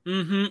trades.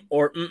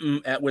 Or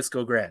at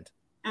Wisco Grant.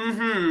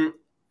 I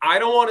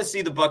don't want to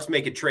see the Bucks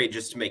make a trade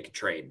just to make a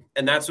trade.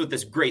 And that's what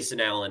this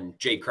Grayson Allen,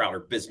 Jay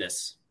Crowder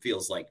business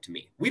feels like to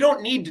me. We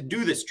don't need to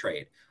do this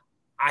trade.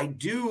 I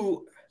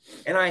do,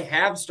 and I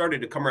have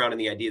started to come around in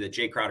the idea that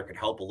Jay Crowder could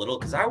help a little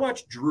because I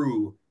watch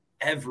Drew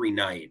every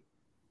night,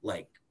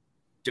 like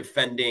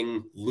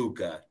defending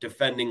Luka,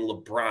 defending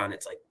LeBron.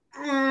 It's like,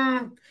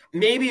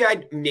 maybe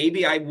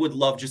I would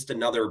love just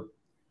another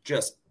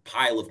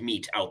pile of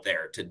meat out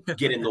there to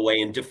get in the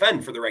way and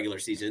defend for the regular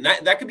season.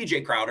 That could be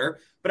Jay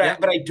Crowder, but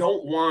I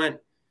don't want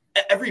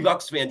every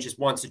Bucks fan just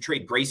wants to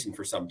trade Grayson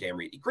for some damn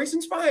reason.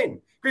 Grayson's fine.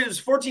 There's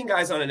 14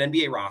 guys on an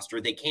NBA roster.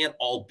 They can't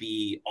all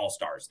be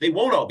all-stars. They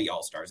won't all be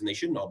all-stars and they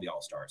shouldn't all be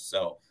all-stars.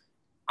 So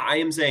I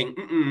am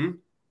saying,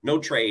 no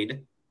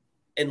trade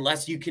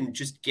unless you can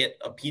just get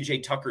a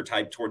PJ Tucker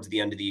type towards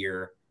the end of the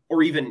year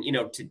or even,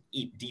 to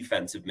eat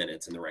defensive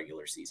minutes in the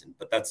regular season.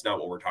 But that's not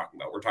what we're talking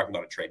about. We're talking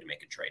about a trade to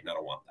make a trade, and I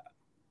don't want that.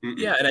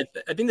 Yeah, and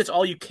I think that's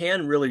all you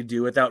can really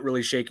do without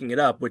really shaking it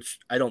up, which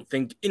I don't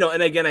think,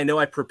 and again, I know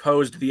I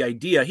proposed the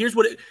idea. Here's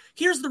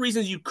the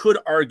reasons you could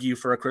argue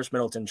for a Chris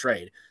Middleton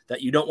trade,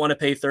 that you don't want to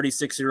pay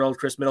 36-year-old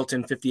Chris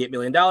Middleton $58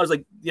 million.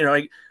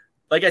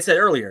 Like I said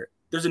earlier,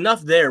 there's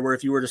enough there where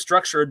if you were to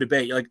structure a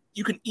debate,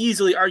 you can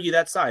easily argue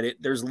that side.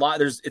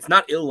 It's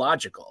not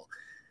illogical.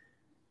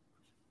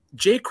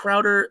 Jay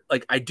Crowder,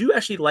 I do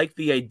actually like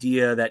the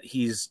idea that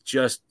he's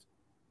just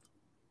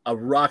a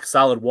rock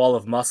solid wall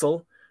of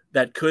muscle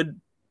that could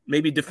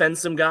maybe defend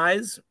some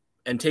guys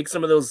and take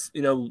some of those,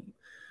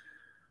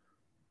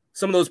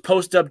 some of those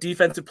post-up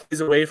defensive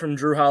plays away from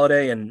Drew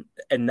Holiday and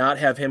not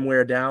have him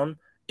wear down.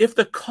 If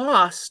the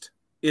cost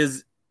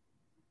is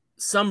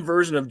some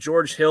version of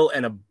George Hill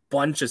and a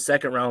bunch of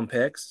second-round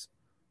picks,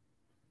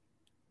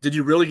 did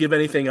you really give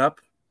anything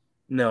up?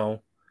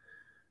 No.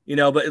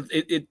 But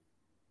it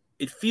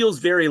feels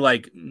very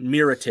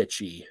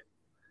Mirotic-y.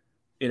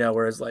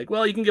 Whereas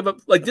you can give up,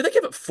 did they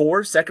give up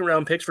 4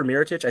 second-round picks for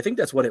Mirotic? I think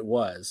that's what it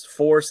was.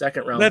 4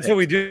 second-round picks. That's what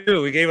we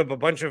do. We gave up a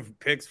bunch of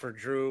picks for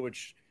Drew,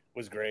 which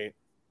was great.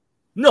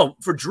 No,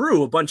 for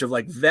Drew, a bunch of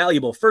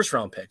valuable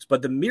first-round picks.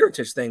 But the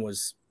Mirotic thing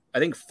was, I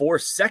think, 4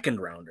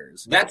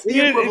 second-rounders. That's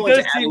the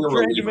equivalent to adding a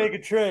reliever. To make a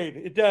trade.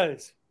 It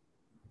does.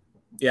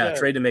 Yeah,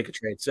 trade to make a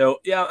trade. So,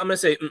 yeah, I'm going to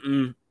say,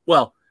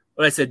 Well,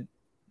 when I said,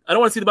 I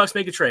don't want to see the Bucks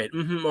make a trade,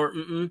 I'm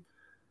going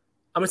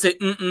to say,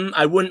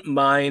 I wouldn't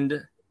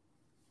mind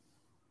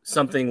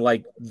something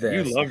like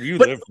this. You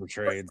live for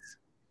trades.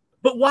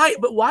 But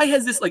why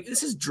has this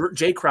this is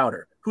Jay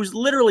Crowder, who's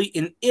literally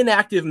an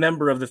inactive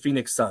member of the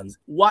Phoenix Suns.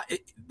 Why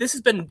this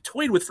has been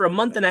toyed with for a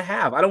month and a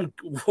half. I don't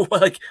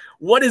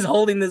what is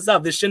holding this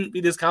up? This shouldn't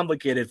be this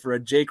complicated for a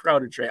Jay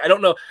Crowder trade. I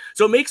don't know.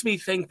 So it makes me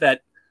think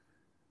that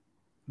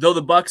though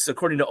the Bucks,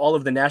 according to all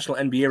of the national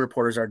NBA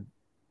reporters, are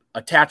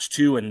attached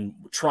to and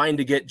trying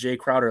to get Jay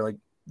Crowder,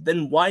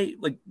 then why?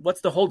 Like,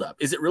 what's the holdup?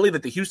 Is it really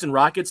that the Houston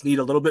Rockets need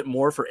a little bit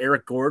more for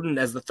Eric Gordon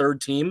as the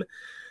third team?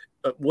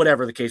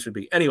 Whatever the case would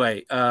be.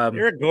 Anyway,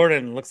 Eric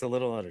Gordon looks a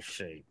little out of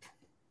shape.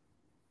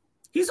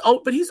 He's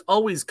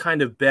always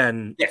kind of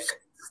been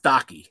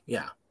stocky.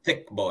 Yeah.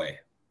 Thick boy.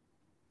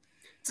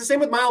 It's the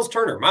same with Miles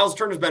Turner. Miles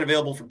Turner's been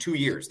available for 2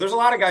 years. There's a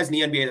lot of guys in the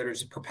NBA that are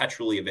just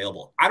perpetually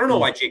available. I don't know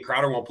why Jay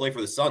Crowder won't play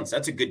for the Suns.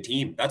 That's a good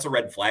team. That's a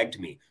red flag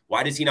to me.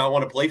 Why does he not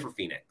want to play for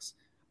Phoenix?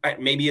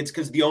 Maybe it's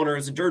because the owner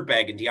is a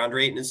dirtbag and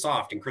DeAndre Ayton is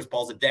soft and Chris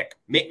Paul's a dick.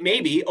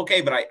 Maybe. Okay,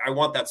 but I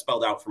want that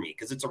spelled out for me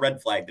because it's a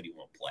red flag that he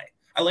won't play.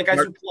 I like guys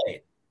who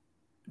play.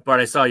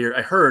 Bart,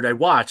 I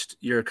watched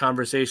your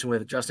conversation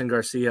with Justin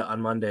Garcia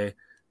on Monday's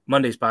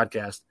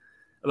podcast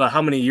about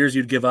how many years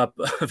you'd give up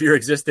of your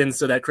existence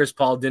so that Chris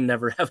Paul didn't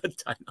ever have a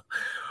title,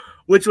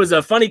 which was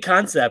a funny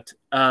concept.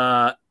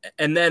 And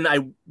then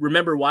I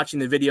remember watching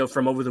the video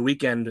from over the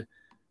weekend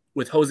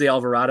with Jose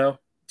Alvarado.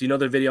 Do you know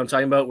the video I'm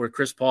talking about where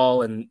Chris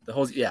Paul and the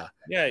Jose? Yeah.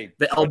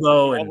 The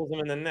elbow and elbows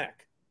him in the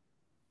neck.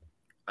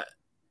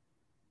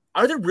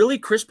 Are there really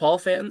Chris Paul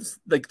fans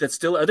like that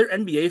still? Are there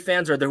NBA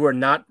fans who are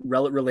not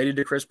related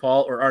to Chris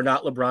Paul or are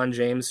not LeBron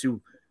James who?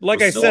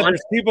 Like I said,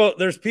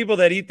 there's people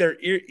that eat their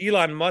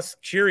Elon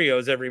Musk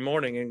Cheerios every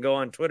morning and go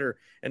on Twitter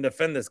and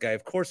defend this guy.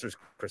 Of course, there's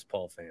Chris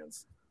Paul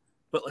fans,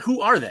 but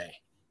who are they?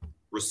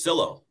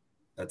 Russillo.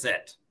 That's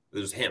it.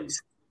 There's him.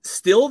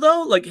 Still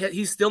though, like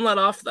he's still not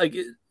off. Like,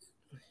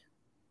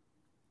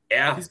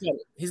 yeah,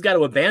 he's got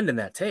to abandon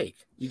that take.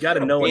 You got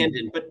to know,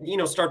 but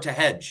start to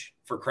hedge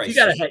for Christ's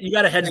sake. You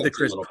got to hedge the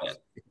Chris Paul.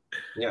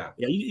 Yeah,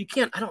 You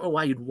can't. I don't know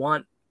why you'd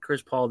want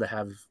Chris Paul to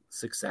have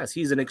success.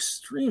 He's an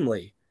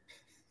extremely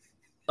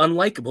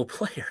unlikable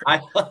player.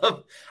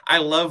 I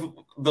love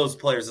those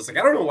players. It's like,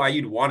 I don't know why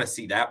you'd want to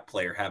see that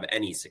player have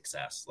any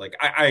success. Like,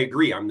 I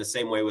agree. I'm the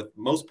same way with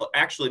most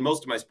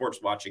of my sports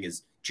watching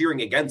is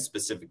cheering against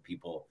specific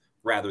people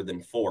rather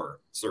than for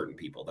certain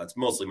people. That's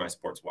mostly my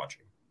sports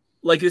watching.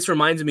 Like, this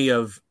reminds me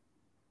of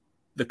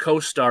the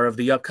co-star of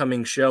the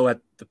upcoming show at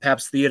the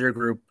Pabst Theater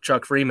Group,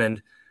 Chuck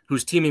Freeman,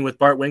 who's teaming with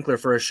Bart Winkler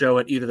for a show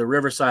at either the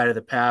Riverside or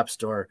the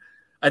Pabst, or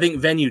I think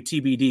venue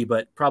TBD,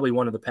 but probably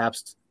one of the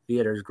Pabst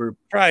Theaters Group.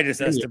 Probably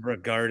just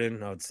Estabrook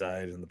Garden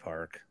outside in the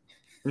park.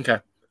 Okay.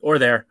 Or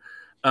there.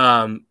 We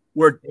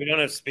don't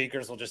have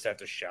speakers. We'll just have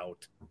to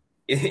shout.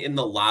 In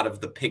the lot of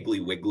the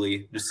Piggly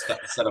Wiggly, just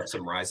set up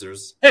some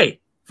risers.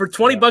 Hey, for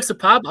 $20 a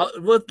pop,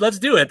 let's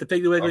do it at the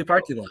Piggly Wiggly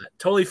parking lot.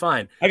 Totally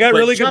fine. I got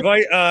really good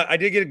advice. I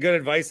did get good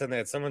advice on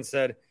that. Someone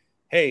said,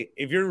 hey,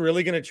 if you're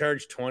really going to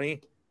charge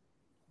 20,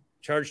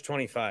 charge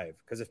 25.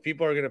 Because if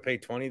people are going to pay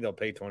 20, they'll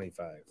pay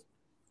 25.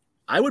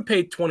 I would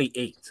pay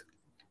 28.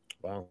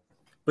 Wow.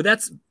 But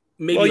that's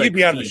maybe. Well, you'd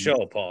be on the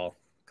show, Paul.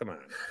 Come on.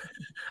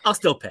 I'll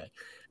still pay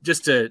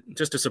just to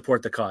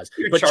support the cause.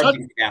 You're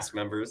charging cast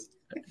members.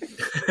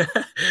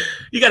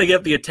 You got to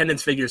get the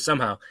attendance figures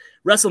somehow.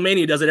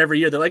 WrestleMania does it every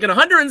year. They're like,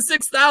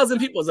 106,000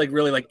 people. It's like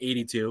really like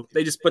 82.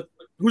 They just put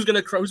who's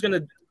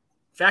gonna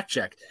fact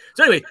check.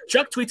 So anyway,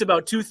 Chuck tweets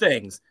about two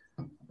things: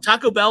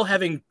 Taco Bell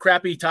having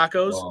crappy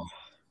tacos.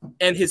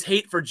 And his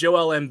hate for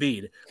Joel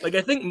Embiid. Like,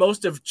 I think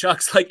most of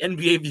Chuck's like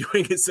NBA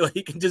viewing is so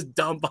he can just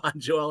dump on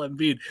Joel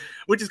Embiid,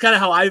 which is kind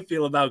of how I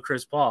feel about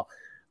Chris Paul.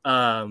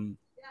 No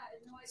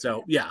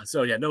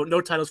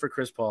titles for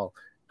Chris Paul.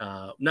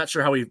 Not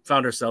sure how we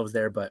found ourselves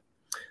there, but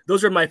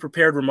those are my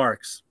prepared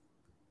remarks.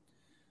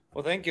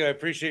 Well, thank you. I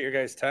appreciate your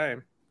guys'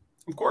 time.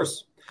 Of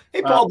course.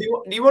 Hey, Paul, do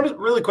you want to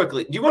really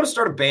quickly? Do you want to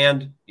start a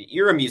band?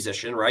 You're a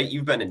musician, right?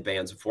 You've been in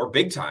bands before,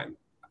 big time.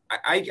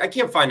 I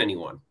can't find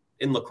anyone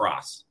in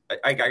lacrosse.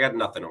 I got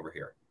nothing over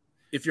here.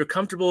 If you're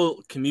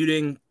comfortable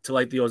commuting to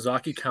like the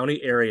Ozaukee County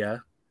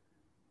area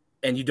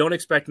and you don't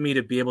expect me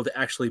to be able to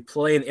actually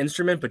play an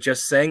instrument, but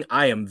just sing,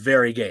 I am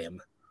very game.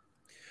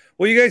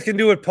 Well, you guys can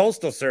do what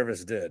Postal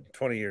Service did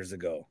 20 years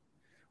ago,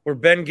 where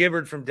Ben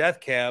Gibbard from Death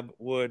Cab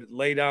would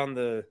lay down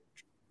the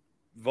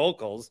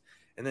vocals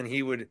and then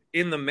he would,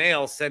 in the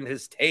mail, send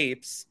his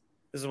tapes.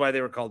 This is why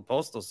they were called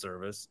Postal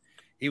Service.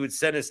 He would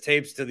send his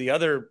tapes to the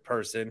other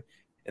person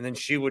and then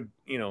she would,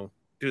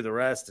 do the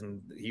rest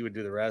and he would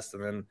do the rest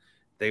and then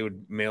they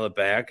would mail it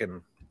back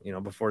and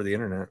before the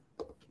internet.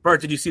 Bart,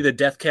 did you see the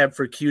Death Cab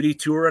for Cutie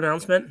tour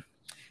announcement?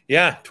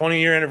 Yeah,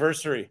 20-year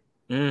anniversary.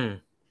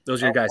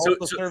 Those are your guys.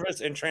 Postal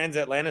Service and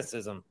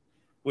Transatlanticism,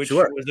 which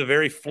was a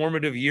very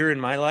formative year in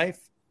my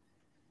life.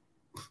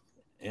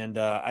 And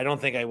I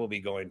don't think I will be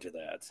going to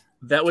that.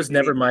 That was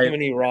never my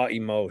many raw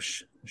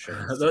emotion.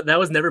 That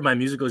was never my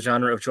musical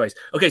genre of choice.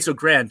 Okay, so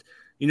Grant,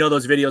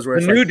 those videos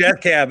where the new Death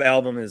Cab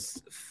album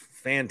is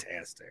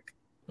fantastic.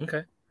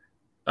 Okay.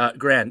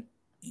 Grant,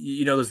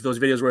 those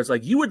videos where it's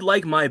like, you would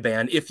like my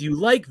band if you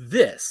like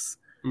this.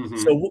 Mm-hmm.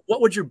 So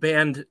what would your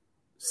band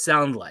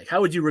sound like?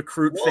 How would you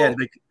recruit fans?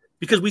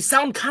 Because we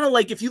sound kind of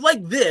like, if you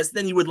like this,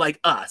 then you would like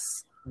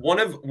us. One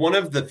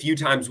of the few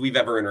times we've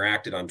ever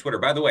interacted on Twitter.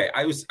 By the way,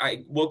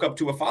 I woke up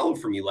to a follow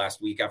from you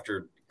last week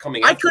after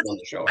coming on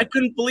the show. I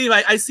couldn't believe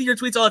I see your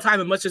tweets all the time.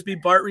 It must just be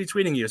Bart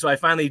retweeting you. So I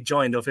finally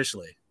joined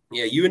officially.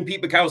 Yeah, you and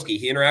Pete Bukowski.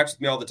 He interacts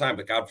with me all the time,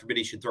 but God forbid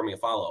he should throw me a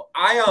follow.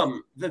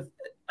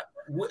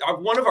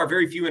 one of our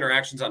very few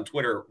interactions on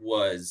Twitter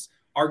was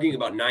arguing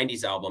about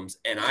 90s albums,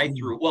 and I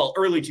threw,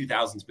 early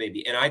 2000s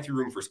maybe, and I threw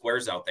Room for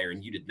Squares out there,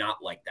 and you did not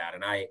like that.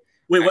 And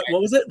what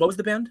was it? What was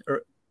the band?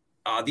 Or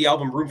the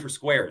album Room for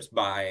Squares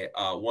by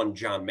one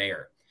John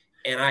Mayer.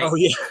 And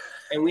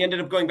and we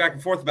ended up going back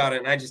and forth about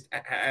it, and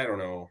I don't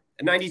know.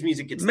 90s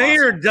music gets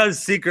Mayer lost. does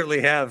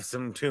secretly have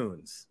some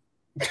tunes.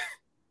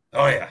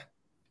 Oh yeah.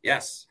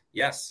 Yes.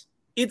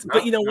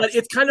 But you know what?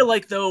 It's kind of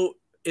like, though,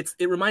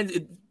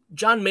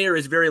 John Mayer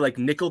is very like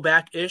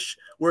Nickelback-ish,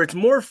 where it's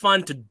more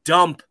fun to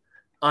dump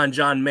on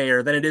John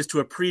Mayer than it is to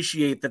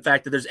appreciate the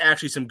fact that there's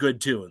actually some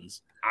good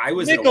tunes.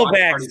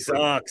 Nickelback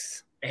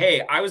sucks.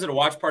 I was at a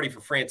watch party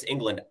for France,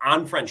 England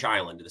on French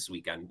Island this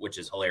weekend, which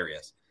is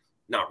hilarious.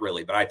 Not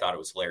really, but I thought it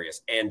was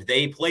hilarious. And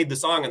they played the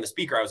song on the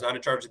speaker. I was not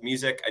in charge of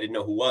music. I didn't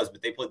know who was,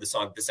 but they played the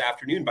song This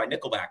Afternoon by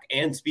Nickelback.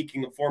 And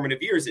speaking of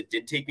formative years, it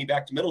did take me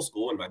back to middle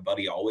school, and my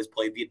buddy always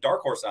played the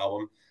Dark Horse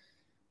album.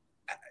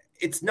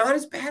 It's not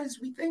as bad as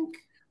we think.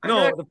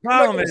 The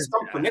problem is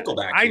for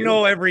Nickelback. I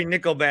know every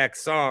Nickelback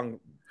song,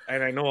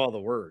 and I know all the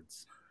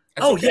words.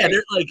 Yeah,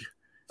 they're like.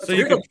 So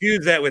you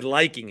confuse that with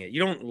liking it.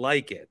 You don't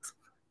like it.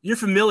 You're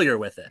familiar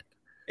with it.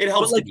 It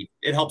helps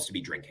to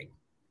be drinking.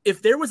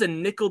 If there was a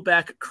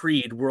Nickelback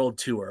Creed world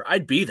tour,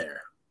 I'd be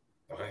there.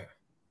 Oh, yeah.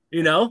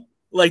 You know,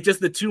 like just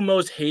the two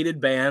most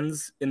hated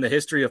bands in the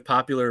history of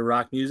popular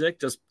rock music.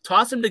 Just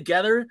toss them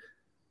together,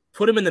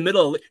 put them in the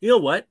middle. You know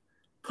what?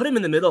 Put them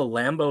in the middle of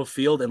Lambeau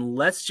Field and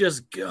let's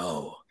just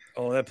go.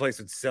 Oh, that place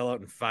would sell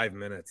out in 5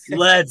 minutes.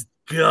 Let's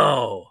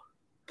go.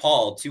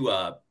 Paul,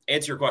 to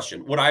answer your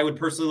question, what I would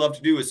personally love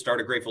to do is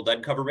start a Grateful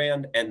Dead cover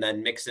band and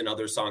then mix in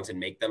other songs and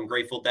make them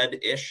Grateful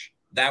Dead-ish.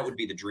 That would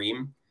be the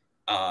dream.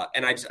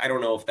 And I don't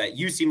know if that,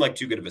 you seem like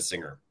too good of a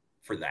singer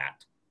for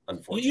that,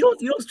 unfortunately. You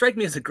don't strike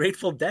me as a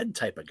Grateful Dead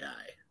type of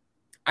guy.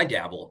 I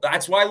dabble.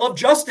 That's why I love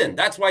Justin.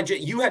 That's why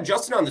you had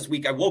Justin on this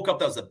week. I woke up.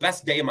 That was the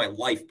best day of my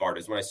life, Bart,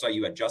 is when I saw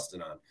you had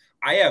Justin on.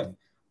 I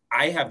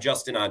have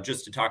Justin on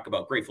just to talk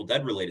about Grateful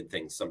Dead related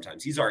things.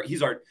 Sometimes he's our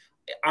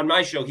on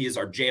my show. He is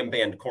our jam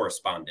band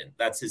correspondent.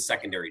 That's his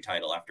secondary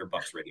title after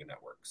Bucks Radio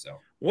Network. So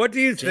what do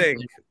you think?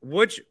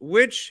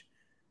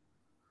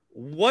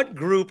 What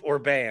group or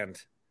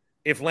band,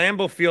 if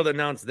Lambeau Field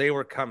announced they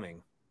were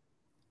coming,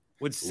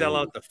 would sell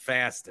out the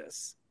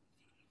fastest?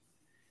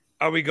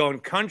 Are we going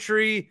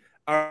country?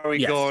 Are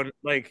we going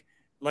like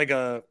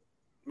a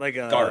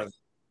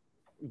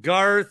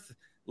Garth?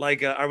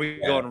 Are we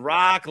going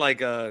rock?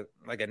 Like a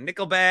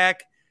Nickelback?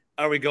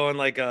 Are we going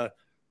like a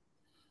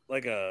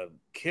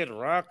Kid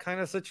Rock kind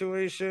of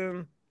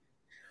situation?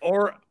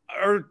 Or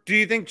do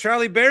you think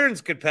Charlie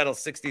Barron's could pedal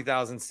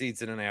 60,000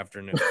 seats in an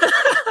afternoon?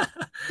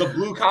 The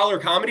Blue Collar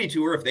Comedy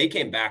Tour, if they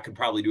came back, could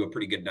probably do a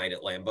pretty good night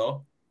at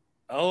Lambeau.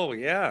 Oh,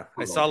 yeah.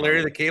 I saw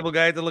Larry the Cable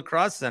Guy at the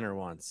Lacrosse Center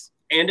once.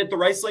 And at the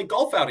Rice Lake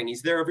Golf Outing.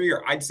 He's there every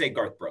year. I'd say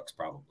Garth Brooks,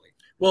 probably.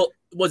 Well,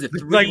 was it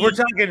like we're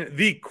talking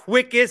the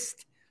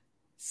quickest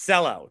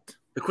sellout?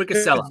 The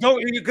quickest sellout.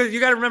 Because you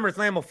got to remember, it's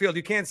Lambeau Field.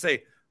 You can't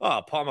say,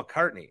 oh, Paul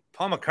McCartney.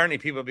 Paul McCartney,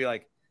 people would be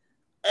like,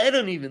 I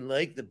don't even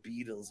like the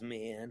Beatles,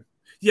 man.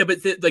 Yeah, but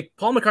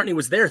Paul McCartney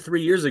was there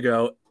 3 years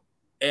ago,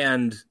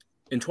 and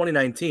in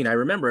 2019, I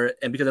remember,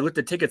 and because I looked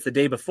at tickets the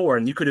day before,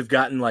 and you could have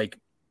gotten like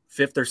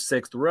 5th or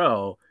 6th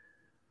row.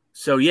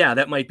 So yeah,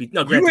 that might be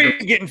no. You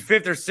ain't getting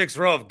 5th or 6th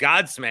row of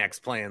Godsmack's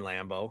playing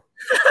Lambeau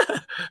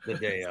the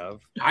day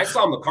of. I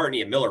saw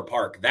McCartney at Miller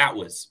Park. That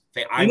was.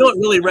 You know what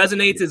really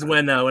resonates is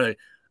when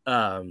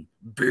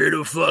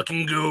better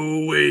fucking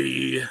go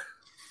away.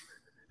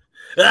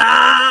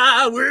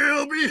 I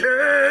will be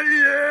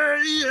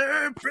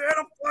here.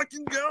 Better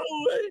fucking go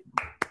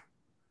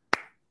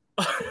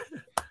away.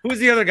 Who's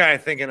the other guy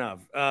thinking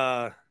of?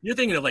 You're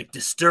thinking of like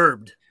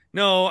Disturbed.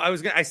 No,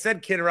 I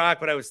said Kid Rock,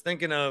 but I was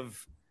thinking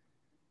of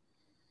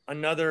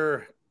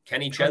another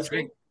Kenny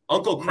Chesney,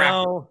 Uncle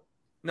Crapper.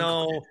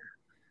 No.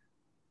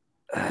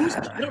 I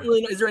don't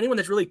really know. Is there anyone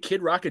that's really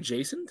Kid Rock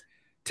adjacent?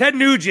 Ted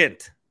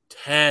Nugent.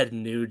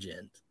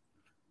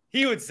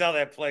 He would sell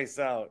that place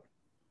out.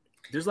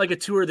 There's like a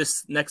tour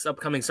this next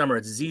upcoming summer.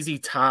 It's ZZ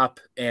Top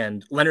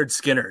and Leonard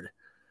Skinner.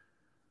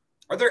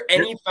 Are there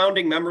any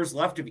founding members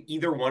left of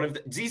either one of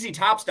the ZZ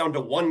Top's down to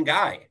one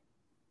guy?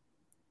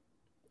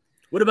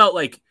 What about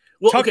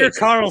Tucker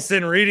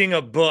Carlson reading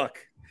a book?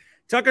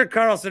 Tucker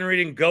Carlson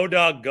reading Go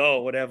Dog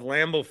Go would have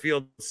Lambeau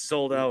Field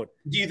sold out.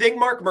 Do you think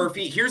Mark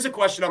Murphy, here's a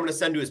question I'm going to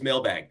send to his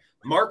mailbag.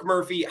 Mark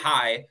Murphy,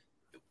 hi.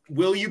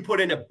 Will you put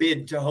in a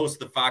bid to host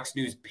the Fox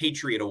News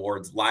Patriot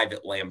Awards live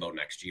at Lambeau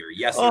next year?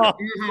 Yes or no?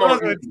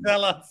 It would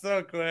sell out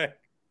so quick.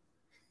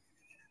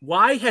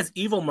 Why has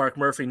evil Mark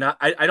Murphy not?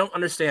 I don't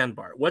understand,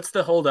 Bart. What's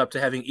the holdup to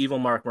having evil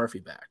Mark Murphy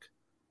back?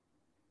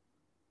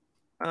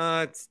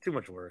 It's too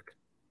much work.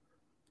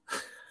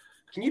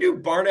 Can you do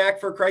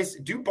Barnack for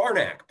Christ? Do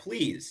Barnack,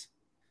 please.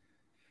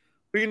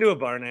 We can do a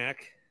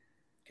Barnack.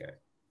 Okay.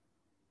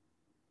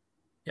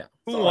 Yeah.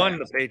 Who won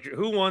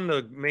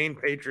the main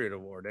Patriot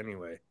Award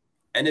anyway?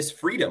 And his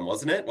Freedom,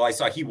 wasn't it? Well, I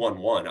saw he won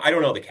one. I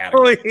don't know the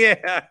categories. Oh,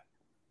 yeah.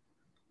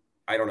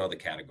 I don't know the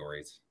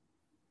categories.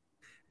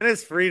 And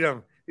his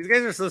Freedom. These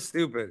guys are so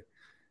stupid.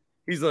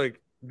 He's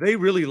like, they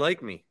really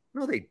like me.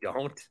 No, they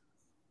don't.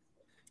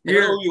 I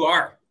know who you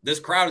are. This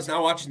crowd is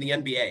not watching the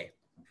NBA.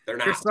 They're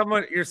not.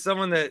 You're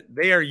someone that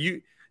they are.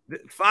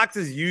 Fox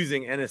is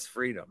using Ennis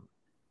Freedom.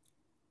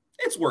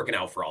 It's working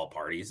out for all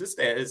parties.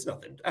 It's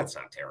nothing. That's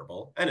not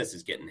terrible. Ennis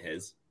is getting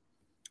his.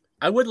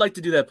 I would like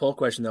to do that poll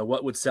question though.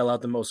 What would sell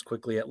out the most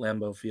quickly at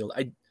Lambeau Field?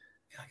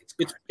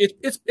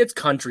 It's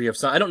country of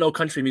some. I don't know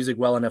country music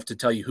well enough to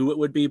tell you who it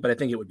would be, but I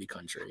think it would be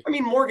country. I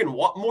mean, Morgan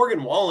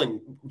Wallen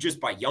just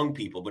by young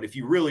people, but if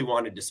you really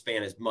wanted to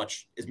span as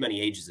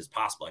many ages as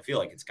possible, I feel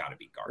like it's got to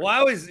be Garden. Well, I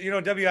always,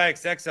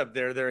 WIXX up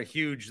there, they're a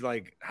huge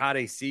like hot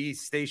AC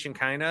station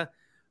kind of,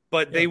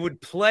 but they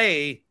would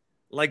play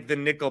like the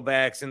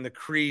Nickelbacks and the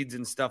Creeds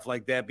and stuff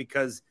like that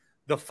because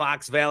the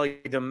Fox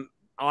Valley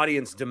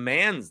audience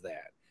demands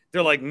that.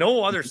 They're like,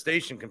 no other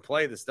station can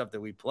play the stuff that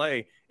we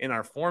play in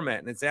our format.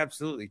 And it's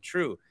absolutely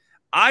true.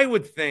 I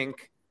would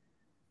think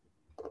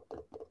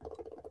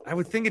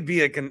it'd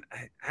be like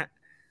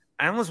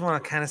I almost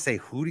want to kind of say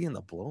Hootie and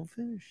the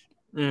Blowfish.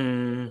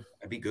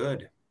 That'd be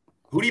good.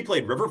 Hootie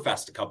played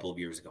Riverfest a couple of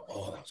years ago.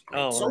 Oh, that was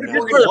great. Oh, so did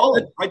Morgan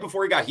Wallen right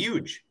before he got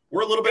huge.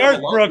 We're a little bit.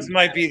 Garth Brooks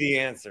might be the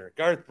answer.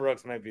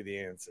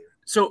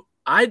 So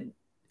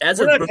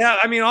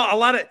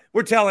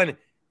we're telling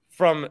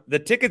from the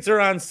tickets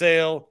are on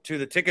sale to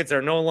the tickets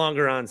are no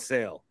longer on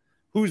sale.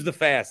 Who's the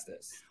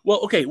fastest? Well,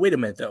 okay, wait a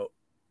minute though.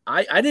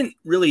 I didn't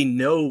really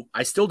know.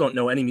 I still don't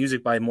know any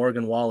music by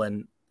Morgan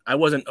Wallen. I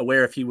wasn't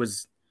aware if he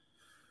was,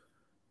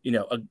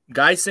 a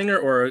guy singer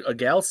or a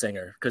gal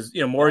singer because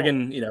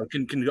Morgan,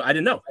 can. I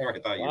didn't know. I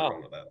thought you were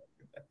wrong with that.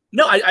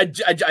 No,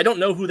 I don't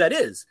know who that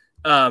is.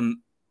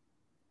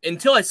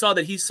 Until I saw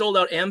that he sold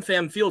out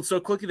AmFam Field so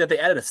quickly that they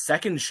added a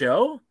second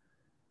show.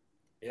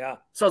 Yeah.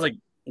 So I was like,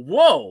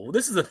 "Whoa,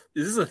 is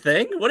this a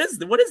thing? What is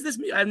this?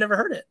 I've never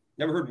heard it.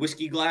 Never heard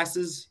Whiskey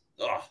Glasses?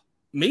 Ugh.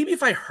 Maybe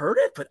if I heard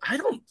it, but I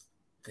don't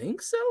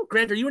think so.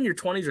 Grant, are you in your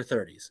 20s or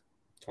 30s?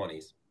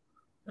 20s.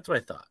 That's what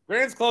I thought.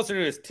 Grant's closer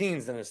to his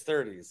teens than his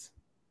 30s.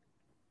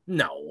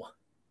 No.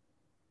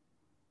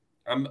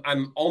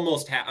 I'm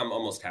almost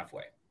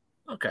halfway.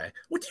 Okay.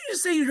 What did you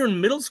just say? You're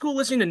in middle school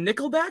listening to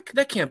Nickelback?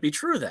 That can't be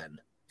true then.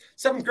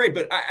 7th grade,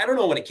 but I don't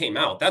know when it came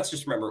out. That's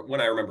just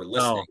when I remember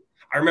listening. Oh.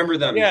 I remember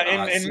them.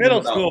 Yeah, in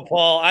middle school,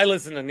 Paul, I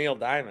listened to Neil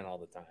Diamond all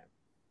the time.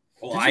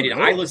 Well, I did.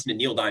 I listened to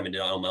Neil Diamond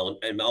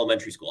in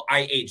elementary school.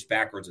 I aged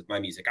backwards with my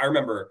music. I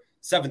remember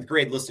 7th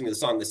grade listening to the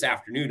song This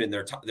Afternoon, and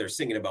they're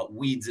singing about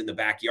weeds in the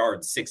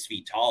backyard 6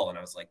 feet tall, and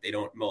I was like, they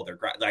don't mow their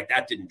grass. Like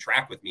that didn't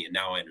track with me, and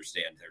now I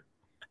understand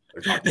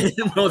they're talking. They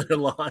didn't mow their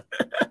lawn.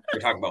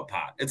 They're talking about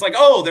pot. It's like,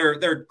 oh,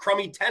 they're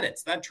crummy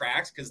tenants. That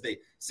tracks because they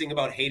sing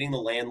about hating the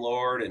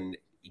landlord and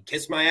he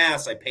kissed my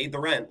ass. I paid the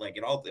rent. Like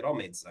it all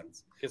made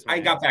sense. I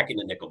got back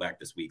into Nickelback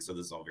this week, so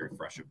this is all very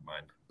fresh of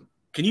mind.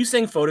 Can you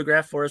sing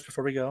Photograph for us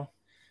before we go?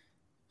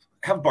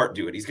 Have Bart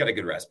do it. He's got a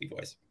good raspy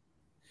voice.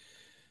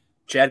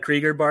 Chad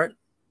Krieger, Bart.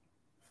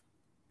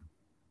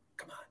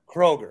 Come on.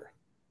 Kroger.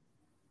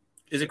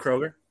 Is it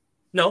Kroger?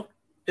 No.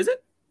 Is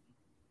it?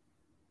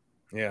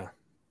 Yeah.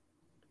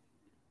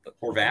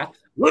 Horvath.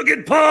 Look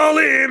at Paul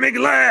Imig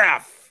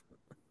laugh.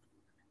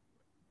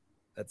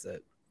 That's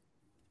it.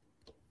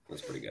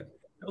 That's pretty good.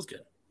 That was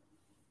good.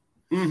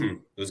 Mm-hmm.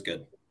 It was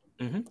good.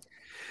 Mm-hmm.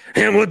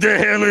 And what the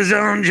hell is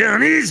on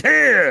Johnny's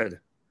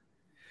head?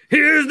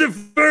 Here's the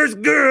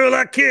first girl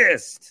I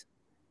kissed.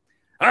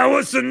 I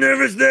was so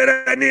nervous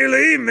that I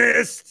nearly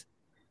missed.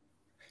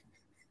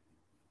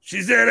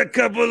 She's had a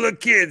couple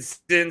of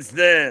kids since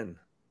then.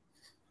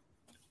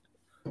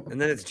 And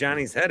then it's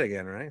Johnny's head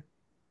again, right?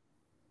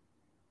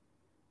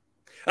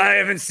 I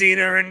haven't seen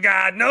her in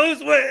God knows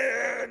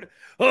when.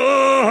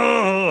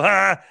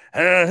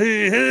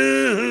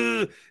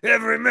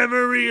 Every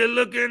memory of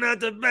looking at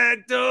the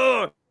back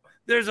door.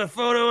 There's a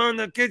photo on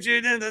the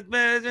kitchen and the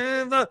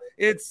bed.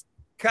 It's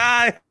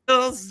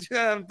Kyle's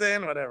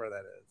something, whatever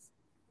that is.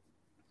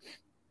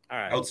 All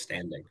right.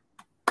 Outstanding.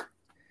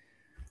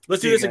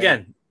 Let's do this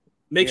again.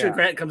 Make sure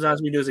Grant comes on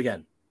so we do this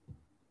again.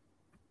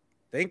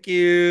 Thank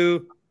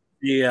you.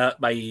 Yeah.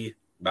 Bye.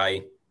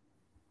 Bye.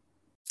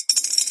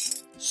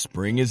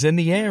 Spring is in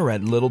the air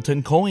at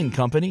Littleton Coin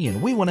Company,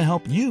 and we want to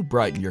help you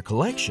brighten your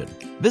collection.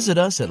 Visit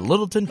us at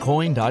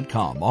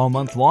littletoncoin.com all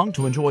month long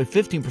to enjoy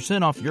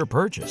 15% off your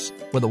purchase.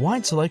 With a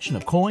wide selection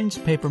of coins,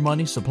 paper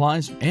money,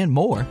 supplies, and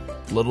more,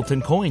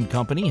 Littleton Coin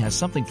Company has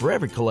something for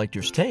every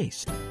collector's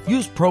taste.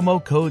 Use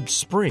promo code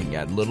SPRING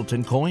at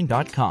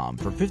littletoncoin.com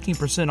for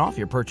 15% off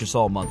your purchase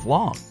all month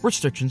long.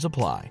 Restrictions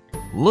apply.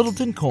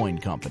 Littleton Coin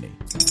Company.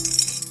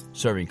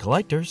 Serving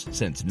collectors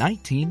since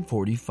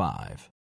 1945.